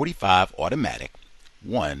that a .45 automatic,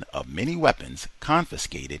 one of many weapons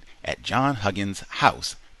confiscated at John Huggins'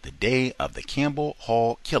 house the day of the Campbell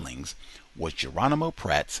Hall killings, was Geronimo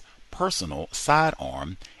Pratt's personal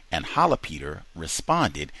sidearm, and Holopeter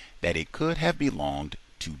responded that it could have belonged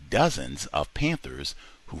to dozens of Panthers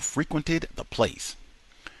who frequented the place.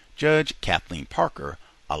 Judge Kathleen Parker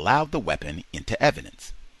allowed the weapon into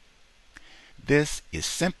evidence. This is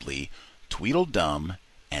simply Tweedledum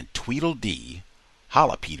and Tweedledee,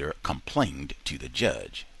 Holopeter complained to the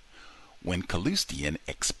judge. When C.O.W.S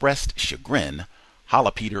expressed chagrin,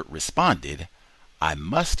 Holopeter responded, "I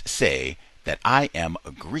must say that I am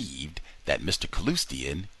aggrieved that Mr.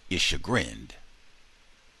 C.O.W.S is chagrined."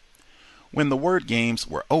 When the word games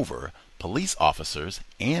were over, police officers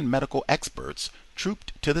and medical experts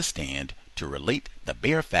trooped to the stand to relate the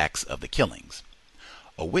bare facts of the killings.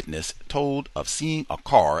 A witness told of seeing a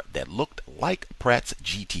car that looked like Pratt's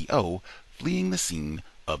GTO fleeing the scene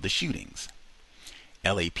of the shootings.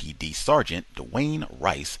 LAPD Sergeant Dwayne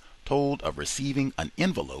Rice told of receiving an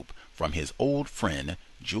envelope from his old friend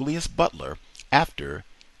Julius Butler after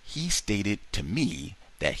he stated to me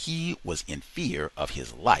that he was in fear of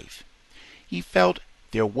his life. He felt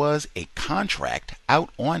there was a contract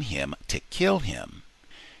out on him to kill him.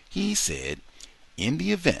 He said, "In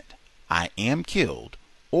the event I am killed,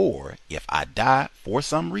 or if I die for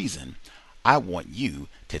some reason, I want you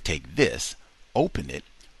to take this, open it,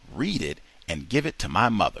 read it, and give it to my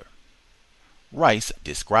mother." Rice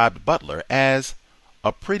described Butler as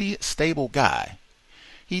a pretty stable guy.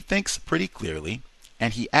 He thinks pretty clearly,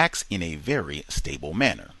 and he acts in a very stable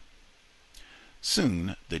manner.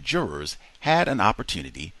 Soon the jurors had an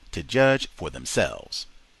opportunity to judge for themselves.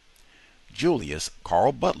 Julius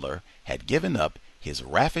Carl Butler had given up his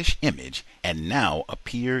raffish image and now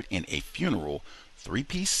appeared in a funeral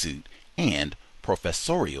three-piece suit and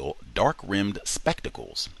professorial dark-rimmed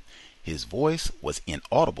spectacles. His voice was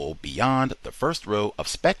inaudible beyond the first row of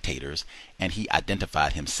spectators, and he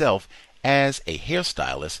identified himself as a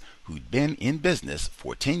hairstylist who'd been in business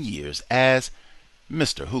for 10 years as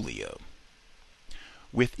Mr. Julio.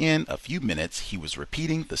 Within a few minutes, he was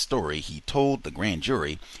repeating the story he told the grand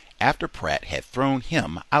jury after Pratt had thrown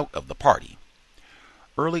him out of the party.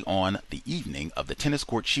 Early on the evening of the tennis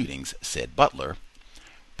court shootings, said Butler,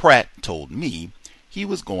 "Pratt told me he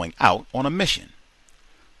was going out on a mission.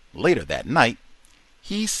 Later that night,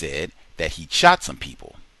 he said that he'd shot some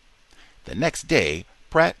people. The next day,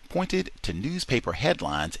 Pratt pointed to newspaper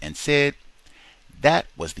headlines and said that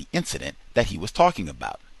was the incident that he was talking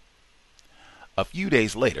about. A few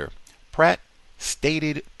days later, Pratt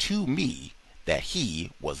stated to me that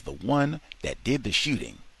he was the one that did the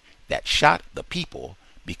shooting, that shot the people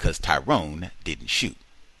because Tyrone didn't shoot."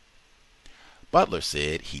 Butler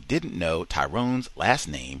said he didn't know Tyrone's last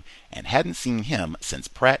name and hadn't seen him since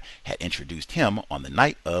Pratt had introduced him on the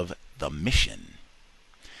night of the mission.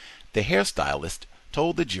 The hairstylist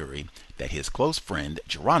told the jury that his close friend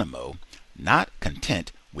Geronimo, not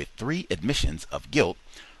content with 3 admissions of guilt,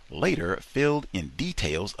 later filled in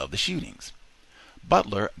details of the shootings.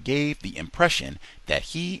 Butler gave the impression that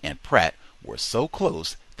he and Pratt were so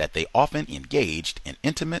close that they often engaged in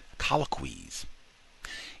intimate colloquies.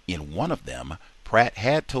 In one of them, Pratt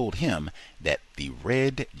had told him that the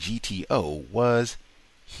red GTO was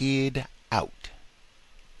hid out.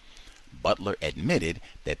 Butler admitted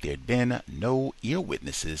that there'd been no ear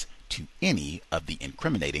witnesses to any of the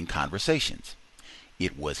incriminating conversations.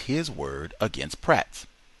 It was his word against Pratt's.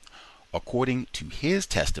 According to his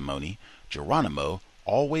testimony, Geronimo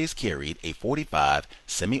always carried a .45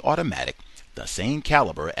 semi-automatic, the same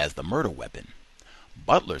caliber as the murder weapon.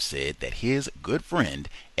 Butler said that his good friend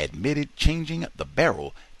admitted changing the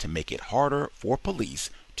barrel to make it harder for police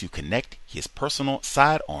to connect his personal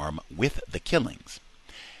sidearm with the killings.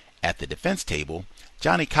 At the defense table,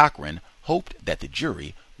 Johnny Cochran hoped that the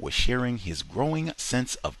jury was sharing his growing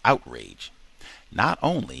sense of outrage. Not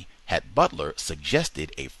only had Butler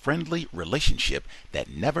suggested a friendly relationship that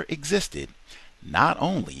never existed, not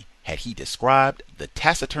only had he described the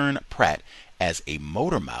taciturn Pratt as a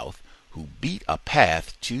motor mouth who beat a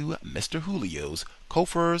path to Mr. Julio's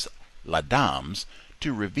coffers la dames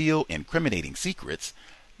to reveal incriminating secrets,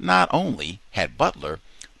 not only had Butler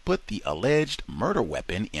put the alleged murder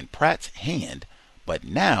weapon in Pratt's hand, but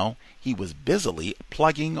now he was busily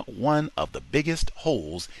plugging one of the biggest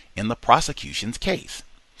holes in the prosecution's case.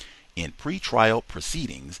 In pretrial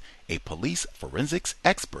proceedings, a police forensics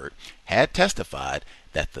expert had testified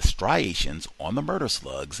that the striations on the murder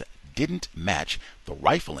slugs didn't match the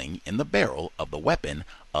rifling in the barrel of the weapon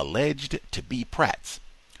alleged to be Pratt's.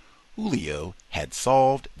 Julio had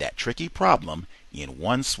solved that tricky problem in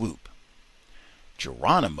one swoop.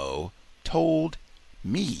 Geronimo told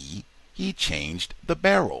me he changed the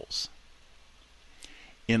barrels.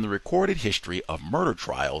 In the recorded history of murder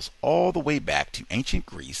trials all the way back to ancient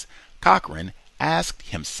Greece, Cochrane asked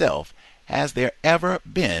himself, has there ever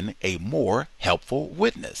been a more helpful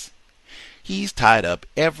witness? He's tied up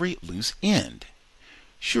every loose end.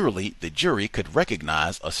 Surely the jury could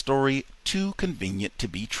recognize a story too convenient to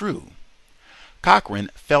be true. Cochrane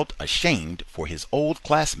felt ashamed for his old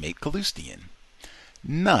classmate Callustian.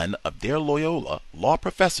 None of their Loyola law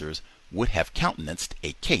professors would have countenanced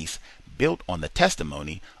a case built on the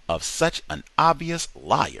testimony of such an obvious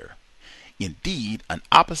liar. Indeed, an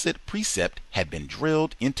opposite precept had been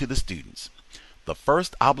drilled into the students. The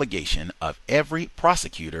first obligation of every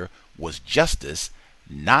prosecutor was justice,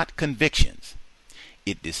 not convictions.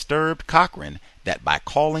 It disturbed Cochrane that by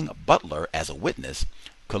calling Butler as a witness,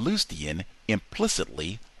 Callustian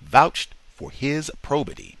implicitly vouched for his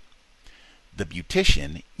probity. The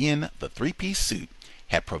beautician in the three-piece suit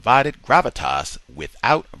had provided gravitas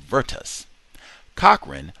without virtus.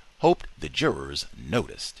 Cochrane hoped the jurors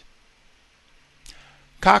noticed.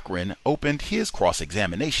 Cochrane opened his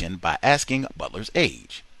cross-examination by asking Butler's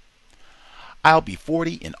age. "I'll be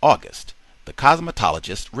 40 in August," the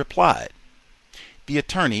cosmetologist replied. The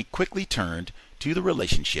attorney quickly turned to the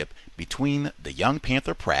relationship between the young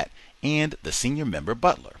Panther Pratt and the senior member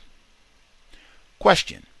Butler.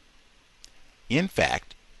 Question: in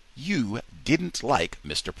fact, you didn't like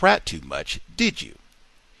Mr. Pratt too much, did you?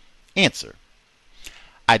 Answer: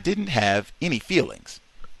 I didn't have any feelings.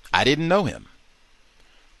 I didn't know him.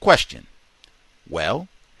 Question: well,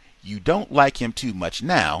 you don't like him too much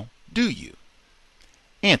now, do you?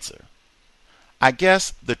 Answer: I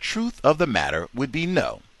guess the truth of the matter would be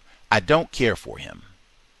no. I don't care for him.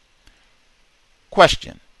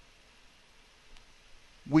 Question: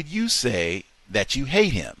 would you say that you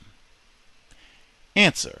hate him?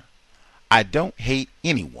 Answer: I don't hate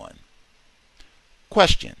anyone.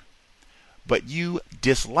 Question: but you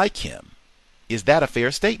dislike him. Is that a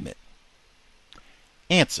fair statement?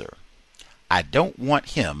 Answer: I don't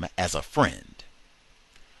want him as a friend.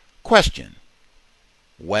 Question: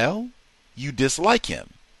 well, you dislike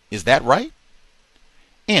him. Is that right?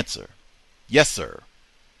 Answer: yes, sir.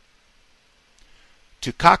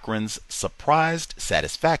 To Cochrane's surprised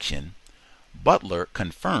satisfaction, Butler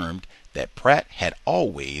confirmed that Pratt had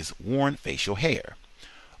always worn facial hair,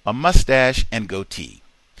 a mustache and goatee.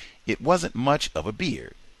 It wasn't much of a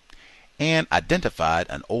beard, and identified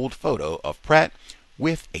an old photo of Pratt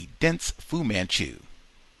with a dense Fu Manchu.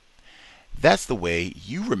 That's the way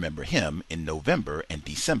you remember him in November and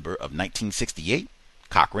December of 1968?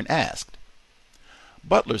 Cochrane asked.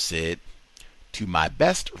 Butler said, to my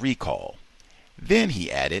best recall. Then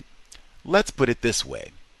he added, let's put it this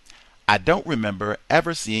way. I don't remember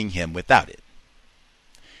ever seeing him without it.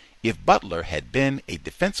 If Butler had been a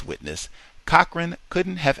defense witness, Cochrane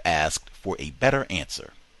couldn't have asked for a better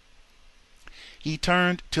answer. He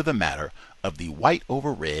turned to the matter of the white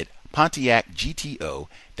over red Pontiac GTO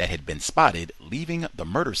that had been spotted leaving the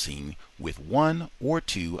murder scene with one or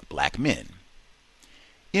two black men.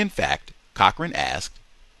 In fact, Cochrane asked,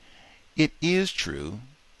 it is true,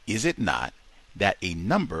 is it not, that a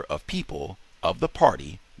number of people of the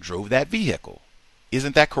party drove that vehicle?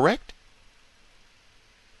 Isn't that correct?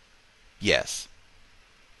 Yes.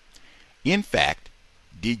 In fact,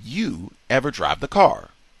 did you ever drive the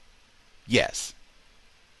car? Yes.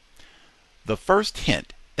 The first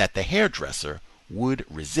hint that the hairdresser would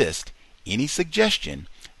resist any suggestion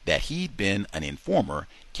that he'd been an informer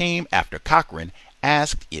came after Cochrane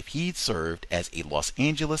asked if he'd served as a Los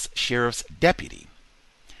Angeles sheriff's deputy.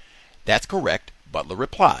 That's correct, Butler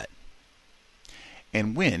replied.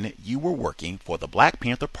 And when you were working for the Black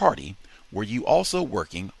Panther Party, were you also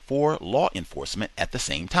working for law enforcement at the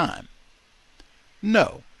same time?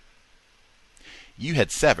 No. You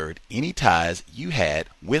had severed any ties you had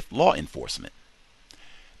with law enforcement.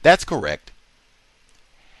 That's correct.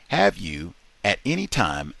 Have you, at any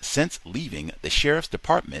time since leaving the sheriff's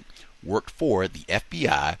department, worked for the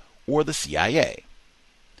FBI or the CIA?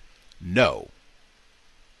 No.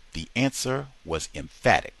 The answer was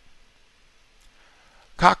emphatic.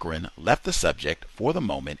 Cochran left the subject for the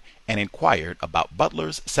moment and inquired about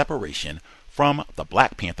Butler's separation from the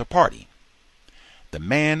Black Panther Party. The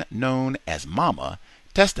man known as Mama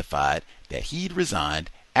testified that he'd resigned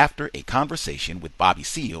after a conversation with Bobby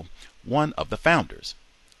Seale, one of the founders.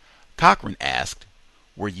 Cochran asked,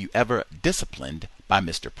 "Were you ever disciplined by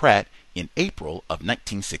Mr. Pratt in April of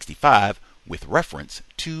 1965 with reference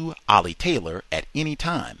to Ollie Taylor at any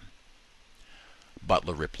time?"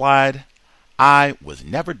 Butler replied, "I was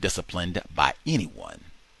never disciplined by anyone."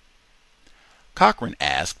 Cochran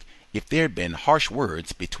asked if there had been harsh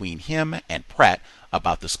words between him and Pratt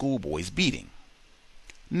about the schoolboy's beating.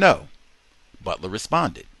 "No," Butler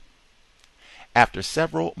responded. After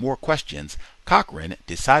several more questions, Cochran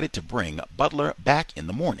decided to bring Butler back in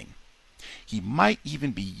the morning. He might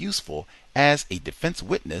even be useful as a defense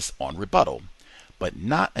witness on rebuttal, but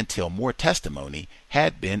not until more testimony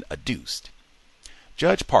had been adduced.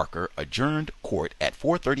 Judge Parker adjourned court at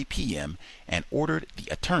 4:30 p.m. and ordered the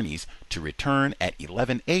attorneys to return at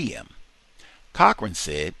 11 a.m. Cochran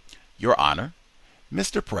said, "Your Honor,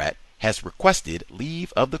 Mr. Pratt has requested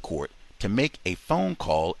leave of the court to make a phone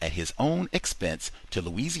call at his own expense to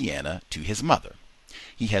Louisiana to his mother.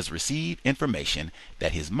 He has received information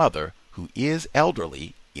that his mother, who is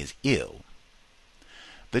elderly, is ill."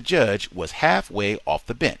 The judge was halfway off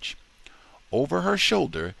the bench. Over her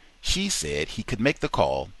shoulder, she said he could make the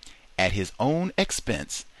call at his own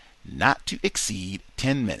expense, not to exceed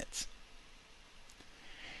 10 minutes.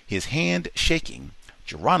 His hand shaking,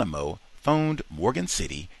 Geronimo phoned Morgan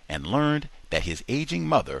City and learned that his aging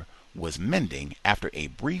mother was mending after a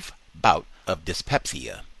brief bout of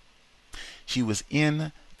dyspepsia. She was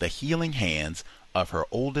in the healing hands of her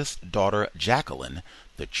oldest daughter, Jacqueline,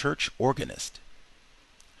 the church organist.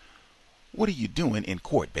 "What are you doing in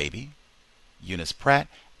court, baby?" Eunice Pratt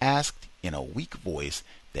asked in a weak voice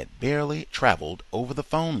that barely traveled over the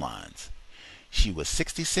phone lines. She was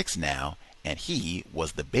 66 now, and he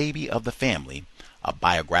was the baby of the family, a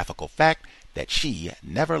biographical fact that she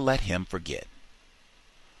never let him forget.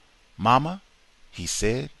 "Mama," he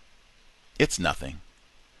said, "it's nothing.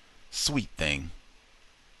 Sweet thing.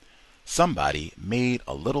 Somebody made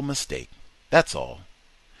a little mistake, that's all.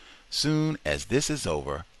 Soon as this is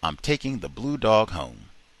over, I'm taking the blue dog home."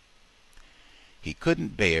 He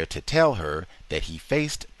couldn't bear to tell her that he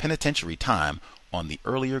faced penitentiary time on the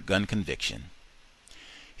earlier gun conviction.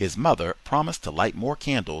 His mother promised to light more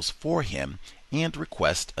candles for him and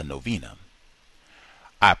request a novena.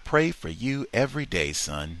 "I pray for you every day,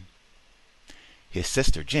 son." His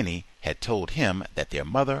sister Jenny had told him that their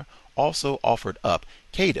mother also offered up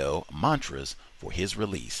C.O.W.S mantras for his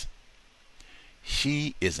release.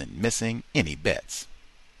 She isn't missing any bets.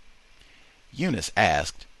 Eunice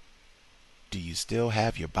asked, "Do you still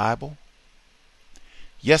have your Bible?"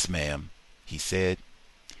 "Yes, ma'am," he said.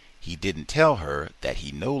 He didn't tell her that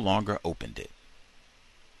he no longer opened it.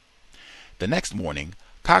 The next morning,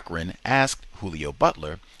 Cochran asked Julio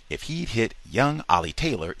Butler if he'd hit young Ollie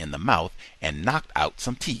Taylor in the mouth and knocked out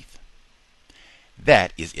some teeth.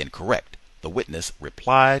 "That is incorrect," the witness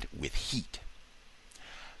replied with heat.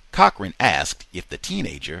 Cochran asked if the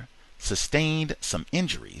teenager sustained some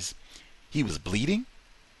injuries. He was bleeding.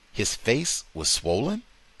 His face was swollen.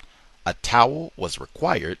 A towel was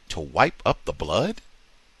required to wipe up the blood.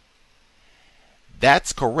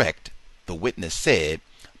 "That's correct," the witness said,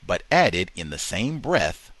 but added in the same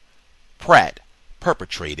breath, "Pratt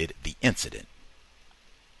perpetrated the incident."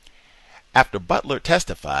 After Butler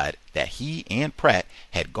testified that he and Pratt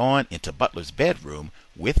had gone into Butler's bedroom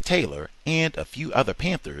with Taylor and a few other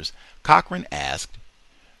Panthers, Cochran asked,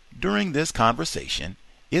 "During this conversation,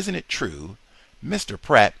 isn't it true Mr.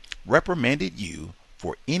 Pratt reprimanded you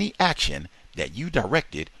for any action that you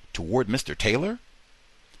directed toward Mr. Taylor?"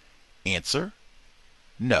 Answer,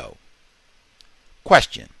 "No."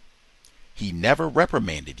 Question, "He never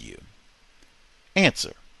reprimanded you?"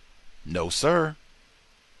 Answer, "No, sir."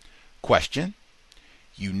 Question,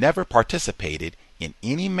 "You never participated in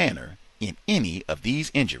any manner in any of these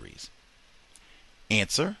injuries?"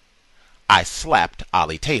 Answer, "I slapped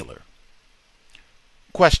Ollie Taylor."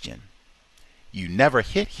 Question, "You never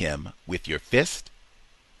hit him with your fist?"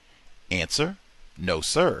 Answer, "No,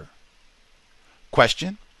 sir."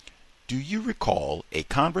 Question, "Do you recall a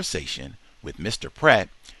conversation with Mr. Pratt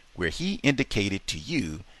where he indicated to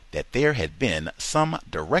you that there had been some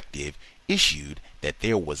directive issued that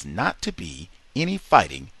there was not to be any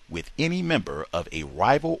fighting with any member of a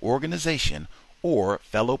rival organization or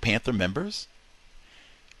fellow Panther members?"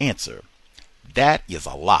 Answer, "That is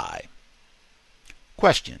a lie."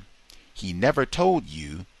 Question, "He never told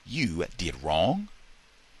you you did wrong?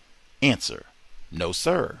 Answer: no,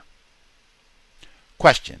 sir.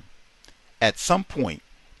 Question: at some point,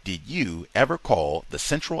 did you ever call the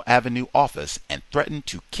Central Avenue office and threaten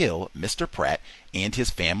to kill Mr. Pratt and his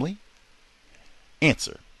family?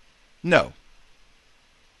 Answer: no.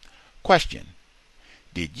 Question: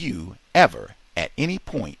 did you ever at any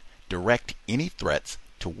point direct any threats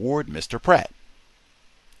toward Mr. Pratt?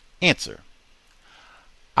 Answer: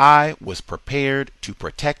 I was prepared to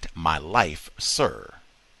protect my life, sir.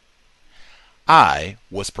 I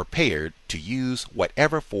was prepared to use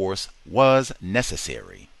whatever force was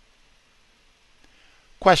necessary.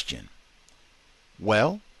 Question: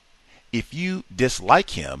 well, if you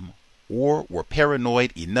dislike him or were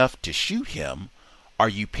paranoid enough to shoot him, are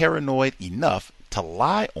you paranoid enough to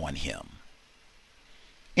lie on him?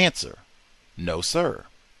 Answer: no, sir.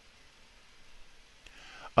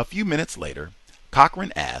 A few minutes later,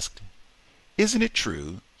 Cochran asked, isn't it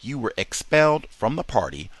true you were expelled from the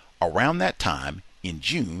party around that time in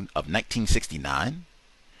June of 1969?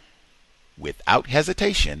 Without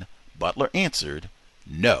hesitation, Butler answered,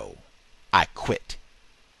 no, I quit.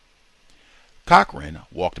 Cochran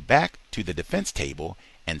walked back to the defense table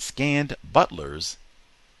and scanned Butler's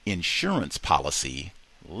insurance policy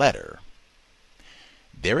letter.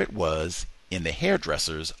 There it was in the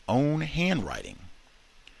hairdresser's own handwriting.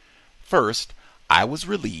 First, I was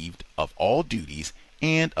relieved of all duties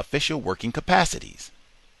and official working capacities.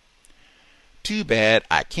 Too bad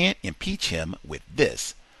I can't impeach him with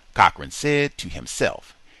this, Cochran said to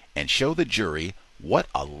himself, and show the jury what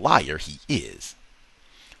a liar he is.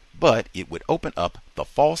 But it would open up the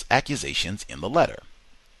false accusations in the letter.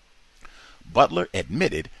 Butler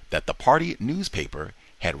admitted that the party newspaper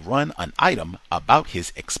had run an item about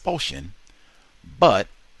his expulsion, but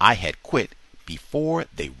I had quit before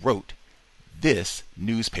they wrote this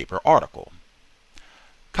newspaper article.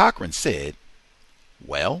 Cochran said,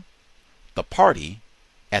 well, the party,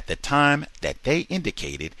 at the time that they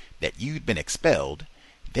indicated that you'd been expelled,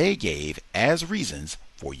 they gave as reasons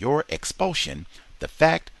for your expulsion the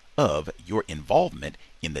fact of your involvement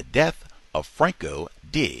in the death of Franco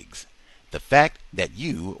Diggs, the fact that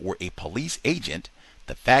you were a police agent,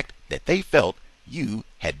 the fact that they felt you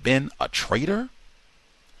had been a traitor.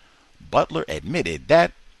 Butler admitted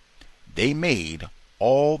that they made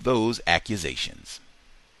all those accusations.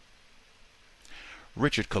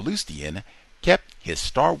 Richard Kalustyan kept his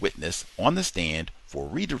star witness on the stand for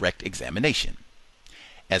redirect examination.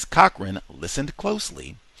 As Cochran listened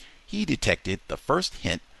closely, he detected the first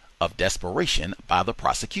hint of desperation by the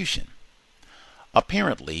prosecution.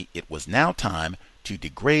 Apparently, it was now time to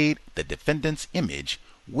degrade the defendant's image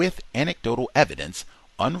with anecdotal evidence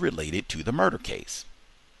unrelated to the murder case.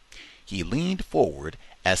 He leaned forward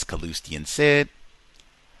as Kalustyan said,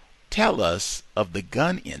 tell us of the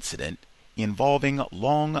gun incident involving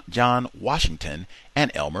Long John Washington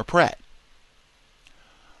and Elmer Pratt.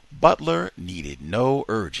 Butler needed no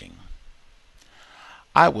urging.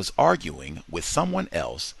 I was arguing with someone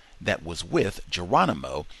else that was with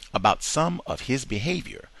Geronimo about some of his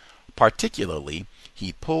behavior. Particularly,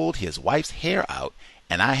 he pulled his wife's hair out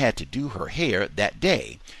and I had to do her hair that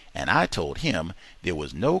day, and I told him there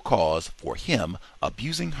was no cause for him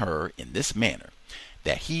abusing her in this manner,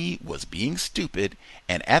 that he was being stupid,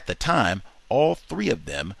 and at the time all three of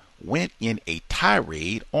them went in a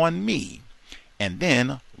tirade on me. And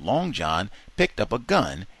then Long John picked up a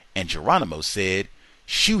gun and Geronimo said,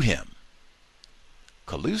 shoot him.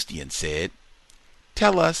 Kalustyan said,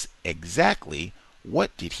 tell us exactly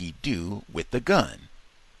what did he do with the gun.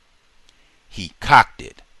 He cocked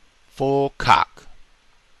it, full cock.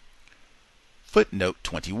 Footnote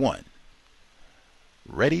 21.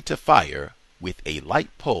 Ready to fire with a light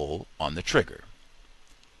pull on the trigger.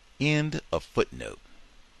 End of footnote.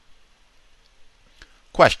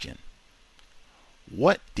 Question.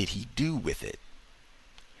 What did he do with it?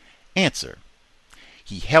 Answer.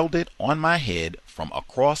 He held it on my head from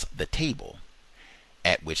across the table,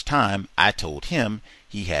 at which time I told him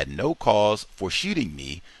he had no cause for shooting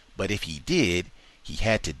me, but if he did, he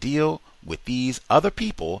had to deal with these other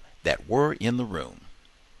people that were in the room.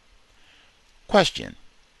 Question.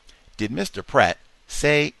 Did Mr. Pratt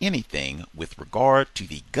say anything with regard to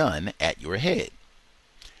the gun at your head?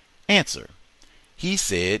 Answer. He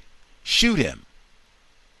said, shoot him.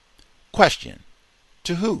 Question.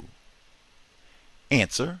 To who?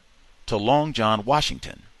 Answer. To Long John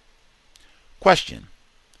Washington. Question.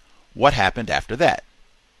 What happened after that?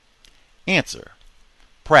 Answer.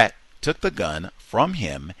 Pratt took the gun from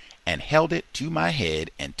him and held it to my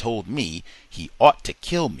head and told me he ought to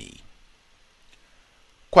kill me.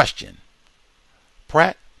 Question.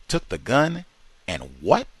 Pratt took the gun and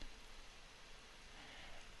what?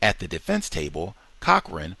 At the defense table,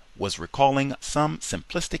 Cochran was recalling some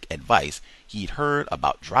simplistic advice he'd heard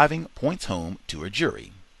about driving points home to a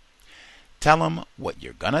jury. Tell 'em what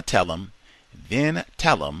you're gonna tell 'em, then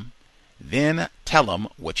tell 'em, then tell 'em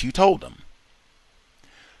what you told 'em.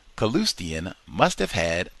 C.O.W.S must have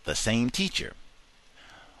had the same teacher.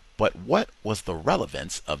 But what was the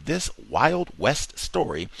relevance of this Wild West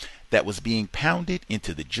story that was being pounded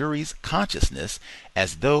into the jury's consciousness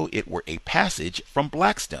as though it were a passage from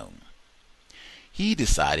Blackstone? He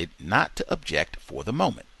decided not to object for the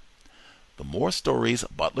moment. The more stories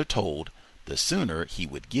Butler told, the sooner he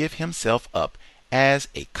would give himself up as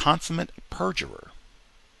a consummate perjurer.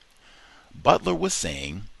 Butler was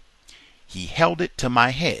saying, "He held it to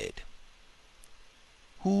my head."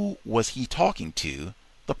 Who was he talking to?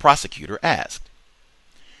 The prosecutor asked.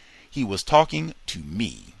 He was talking to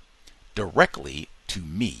me, directly to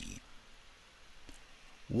me.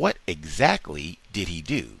 What exactly did he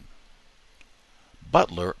do?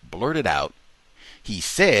 Butler blurted out, "He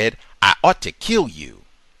said I ought to kill you."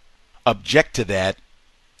 "Object to that,"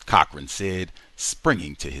 Cochran said,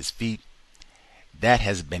 springing to his feet. "That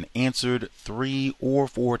has been answered 3 or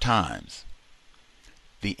 4 times.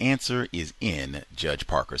 "The answer is in," Judge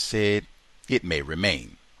Parker said. "It may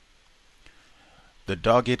remain." The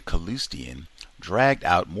dogged C.O.W.S dragged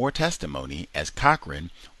out more testimony as Cochran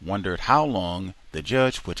wondered how long the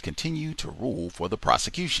judge would continue to rule for the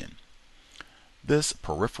prosecution. This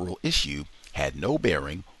peripheral issue had no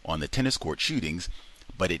bearing on the tennis court shootings,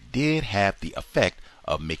 but it did have the effect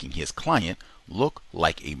of making his client look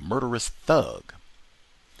like a murderous thug.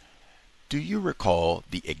 "Do you recall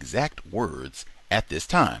the exact words at this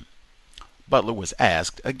time?" Butler was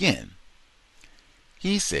asked again.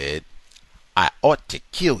 He said, "I ought to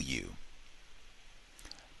kill you."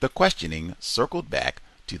 The questioning circled back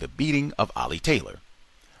to the beating of Ollie Taylor.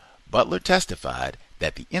 Butler testified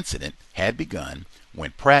that the incident had begun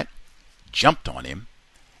when Pratt jumped on him,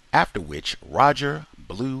 after which Roger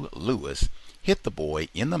Blue Lewis hit the boy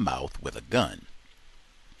in the mouth with a gun.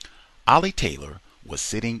 Ollie Taylor was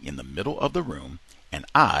sitting in the middle of the room, and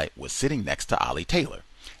I was sitting next to Ollie Taylor,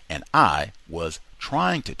 and I was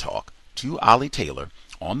trying to talk to Ollie Taylor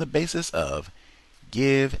on the basis of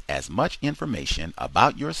give as much information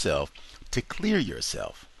about yourself to clear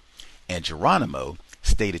yourself. And Geronimo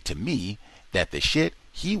stated to me that the shit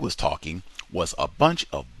he was talking was a bunch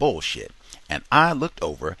of bullshit, and I looked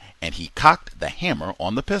over and he cocked the hammer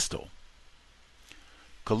on the pistol.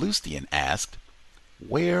 C.O.W.S asked,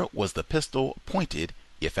 "Where was the pistol pointed,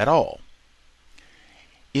 if at all?"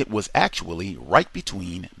 It was actually right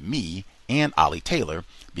between me and Ollie Taylor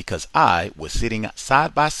because I was sitting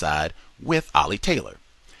side by side with Ollie Taylor.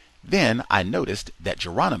 Then I noticed that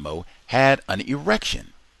Geronimo had an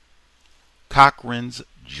erection. Cochran's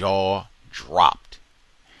jaw dropped.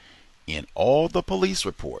 In all the police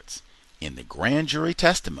reports, in the grand jury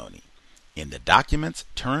testimony, in the documents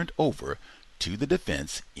turned over to the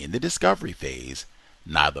defense in the discovery phase,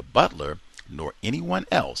 neither Butler nor anyone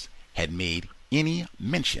else had made any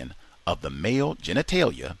mention of the male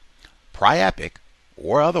genitalia, priapic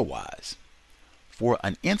or otherwise. For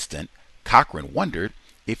an instant, Cochran wondered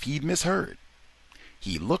if he'd misheard.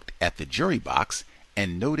 He looked at the jury box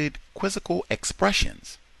and noted quizzical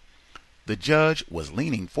expressions. The judge was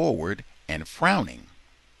leaning forward and frowning.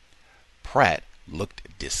 Pratt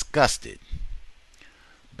looked disgusted.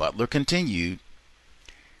 Butler continued,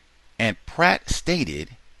 and Pratt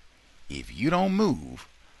stated, "If you don't move,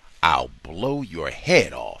 I'll blow your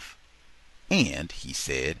head off." And, he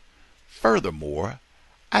said, "Furthermore,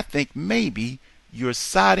 I think maybe you're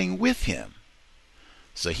siding with him."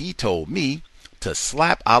 So he told me to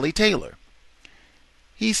slap Ollie Taylor.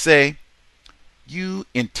 He say, "You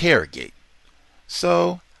interrogate."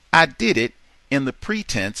 So I did it in the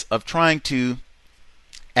pretense of trying to.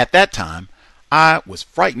 At that time, I was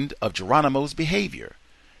frightened of Geronimo's behavior.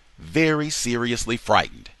 Very seriously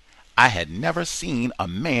frightened. I had never seen a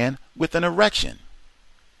man with an erection.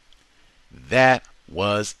 That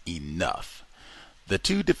was enough. The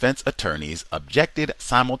 2 defense attorneys objected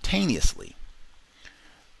simultaneously.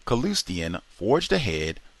 C.O.W.S forged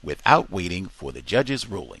ahead without waiting for the judge's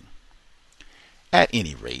ruling. "At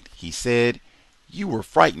any rate," he said, "you were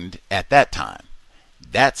frightened at that time.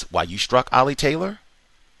 That's why you struck Ollie Taylor?"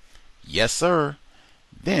 "Yes, sir.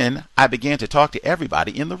 Then I began to talk to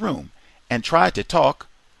everybody in the room and tried to talk."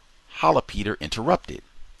 Holopeter interrupted.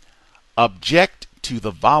 "Object to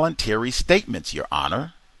the voluntary statements, Your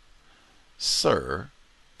Honor." "Sir,"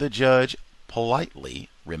 the judge politely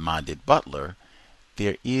reminded Butler,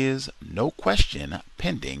 "there is no question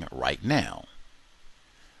pending right now."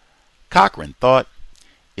 Cochran thought,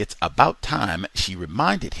 It's about time she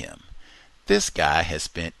reminded him. This guy has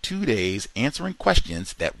spent 2 days answering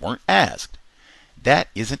questions that weren't asked. That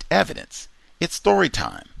isn't evidence. It's story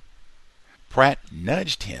time. Pratt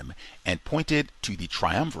nudged him and pointed to the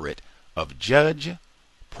triumvirate of judge,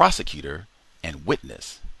 prosecutor, and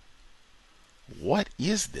witness. What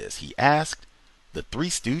is this? He asked. The Three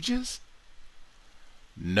Stooges?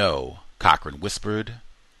 No, Cochran whispered.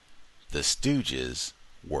 The Stooges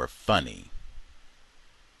were funny.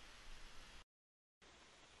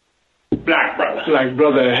 Black brother. Like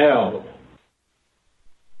brother hell.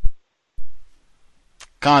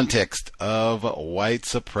 Context of white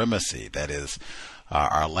supremacy. That is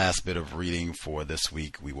our last bit of reading for this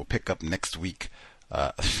week. We will pick up next week.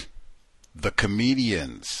 The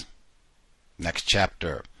Comedians. Next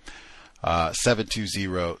chapter.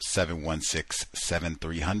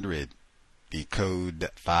 720-716-7300. The code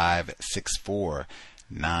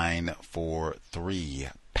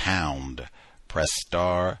 564-943 pound. Press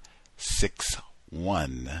star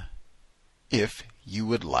 61 if you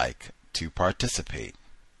would like to participate.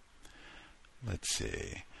 Let's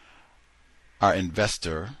see. Our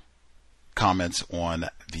investor comments on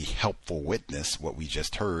the helpful witness, what we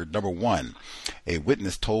just heard. Number 1, a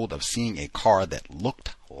witness told of seeing a car that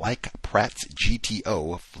looked like Pratt's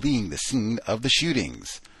GTO fleeing the scene of the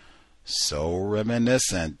shootings. So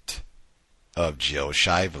reminiscent of Jill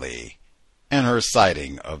Shively and her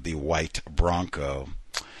sighting of the white Bronco.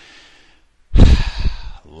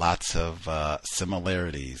 Lots of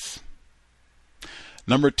similarities.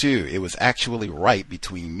 Number 2, it was actually right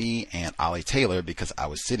between me and Ollie Taylor because I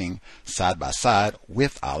was sitting side by side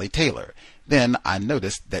with Ollie Taylor. Then I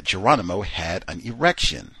noticed that Geronimo had an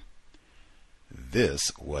erection.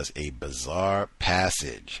 This was a bizarre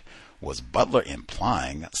passage. Was Butler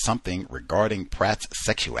implying something regarding Pratt's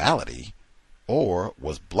sexuality? Or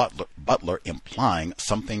was Butler implying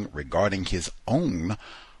something regarding his own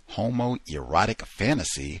homoerotic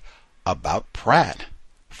fantasy about Pratt?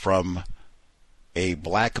 From a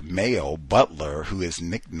black male butler who is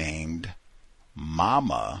nicknamed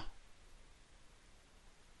Mama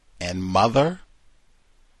and Mother?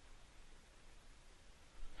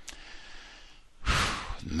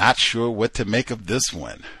 Not sure what to make of this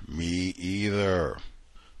one. Me either.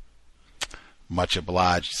 Much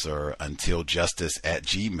obliged, sir.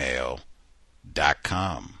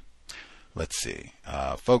 untiljustice@gmail.com. Let's see.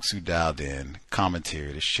 Folks who dialed in,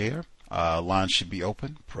 commentary to share. Line should be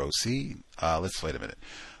open. Proceed. Let's wait a minute.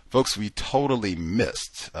 Folks we totally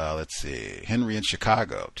missed. Let's see. Henry in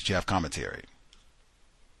Chicago. Did you have commentary?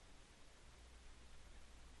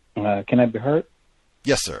 Can I be heard?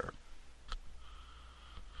 Yes, sir.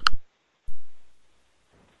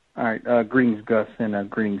 All right. Greetings, Gus, and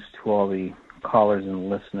greetings to all the callers and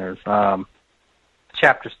listeners.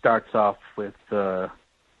 Chapter starts off with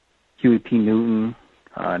Huey P. Newton,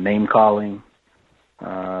 name-calling,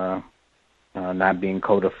 not being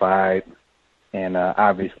codified, and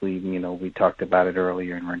obviously, we talked about it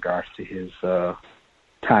earlier in regards to his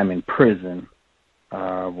time in prison,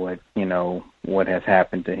 what has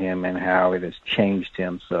happened to him and how it has changed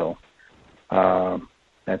him. So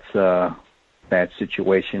that's a bad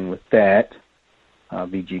situation with that,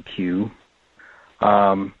 VGQ.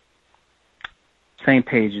 Same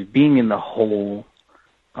page is being in the hole,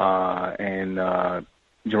 and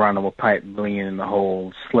Geronimo Pike being in the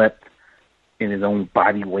hole, slept in his own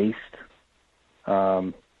body waste.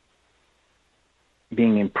 Being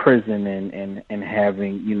in prison and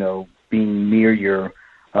having, being near your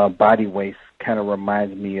body waste kind of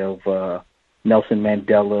reminds me of Nelson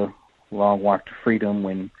Mandela, Long Walk to Freedom,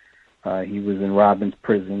 when he was in Robbins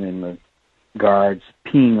prison and the guards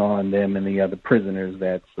peeing on them and the other prisoners.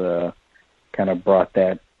 That's kind of brought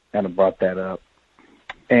that up.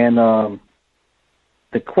 And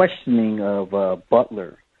the questioning of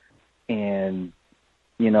Butler, and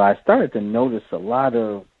I started to notice a lot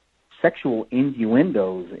of sexual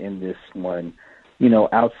innuendos in this one,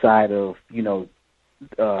 outside of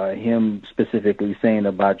him specifically saying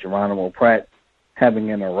about Geronimo Pratt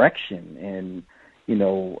having an erection, and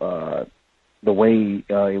the way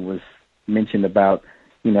it was mentioned about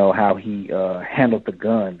how he handled the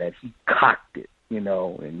gun, that he cocked it,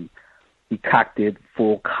 and he cocked it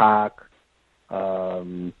full cock.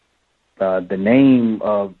 The name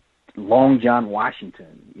of Long John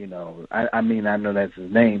Washington, I know that's his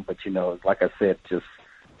name, but like I said, just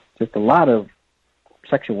a lot of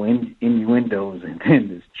sexual innuendos in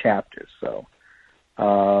this chapter. So,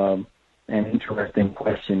 an interesting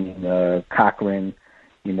question, Cochran,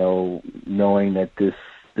 knowing that this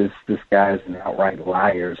guy is an outright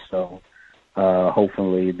liar. So,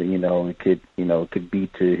 hopefully, it could be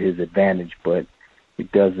to his advantage. But,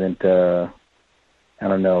 it doesn't. I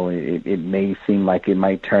don't know. It may seem like it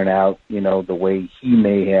might turn out, the way he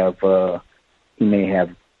may have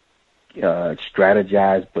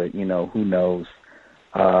strategized, but who knows?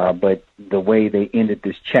 But the way they ended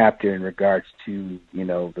this chapter in regards to,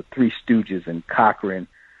 the Three Stooges and Cochran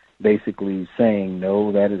basically saying,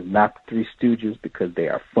 no, that is not the Three Stooges because they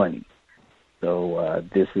are funny. So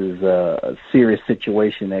this is a serious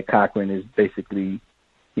situation that Cochran is basically,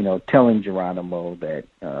 telling Geronimo that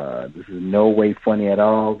this is no way funny at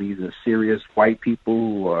all. These are serious white people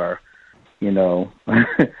who are,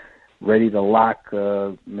 ready to lock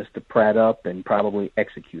Mr. Pratt up and probably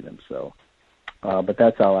execute him. So, but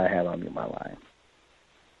that's all I have on my line.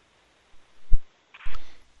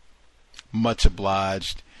 Much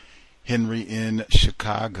obliged, Henry in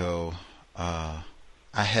Chicago. I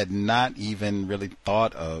had not even really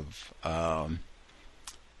thought of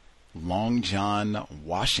Long John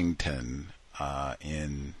Washington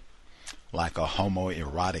in like a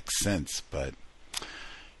homoerotic sense, but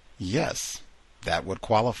yes, that would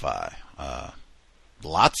qualify.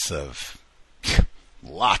 Lots of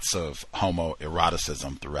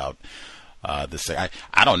homoeroticism throughout this. I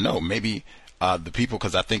don't know, maybe the people,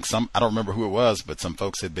 because I think I don't remember who it was, but some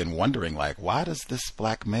folks had been wondering, like, why does this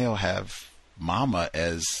black male have Mama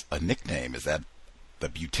as a nickname? Is that the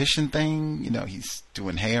beautician thing? He's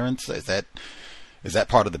doing hair, and so is that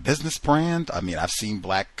part of the business brand? I mean, I've seen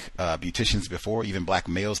black beauticians before, even black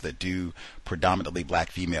males that do predominantly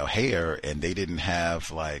black female hair, and they didn't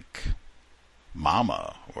have like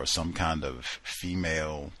Mama or some kind of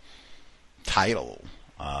female title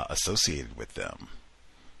associated with them.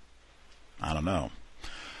 I don't know.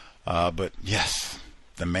 But yes,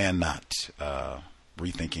 the man not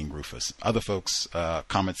rethinking Rufus. Other folks,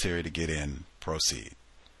 commentary to get in. Proceed.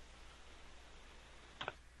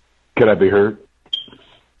 Could I be heard?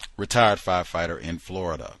 Retired firefighter in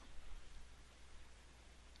Florida.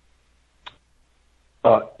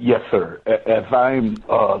 Yes, sir. As I'm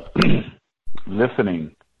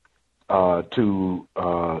listening to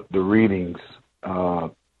the readings,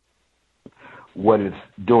 what it's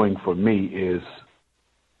doing for me is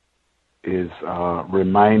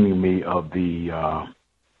reminding me of the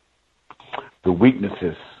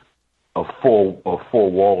weaknesses of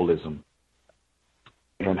four-wallism,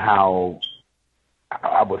 and how,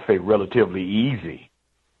 I would say, relatively easy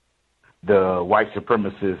the white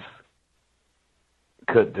supremacists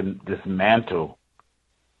could dismantle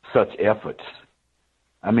such efforts.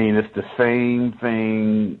 I mean, it's the same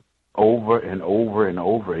thing over and over and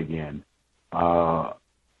over again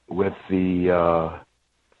with the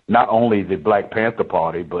not only the Black Panther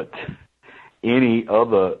Party, but any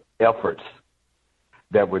other efforts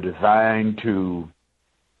that were designed to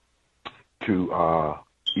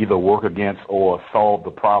either work against or solve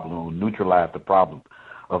the problem or neutralize the problem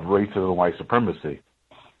of racism and white supremacy.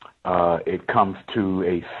 It comes to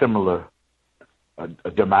a similar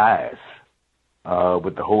demise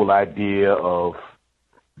with the whole idea of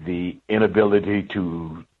the inability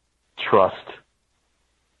to trust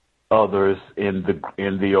others in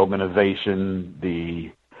the organization,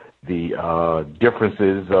 the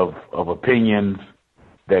differences of opinions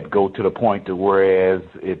that go to the point to whereas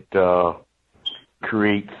it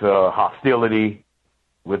creates hostility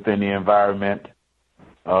within the environment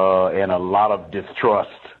and a lot of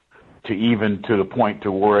distrust to the point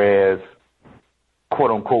to whereas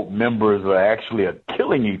quote unquote members are actually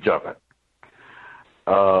killing each other.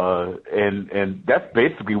 And that's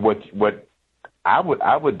basically what I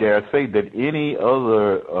would dare say that any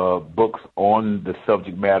other books on the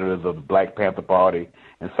subject matters of the Black Panther Party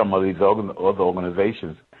and some of these other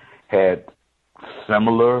organizations had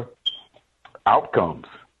similar outcomes.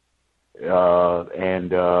 So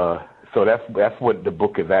that's what the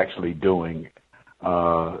book is actually doing.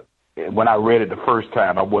 When I read it the first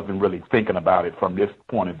time, I wasn't really thinking about it from this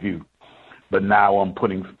point of view, but now I'm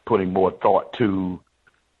putting more thought to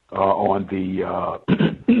on the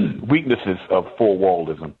weaknesses of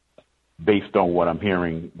four-wallism based on what I'm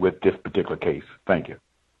hearing with this particular case. Thank you.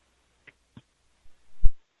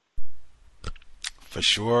 For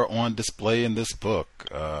sure on display in this book,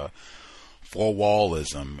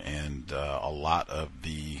 four-wallism and a lot of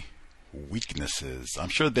the weaknesses. I'm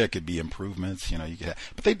sure there could be improvements,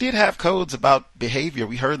 but they did have codes about behavior.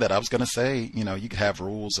 We heard that. I was going to say, you could have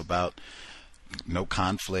rules about no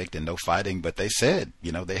conflict and no fighting, but they said,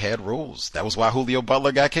 they had rules. That was why Julio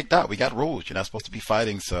Butler got kicked out. We got rules. You're not supposed to be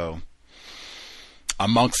fighting. So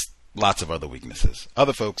amongst lots of other weaknesses,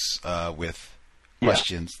 other folks with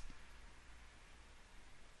questions.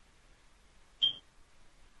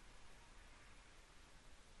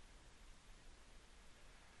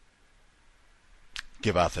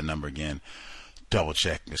 give out the number again. Double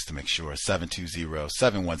check just to make sure.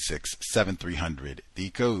 720-716-7300. The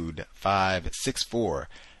code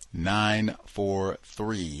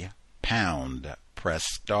 564943 pound. Press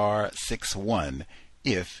star 61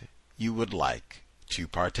 if you would like to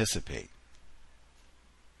participate.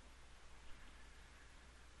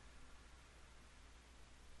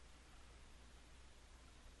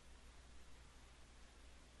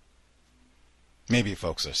 Maybe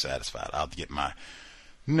folks are satisfied. I'll get my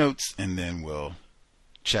notes and then we'll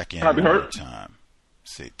check in one more time.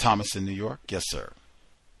 See, Thomas in New York. Yes, sir.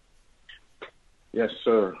 Yes,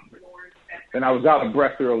 sir. And I was out of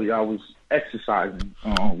breath earlier. I was exercising,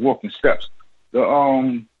 walking steps.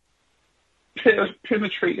 The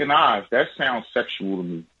penetrating eyes, that sounds sexual to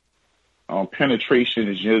me. Penetration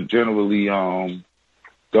is generally done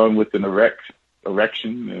with an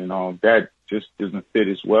erection, and that just doesn't fit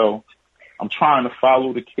as well. I'm trying to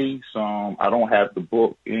follow the case. I don't have the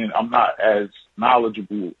book, and I'm not as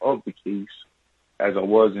knowledgeable of the case as I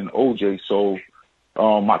was in OJ. So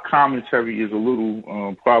my commentary is a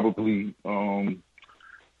little probably, I'm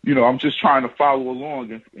just trying to follow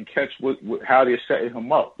along and catch how they're setting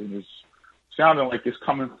him up. And it's sounding like it's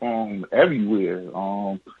coming from everywhere.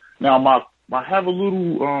 Now, I have a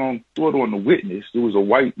little thought on the witness. There was a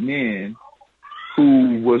white man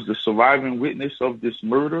who was the surviving witness of this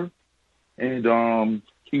murder. And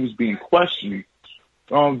he was being questioned.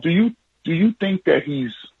 Do you think that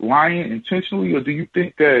he's lying intentionally, or do you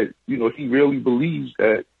think that he really believes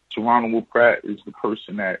that Geronimo Pratt is the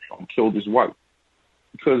person that killed his wife?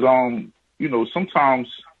 Because sometimes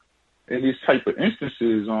in these type of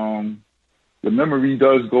instances, the memory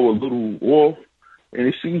does go a little off, and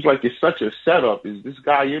it seems like it's such a setup. Is this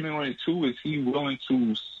guy in on it too? Is he willing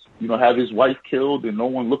to have his wife killed and no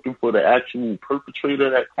one looking for the actual perpetrator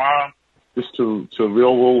of that crime? Just to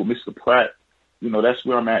railroad Mr. Pratt, that's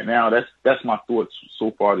where I'm at now. That's my thoughts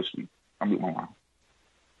so far this week. I'm with my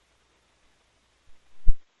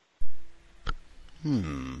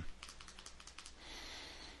mind.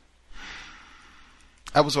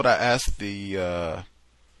 That was what I asked the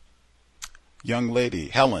young lady,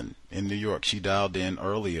 Helen, in New York. She dialed in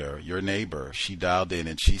earlier, your neighbor. She dialed in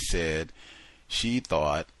and she said she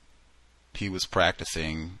thought he was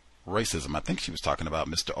practicing racism. I think she was talking about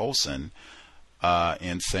Mr. Olson,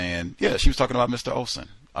 and saying, she was talking about Mr. Olson.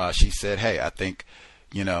 She said, hey, I think,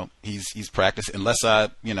 he's practicing, unless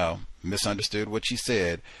I, misunderstood what she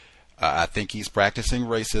said. I think he's practicing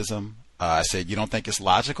racism. I said, you don't think it's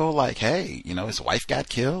logical? Like, hey, his wife got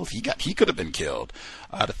killed. He could have been killed.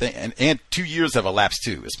 And 2 years have elapsed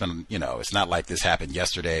too. It's been, it's not like this happened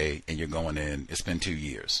yesterday and you're going in. It's been 2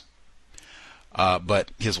 years.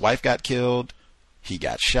 But his wife got killed. He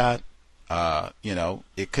got shot.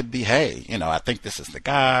 It could be, hey, I think this is the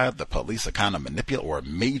guy. The police are kind of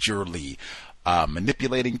majorly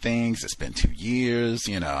manipulating things. It's been 2 years.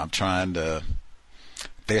 I'm trying to,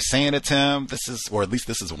 they're saying it's him. Or at least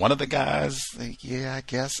this is one of the guys. Yeah, I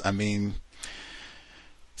guess. I mean,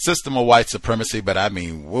 system of white supremacy, but I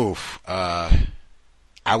mean, woof. I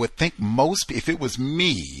would think if it was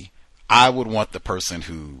me, I would want the person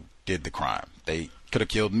who did the crime. They could have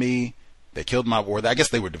killed me. They killed I guess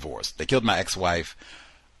they were divorced. They killed my ex-wife.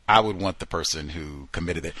 I would want the person who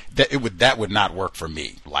committed it. That would not work for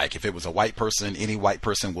me. Like if it was a white person, any white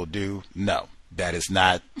person will do. No, that is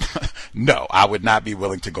not. No, I would not be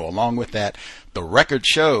willing to go along with that. The record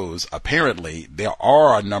shows apparently there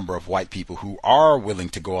are a number of white people who are willing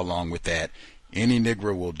to go along with that. Any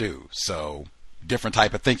Negro will do. So different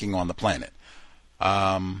type of thinking on the planet.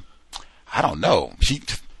 I don't know.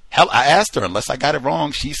 I asked her, unless I got it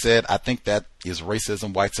wrong, she said, I think that is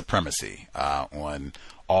racism, white supremacy, on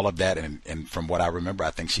all of that. And from what I remember,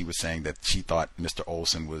 I think she was saying that she thought Mr.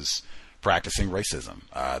 Olson was practicing racism,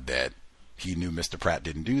 that he knew Mr. Pratt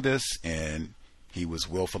didn't do this, and he was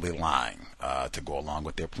willfully lying to go along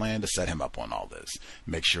with their plan to set him up on all this.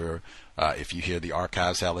 Make sure, if you hear the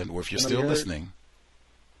archives, Helen, or if you're still listening.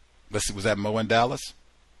 Let's see, was that Mo in Dallas?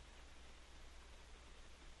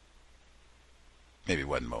 Maybe it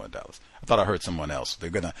wasn't Mo in Dallas. I thought I heard someone else.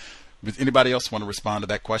 Does anybody else want to respond to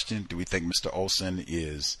that question? Do we think Mr. Olson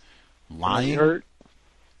is lying?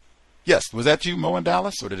 Yes. Was that you, Mo in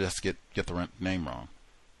Dallas, or did I just get the name wrong?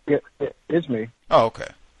 Yeah, it's me. Oh, okay.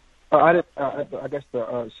 I guess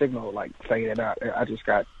the signal faded out. I just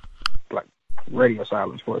got radio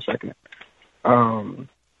silence for a second.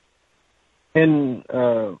 In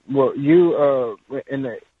the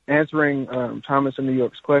answering Thomas in New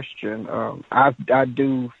York's question, I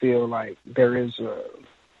do feel like there is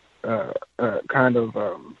a kind of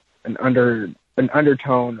an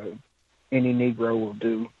undertone of any Negro will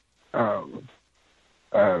do.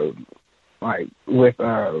 like with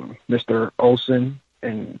Mr. Olson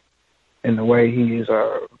and the way he is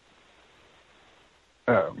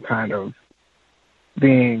kind of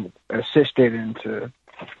being assisted into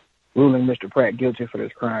ruling Mr. Pratt guilty for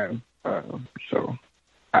this crime. So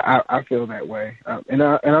I feel that way, and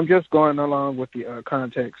I'm just going along with the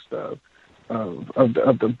context of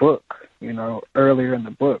the book. You know, earlier in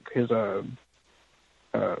the book, his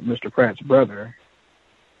Mr. Pratt's brother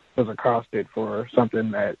was accosted for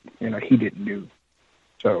something that he didn't do.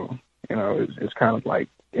 So it's kind of like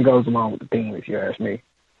it goes along with the theme, if you ask me.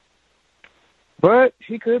 But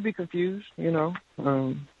he could be confused. I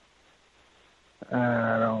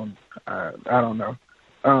don't know.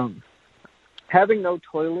 Having no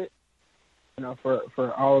toilet,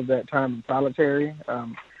 for all of that time in solitary,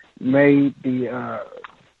 made the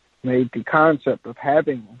concept of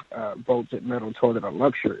having bolted metal toilet a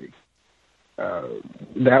luxury.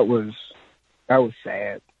 That was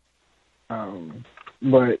sad.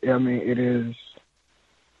 But I mean, it is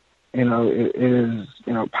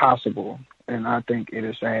possible, and I think it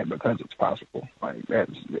is sad because it's possible. Like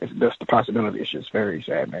that's the possibility. It's just very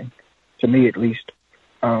saddening to me, at least.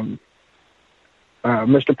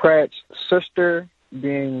 Mr. Pratt's sister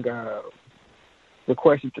being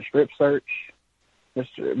requested to strip search,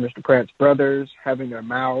 Mr. Pratt's brothers having their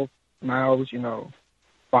mouths,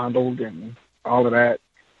 fondled and all of that,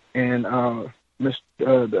 and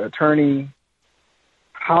the attorney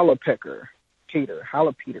Peter,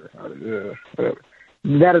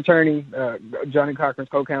 that attorney, Johnny Cochran's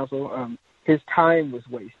co-counsel, his time was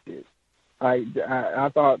wasted. I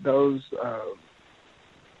thought those.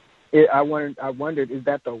 I wondered, is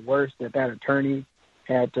that the worst that attorney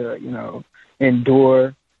had to,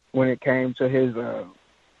 endure when it came to his,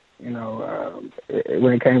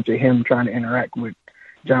 when it came to him trying to interact with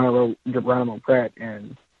Geronimo Pratt,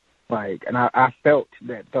 and I felt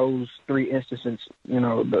that those three instances,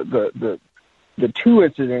 the two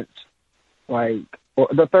incidents, or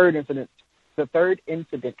the third incident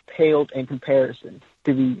paled in comparison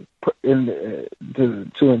to the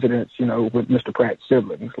two incidents, with Mr. Pratt's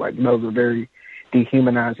siblings. Like, those are very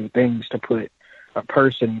dehumanizing things to put a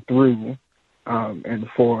person through, and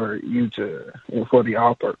for the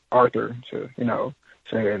author to,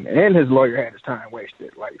 say, and his lawyer had his time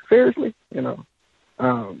wasted. Like, seriously,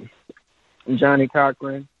 Johnny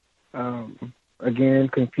Cochran, again,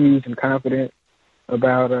 confused and confident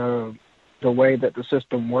about the way that the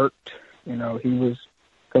system worked. He was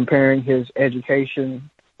comparing his education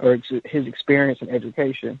or his experience in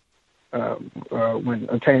education when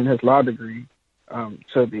obtaining his law degree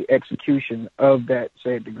to the execution of that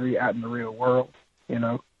said degree out in the real world.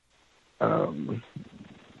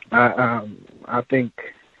 I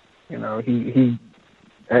think he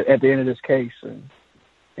at the end of this case,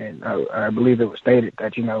 and I believe it was stated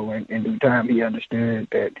that in due time he understood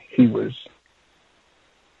that he was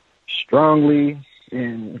strongly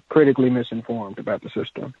and critically misinformed about the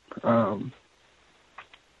system.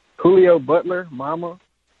 Julio Butler, Mama,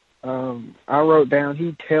 I wrote down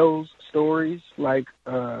he tells stories like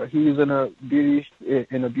he was in a beauty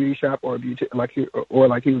shop or like he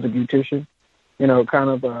was a beautician. Kind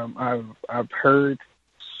of I've heard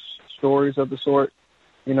stories of the sort,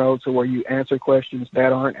 to where you answer questions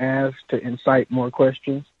that aren't asked to incite more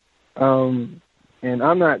questions. And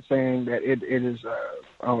I'm not saying that it is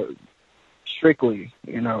strictly,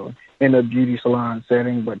 in a beauty salon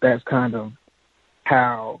setting, but that's kind of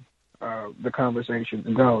how the conversations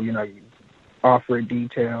go. You offer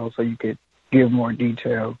detail so you could give more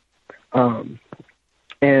detail. And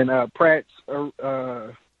Pratt's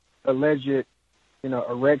alleged,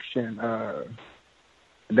 erection,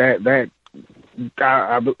 that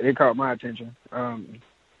it caught my attention.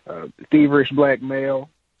 Feverish black male.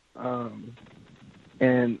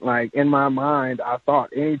 And like in my mind, I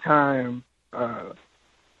thought anytime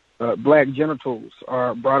black genitals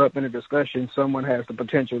are brought up in a discussion, someone has the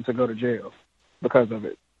potential to go to jail because of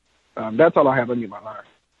it. That's all I have on you, my line.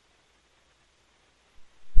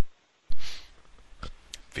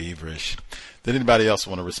 Feverish. Did anybody else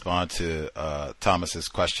want to respond to Thomas's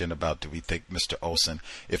question about do we think Mr. Olson,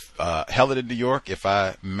 if held it in New York, if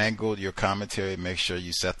I mangled your commentary, make sure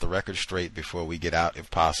you set the record straight before we get out if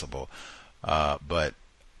possible. But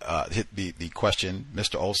hit the question,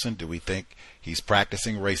 Mr. Olson, do we think he's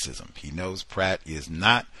practicing racism? He knows Pratt is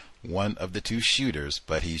not one of the two shooters,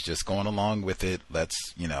 but he's just going along with it.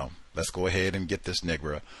 Let's go ahead and get this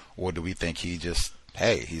nigger. Or do we think he just,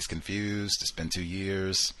 hey, he's confused. It's been 2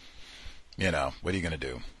 years. What are you going to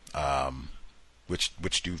do?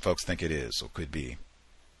 Which do folks think it is or could be?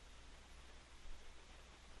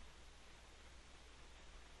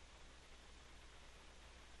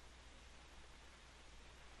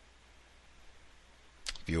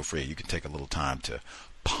 feel free. You can take a little time to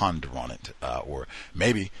ponder on it, or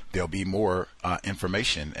maybe there'll be more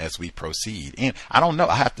information as we proceed. And I don't know.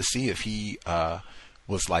 I have to see if he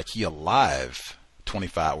was like he alive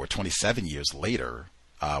 25 or 27 years later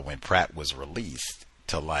when Pratt was released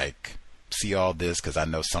to like see all this, because I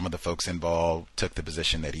know some of the folks involved took the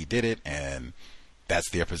position that he did it, and that's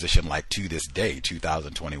their position like to this day,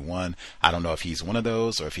 2021. I don't know if he's one of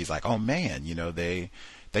those or if he's like, oh man,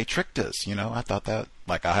 they tricked us. I thought that,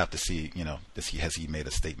 like, I'll have to see, has he made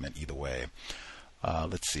a statement either way.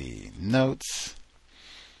 Let's see. Notes.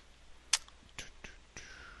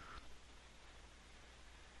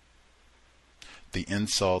 The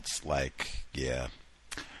insults, like, yeah,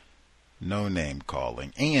 no name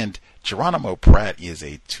calling. And Geronimo Pratt is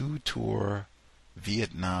a 2-tour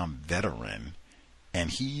Vietnam veteran,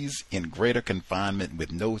 and he's in greater confinement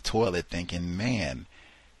with no toilet thinking, man,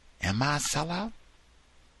 am I a sellout?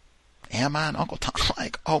 Am I an Uncle Tom?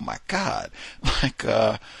 Like, oh my God. Like,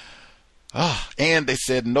 and they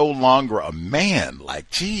said no longer a man. Like,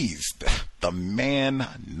 geez, the man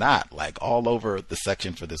not, like all over the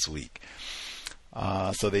section for this week.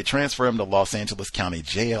 So they transfer him to Los Angeles County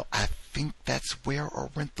Jail. I think that's where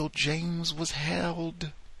Orenthal James was held.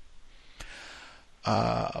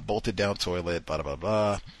 A bolted down toilet, blah, blah,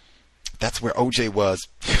 blah. That's where OJ was.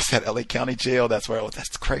 He was at LA County Jail. That's where,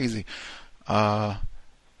 that's crazy.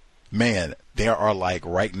 Man, there are like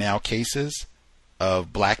right now cases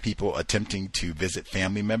of black people attempting to visit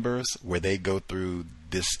family members where they go through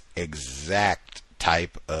this exact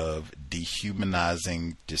type of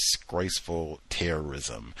dehumanizing, disgraceful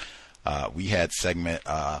terrorism. We had segment,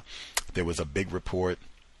 there was a big report,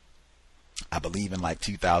 I believe in like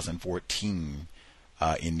 2014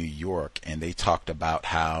 in New York, and they talked about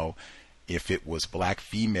how if it was black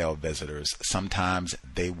female visitors, sometimes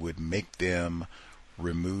they would make them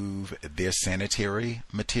remove their sanitary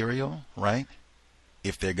material, right?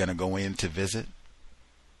 If they're going to go in to visit.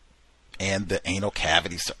 And the anal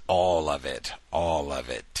cavities, all of it.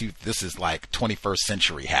 This is like 21st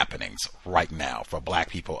century happenings right now for black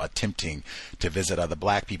people attempting to visit other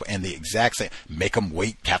black people. And the exact same, make them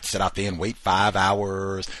wait, have to sit out there and wait 5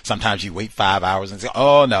 hours. Sometimes you wait 5 hours and say,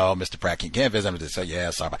 oh no, Mr. Pratt, you can't visit. They say, yeah,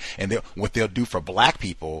 sorry. And what they'll do for black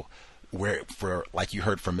people, where for like you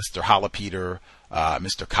heard from Mr. Holopeter,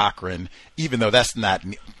 Mr. Cochran, even though that's not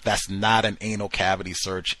an anal cavity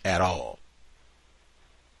search at all.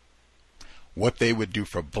 What they would do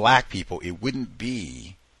for black people, it wouldn't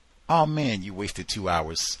be, oh man, you wasted 2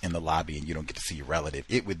 hours in the lobby and you don't get to see your relative.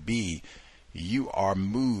 It would be, you are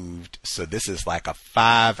moved, so this is like a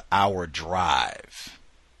 5-hour drive,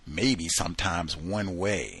 maybe sometimes one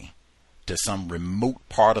way, to some remote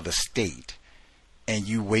part of the state, and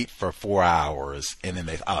you wait for 4 hours, and then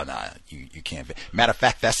you can't. Matter of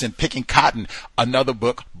fact, that's in Picking Cotton, another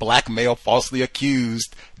book. Black male falsely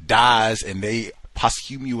accused dies, and they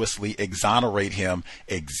posthumously exonerate him.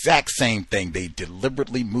 Exact same thing. They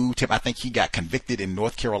deliberately moved him. I think he got convicted in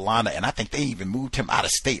North Carolina, and I think they even moved him out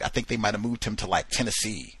of state. I think they might have moved him to like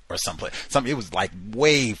Tennessee or someplace. It was like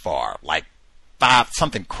way far, like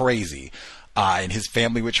something crazy. And his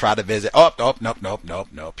family would try to visit.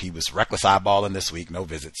 Nope. He was reckless eyeballing this week. No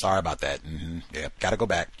visit. Sorry about that. Yep. Got to go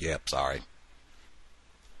back. Yep. Sorry.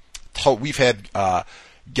 We've had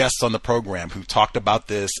guests on the program who talked about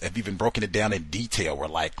this, have even broken it down in detail, where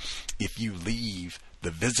like, if you leave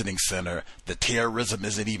the visiting center, the terrorism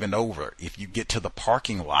isn't even over. If you get to the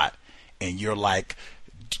parking lot and you're like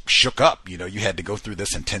shook up, you had to go through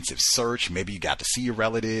this intensive search. Maybe you got to see your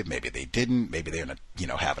relative, maybe they didn't, maybe they're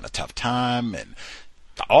having a tough time, and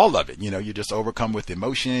all of it, you're just overcome with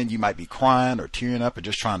emotion. You might be crying or tearing up or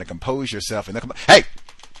just trying to compose yourself, and they'll come, hey,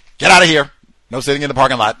 get out of here, no sitting in the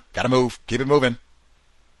parking lot, gotta move, keep it moving.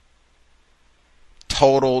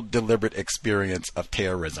 Total deliberate experience of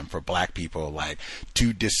terrorism for black people, like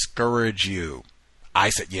to discourage you. I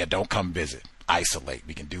said, yeah, don't come visit. Isolate.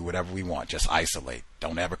 We can do whatever we want. Just isolate.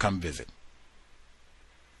 Don't ever come visit.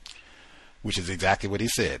 Which is exactly what he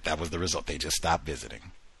said. That was the result. They just stopped visiting.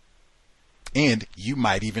 And you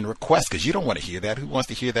might even request, because you don't want to hear that. Who wants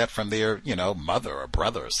to hear that from their, mother or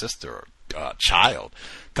brother or sister or child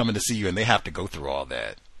coming to see you, and they have to go through all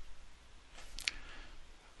that.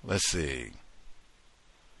 Let's see.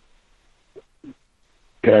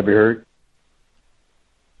 Can I be heard?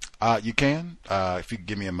 You can. If you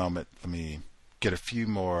give me a moment, let me get a few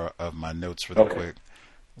more of my notes really quick.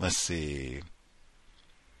 Let's see.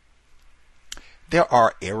 There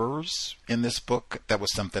are errors in this book. That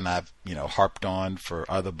was something I've, harped on for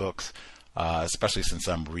other books, especially since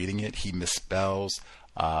I'm reading it. He misspells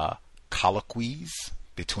colloquies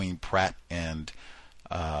between Pratt and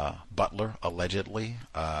Butler, allegedly.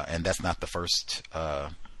 And that's not the first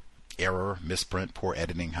error, misprint, poor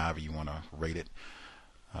editing, however you want to rate it.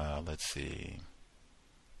 Let's see.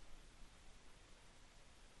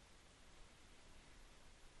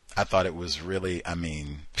 I thought it was really,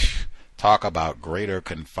 talk about greater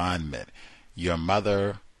confinement. Your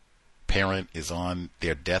parent is on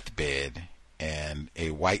their deathbed, and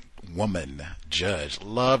a white woman judge,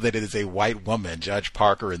 love that it is a white woman, Judge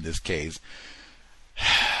Parker in this case,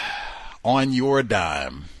 on your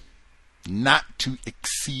dime, not to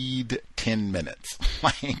exceed 10 minutes.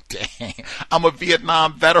 Like, dang. I'm a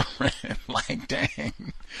Vietnam veteran. Like, dang.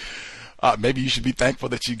 Maybe you should be thankful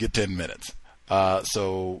that you get 10 minutes.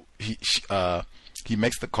 So he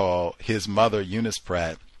makes the call. His mother, Eunice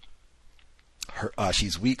Pratt,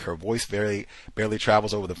 she's weak. Her voice barely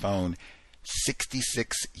travels over the phone.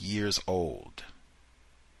 66 years old.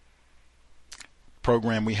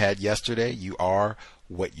 Program we had yesterday, you are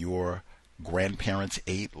what your grandparents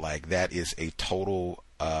ate. Like, that is a total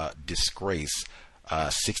disgrace.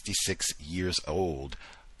 66 years old.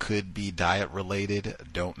 Could be diet related.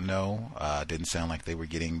 Don't know. Didn't sound like they were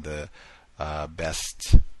getting the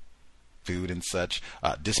best food and such.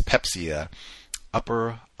 Dyspepsia,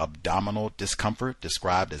 upper abdominal discomfort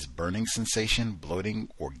described as burning sensation, bloating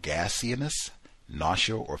or gaseousness,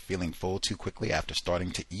 nausea or feeling full too quickly after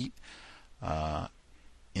starting to eat.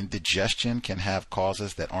 Indigestion can have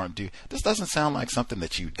causes that aren't due. This doesn't sound like something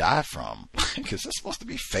that you die from. Like, is this supposed to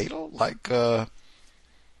be fatal? Like, I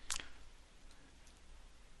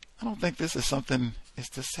don't think this is something. Is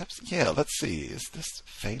dyspepsia? Yeah, let's see. Is this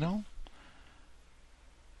fatal?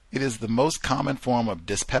 It is the most common form of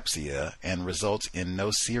dyspepsia and results in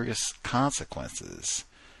no serious consequences.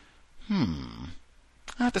 I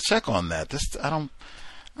have to check on that.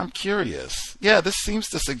 I'm curious. Yeah, this seems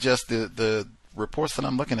to suggest the reports that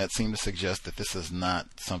I'm looking at seem to suggest that this is not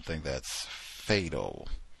something that's fatal.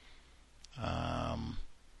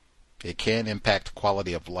 It can impact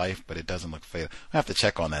quality of life, but it doesn't look fatal. I have to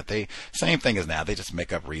check on that. Same thing as now. They just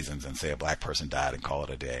make up reasons and say a black person died and call it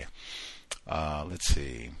a day. Let's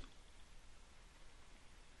see.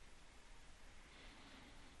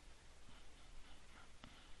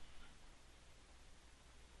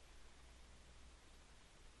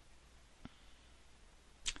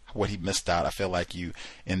 What he missed out, I feel like we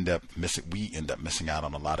end up missing out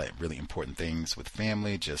on a lot of really important things with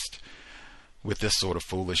family, just with this sort of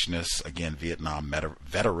foolishness. Again, Vietnam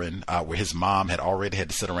veteran, where his mom had already had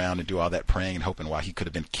to sit around and do all that praying and hoping while he could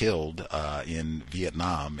have been killed in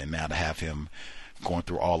Vietnam, and now to have him going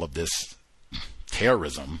through all of this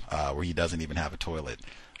terrorism where he doesn't even have a toilet.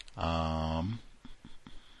 Yeah,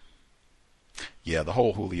 the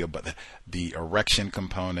whole Julio, but the erection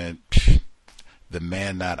component, the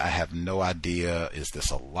man that I have no idea, is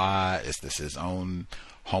this a lie? Is this his own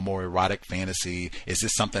homoerotic fantasy? Is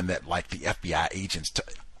this something that, like, the FBI agents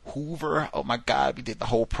Hoover, oh my God, we did the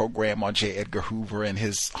whole program on J. Edgar Hoover and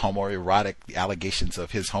his the allegations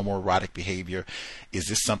of his homoerotic behavior. Is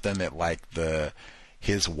this something that, like,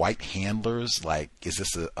 his white handlers, like, is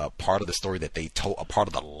this a part of the story that they told, a part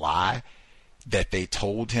of the lie that they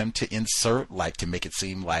told him to insert, like, to make it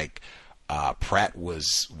seem like Pratt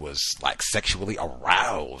was like sexually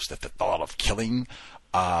aroused at the thought of killing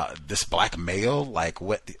this black male? Like,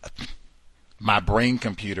 what? My brain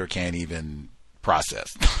computer can't even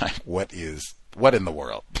process. Like, what in the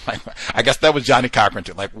world? Like, I guess that was Johnny Cochran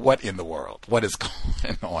too. Like, what in the world? What is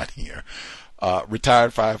going on here?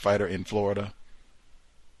 Retired firefighter in Florida.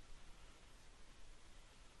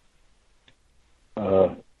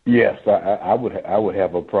 Yes, I would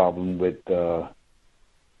have a problem with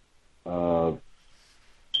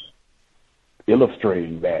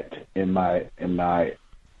illustrating that in my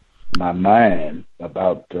mind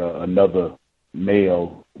about another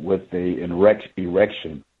male with an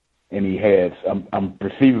erection, and he has. I'm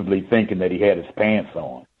perceivably thinking that he had his pants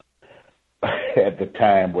on at the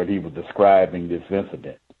time when he was describing this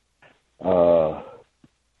incident.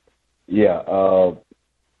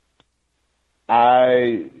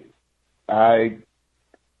 I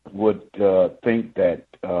would think that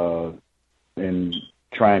in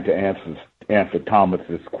trying to answer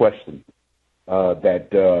Thomas's question,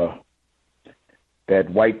 that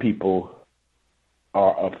white people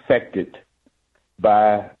are affected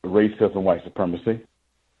by racism, white supremacy,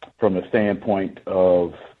 from the standpoint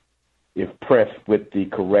of, if pressed with the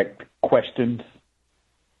correct questions,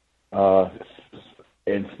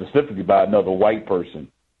 and specifically by another white person,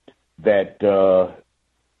 that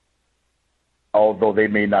although they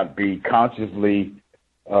may not be consciously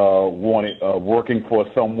working for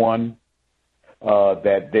someone,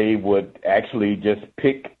 that they would actually just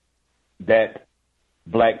pick that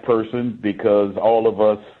black person because all of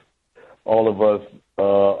us,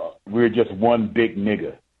 we're just one big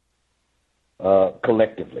nigga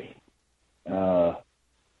collectively,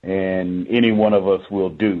 and any one of us will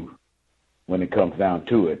do when it comes down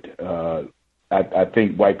to it. I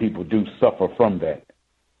think white people do suffer from that.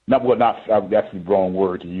 That's the wrong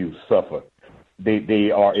word to use, suffer. They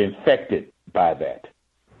are infected by that.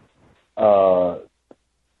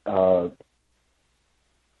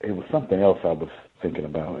 It was something else I was thinking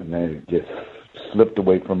about, and then it just slipped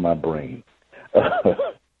away from my brain.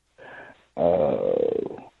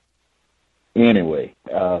 Anyway,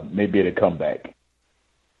 maybe it'll come back.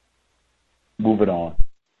 Moving on.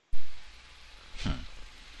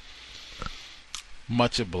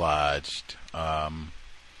 Much obliged. Yeah,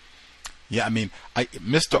 I mean,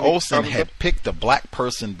 Mr. Olson had picked a black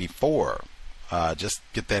person before. Just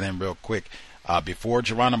get that in real quick. Before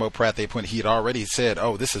Geronimo Pratt, he had already said,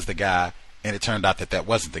 "Oh, this is the guy," and it turned out that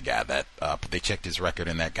wasn't the guy. That they checked his record,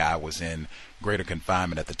 and that guy was in greater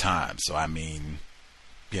confinement at the time. So I mean,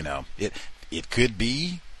 it could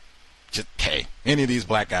be just, hey, any of these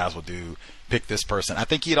black guys will do. Pick this person. I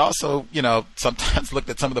think he'd also, sometimes looked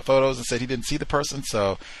at some of the photos and said he didn't see the person.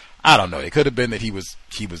 So I don't know. It could have been that he was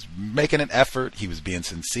making an effort. He was being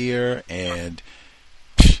sincere and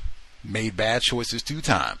made bad choices 2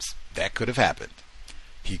 times. That could have happened.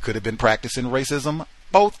 He could have been practicing racism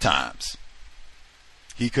both times.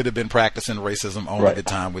 He could have been practicing racism only the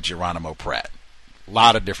time with Geronimo Pratt. A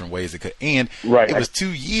lot of different ways it could. And it was 2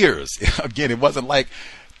 years. Again, it wasn't like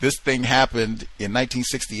this thing happened in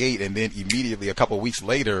 1968 and then immediately a couple of weeks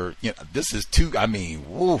later, this is I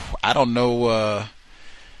don't know.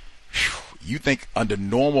 You think under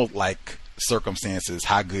normal circumstances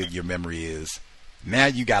how good your memory is. Now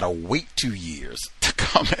you got to wait 2 years to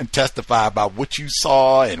come and testify about what you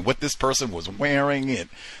saw and what this person was wearing. And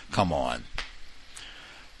come on.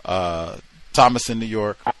 Thomas in New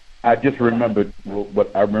York. I just remembered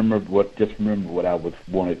what I was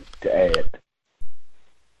wanted to add.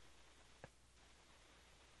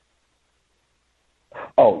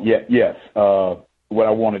 Oh, yeah, yes. What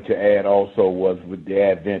I wanted to add also was with the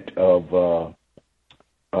advent of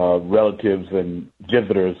relatives and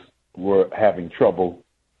visitors were having trouble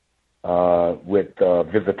with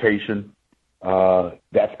visitation.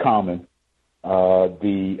 That's common.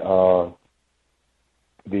 The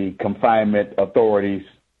confinement authorities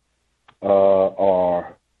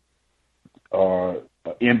are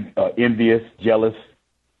envious, jealous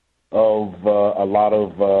of a lot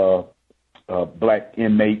of black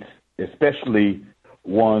inmates, especially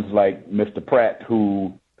ones like Mr. Pratt,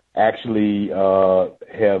 who actually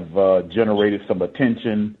have generated some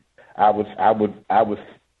attention. I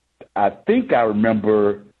think I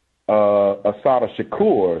remember Assata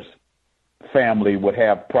Shakur's family would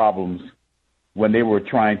have problems when they were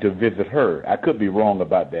trying to visit her. I could be wrong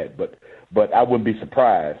about that, but I wouldn't be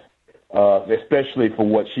surprised, especially for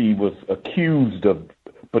what she was accused of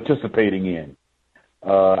participating in.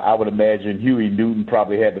 I would imagine Huey Newton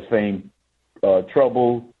probably had the same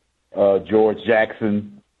trouble. George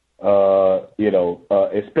Jackson,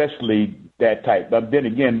 especially that type. But then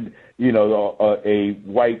again, a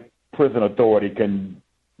white prison authority can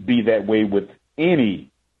be that way with any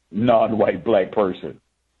non-white black person.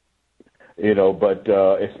 But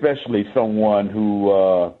especially someone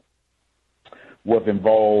who was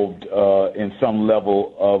involved in some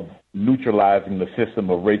level of neutralizing the system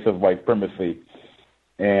of racist white supremacy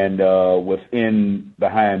and was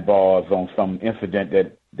behind bars on some incident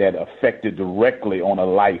that affected directly on a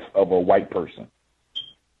life of a white person.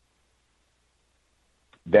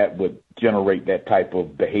 That would generate that type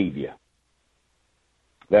of behavior.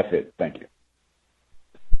 That's it. Thank you.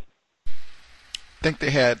 I think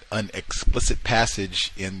they had an explicit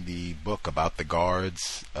passage in the book about the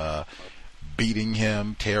guards beating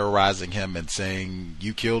him, terrorizing him, and saying,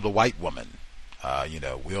 "You killed a white woman.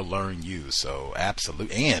 We'll learn you." So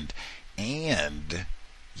absolutely, and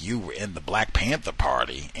you were in the Black Panther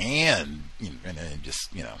Party, and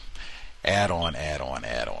just add on.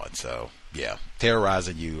 So yeah,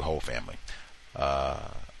 terrorizing you, whole family.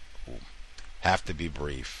 Have to be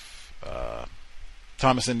brief.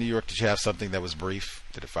 Thomas in New York, did you have something that was brief?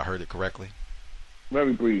 If I heard it correctly?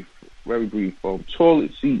 Very brief.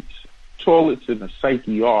 Toilet seats. Toilets in the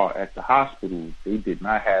Psych-ER at the hospital, they did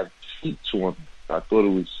not have seats on them. I thought it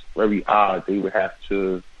was very odd. They would have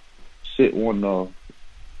to sit on the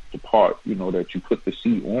part, that you put the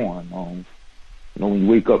seat on. When you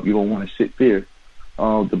wake up, you don't want to sit there.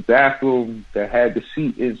 The bathroom that had the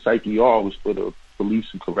seat in Psych-ER was for the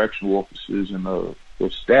police and correctional officers and the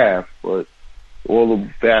staff, but all the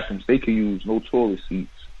bathrooms they could use, no toilet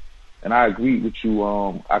seats. And I agree with you.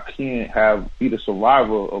 I can't be the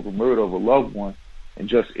survivor of a murder of a loved one, and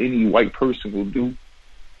just any white person will do.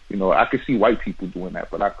 You know, I could see white people doing that,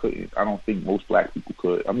 but I couldn't. I don't think most black people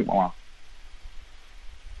could. I mean, my mom.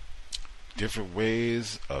 Different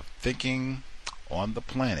ways of thinking on the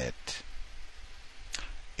planet.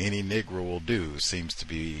 Any Negro will do seems to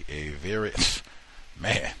be a very,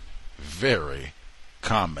 very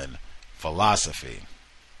common philosophy.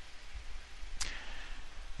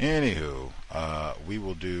 Anywho, we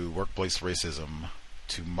will do workplace racism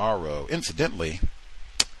tomorrow. Incidentally,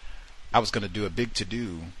 I was going to do a big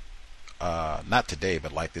to-do, not today,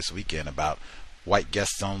 but like this weekend, about white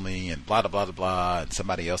guests only and blah, blah, blah, blah, and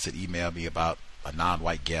somebody else had emailed me about a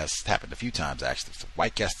non-white guest. It happened a few times, actually. So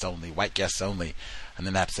white guests only, and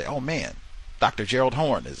then I have to say, oh man, Dr. Gerald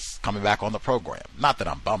Horn is coming back on the program. Not that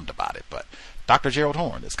I'm bummed about it, but Dr. Gerald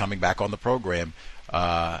Horn is coming back on the program.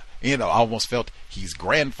 I almost felt he's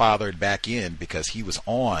grandfathered back in because he was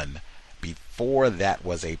on before that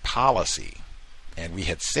was a policy. And we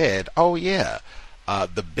had said, oh yeah,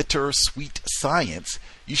 the bittersweet science,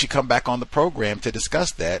 you should come back on the program to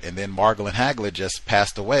discuss that. And then Margolin Hagler just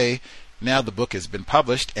passed away. Now the book has been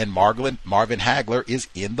published, and Marvin Hagler is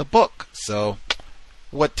in the book. So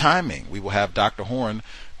what timing? We will have Dr. Horn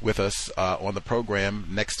with us on the program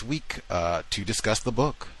next week to discuss the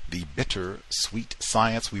book, The Bittersweet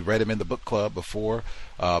Science. We read him in the book club before.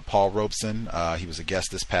 Paul Robeson, he was a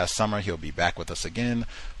guest this past summer. He'll be back with us again.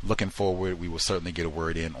 Looking forward. We will certainly get a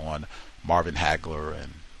word in on Marvin Hagler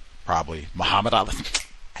and probably Muhammad Ali.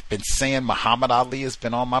 I've been saying Muhammad Ali has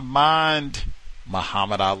been on my mind.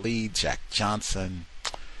 Muhammad Ali, Jack Johnson.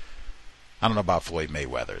 I don't know about Floyd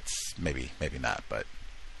Mayweather. It's maybe not, but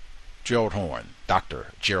Gerald Horn, Dr.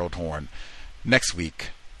 Gerald Horn, next week,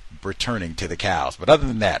 returning to the cows. But other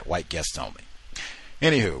than that, white guests only.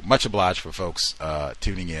 Anywho, much obliged for folks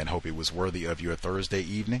tuning in. Hope it was worthy of your Thursday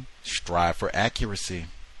evening. Strive for accuracy.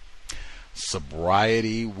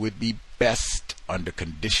 Sobriety would be best under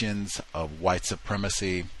conditions of white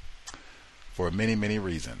supremacy for many, many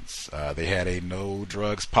reasons. They had a no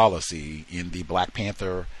drugs policy in the Black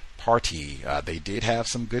Panther Party. They did have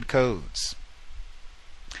some good codes.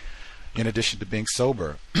 In addition to being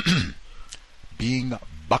sober, being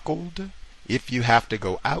buckled if you have to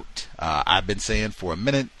go out. I've been saying for a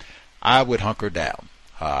minute, I would hunker down.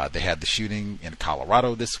 They had the shooting in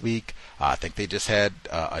Colorado this week. I think they just had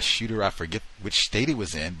a shooter, I forget which state he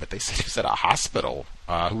was in, but they said he was at a hospital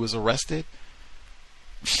who was arrested.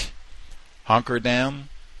 Hunker down.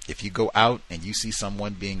 If you go out and you see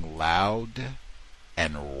someone being loud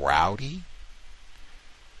and rowdy,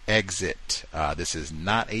 exit. This is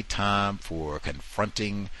not a time for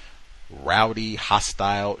confronting rowdy,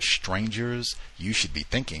 hostile strangers. You should be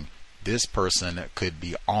thinking, this person could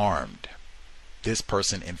be armed. This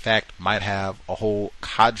person, in fact, might have a whole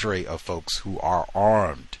cadre of folks who are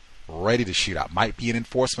armed, ready to shoot out. Might be an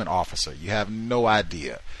enforcement officer. You have no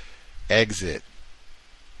idea. Exit.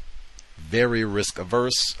 Very risk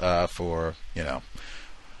averse for,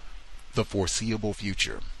 the foreseeable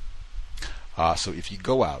future. So if you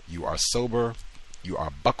go out, you are sober, you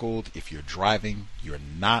are buckled. If you're driving, you're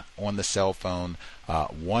not on the cell phone.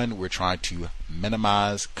 One, we're trying to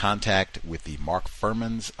minimize contact with the Mark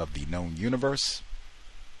Furmans of the known universe.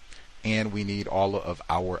 And we need all of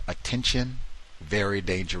our attention. Very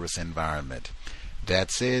dangerous environment.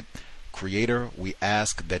 That's it. Creator, we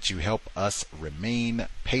ask that you help us remain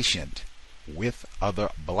patient with other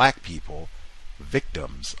black people,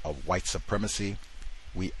 victims of white supremacy.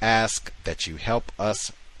 We ask that you help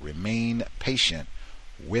us remain patient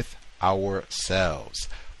with ourselves.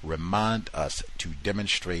 Remind us to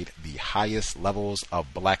demonstrate the highest levels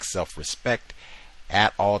of black self-respect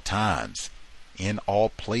at all times, in all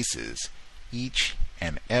places, each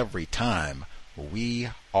and every time we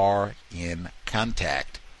are in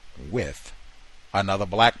contact with another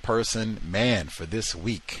black person. Man, for this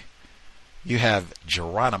week, you have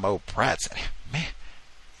Geronimo Pratt. Man,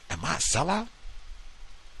 am I a sellout?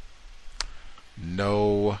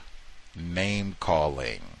 No name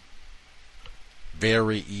calling.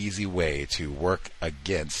 Very easy way to work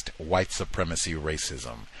against white supremacy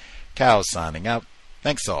racism. Cal signing out.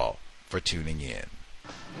 Thanks all for tuning in.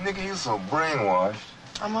 Nigga, you so brainwashed.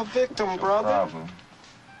 I'm a victim, brother. No problem.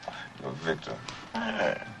 You're a victim.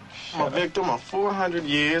 I'm a victim of 400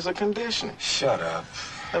 years of conditioning. Shut up.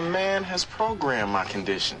 The man has programmed my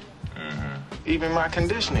conditioning. Mm-hmm. Even my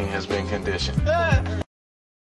conditioning has been conditioned.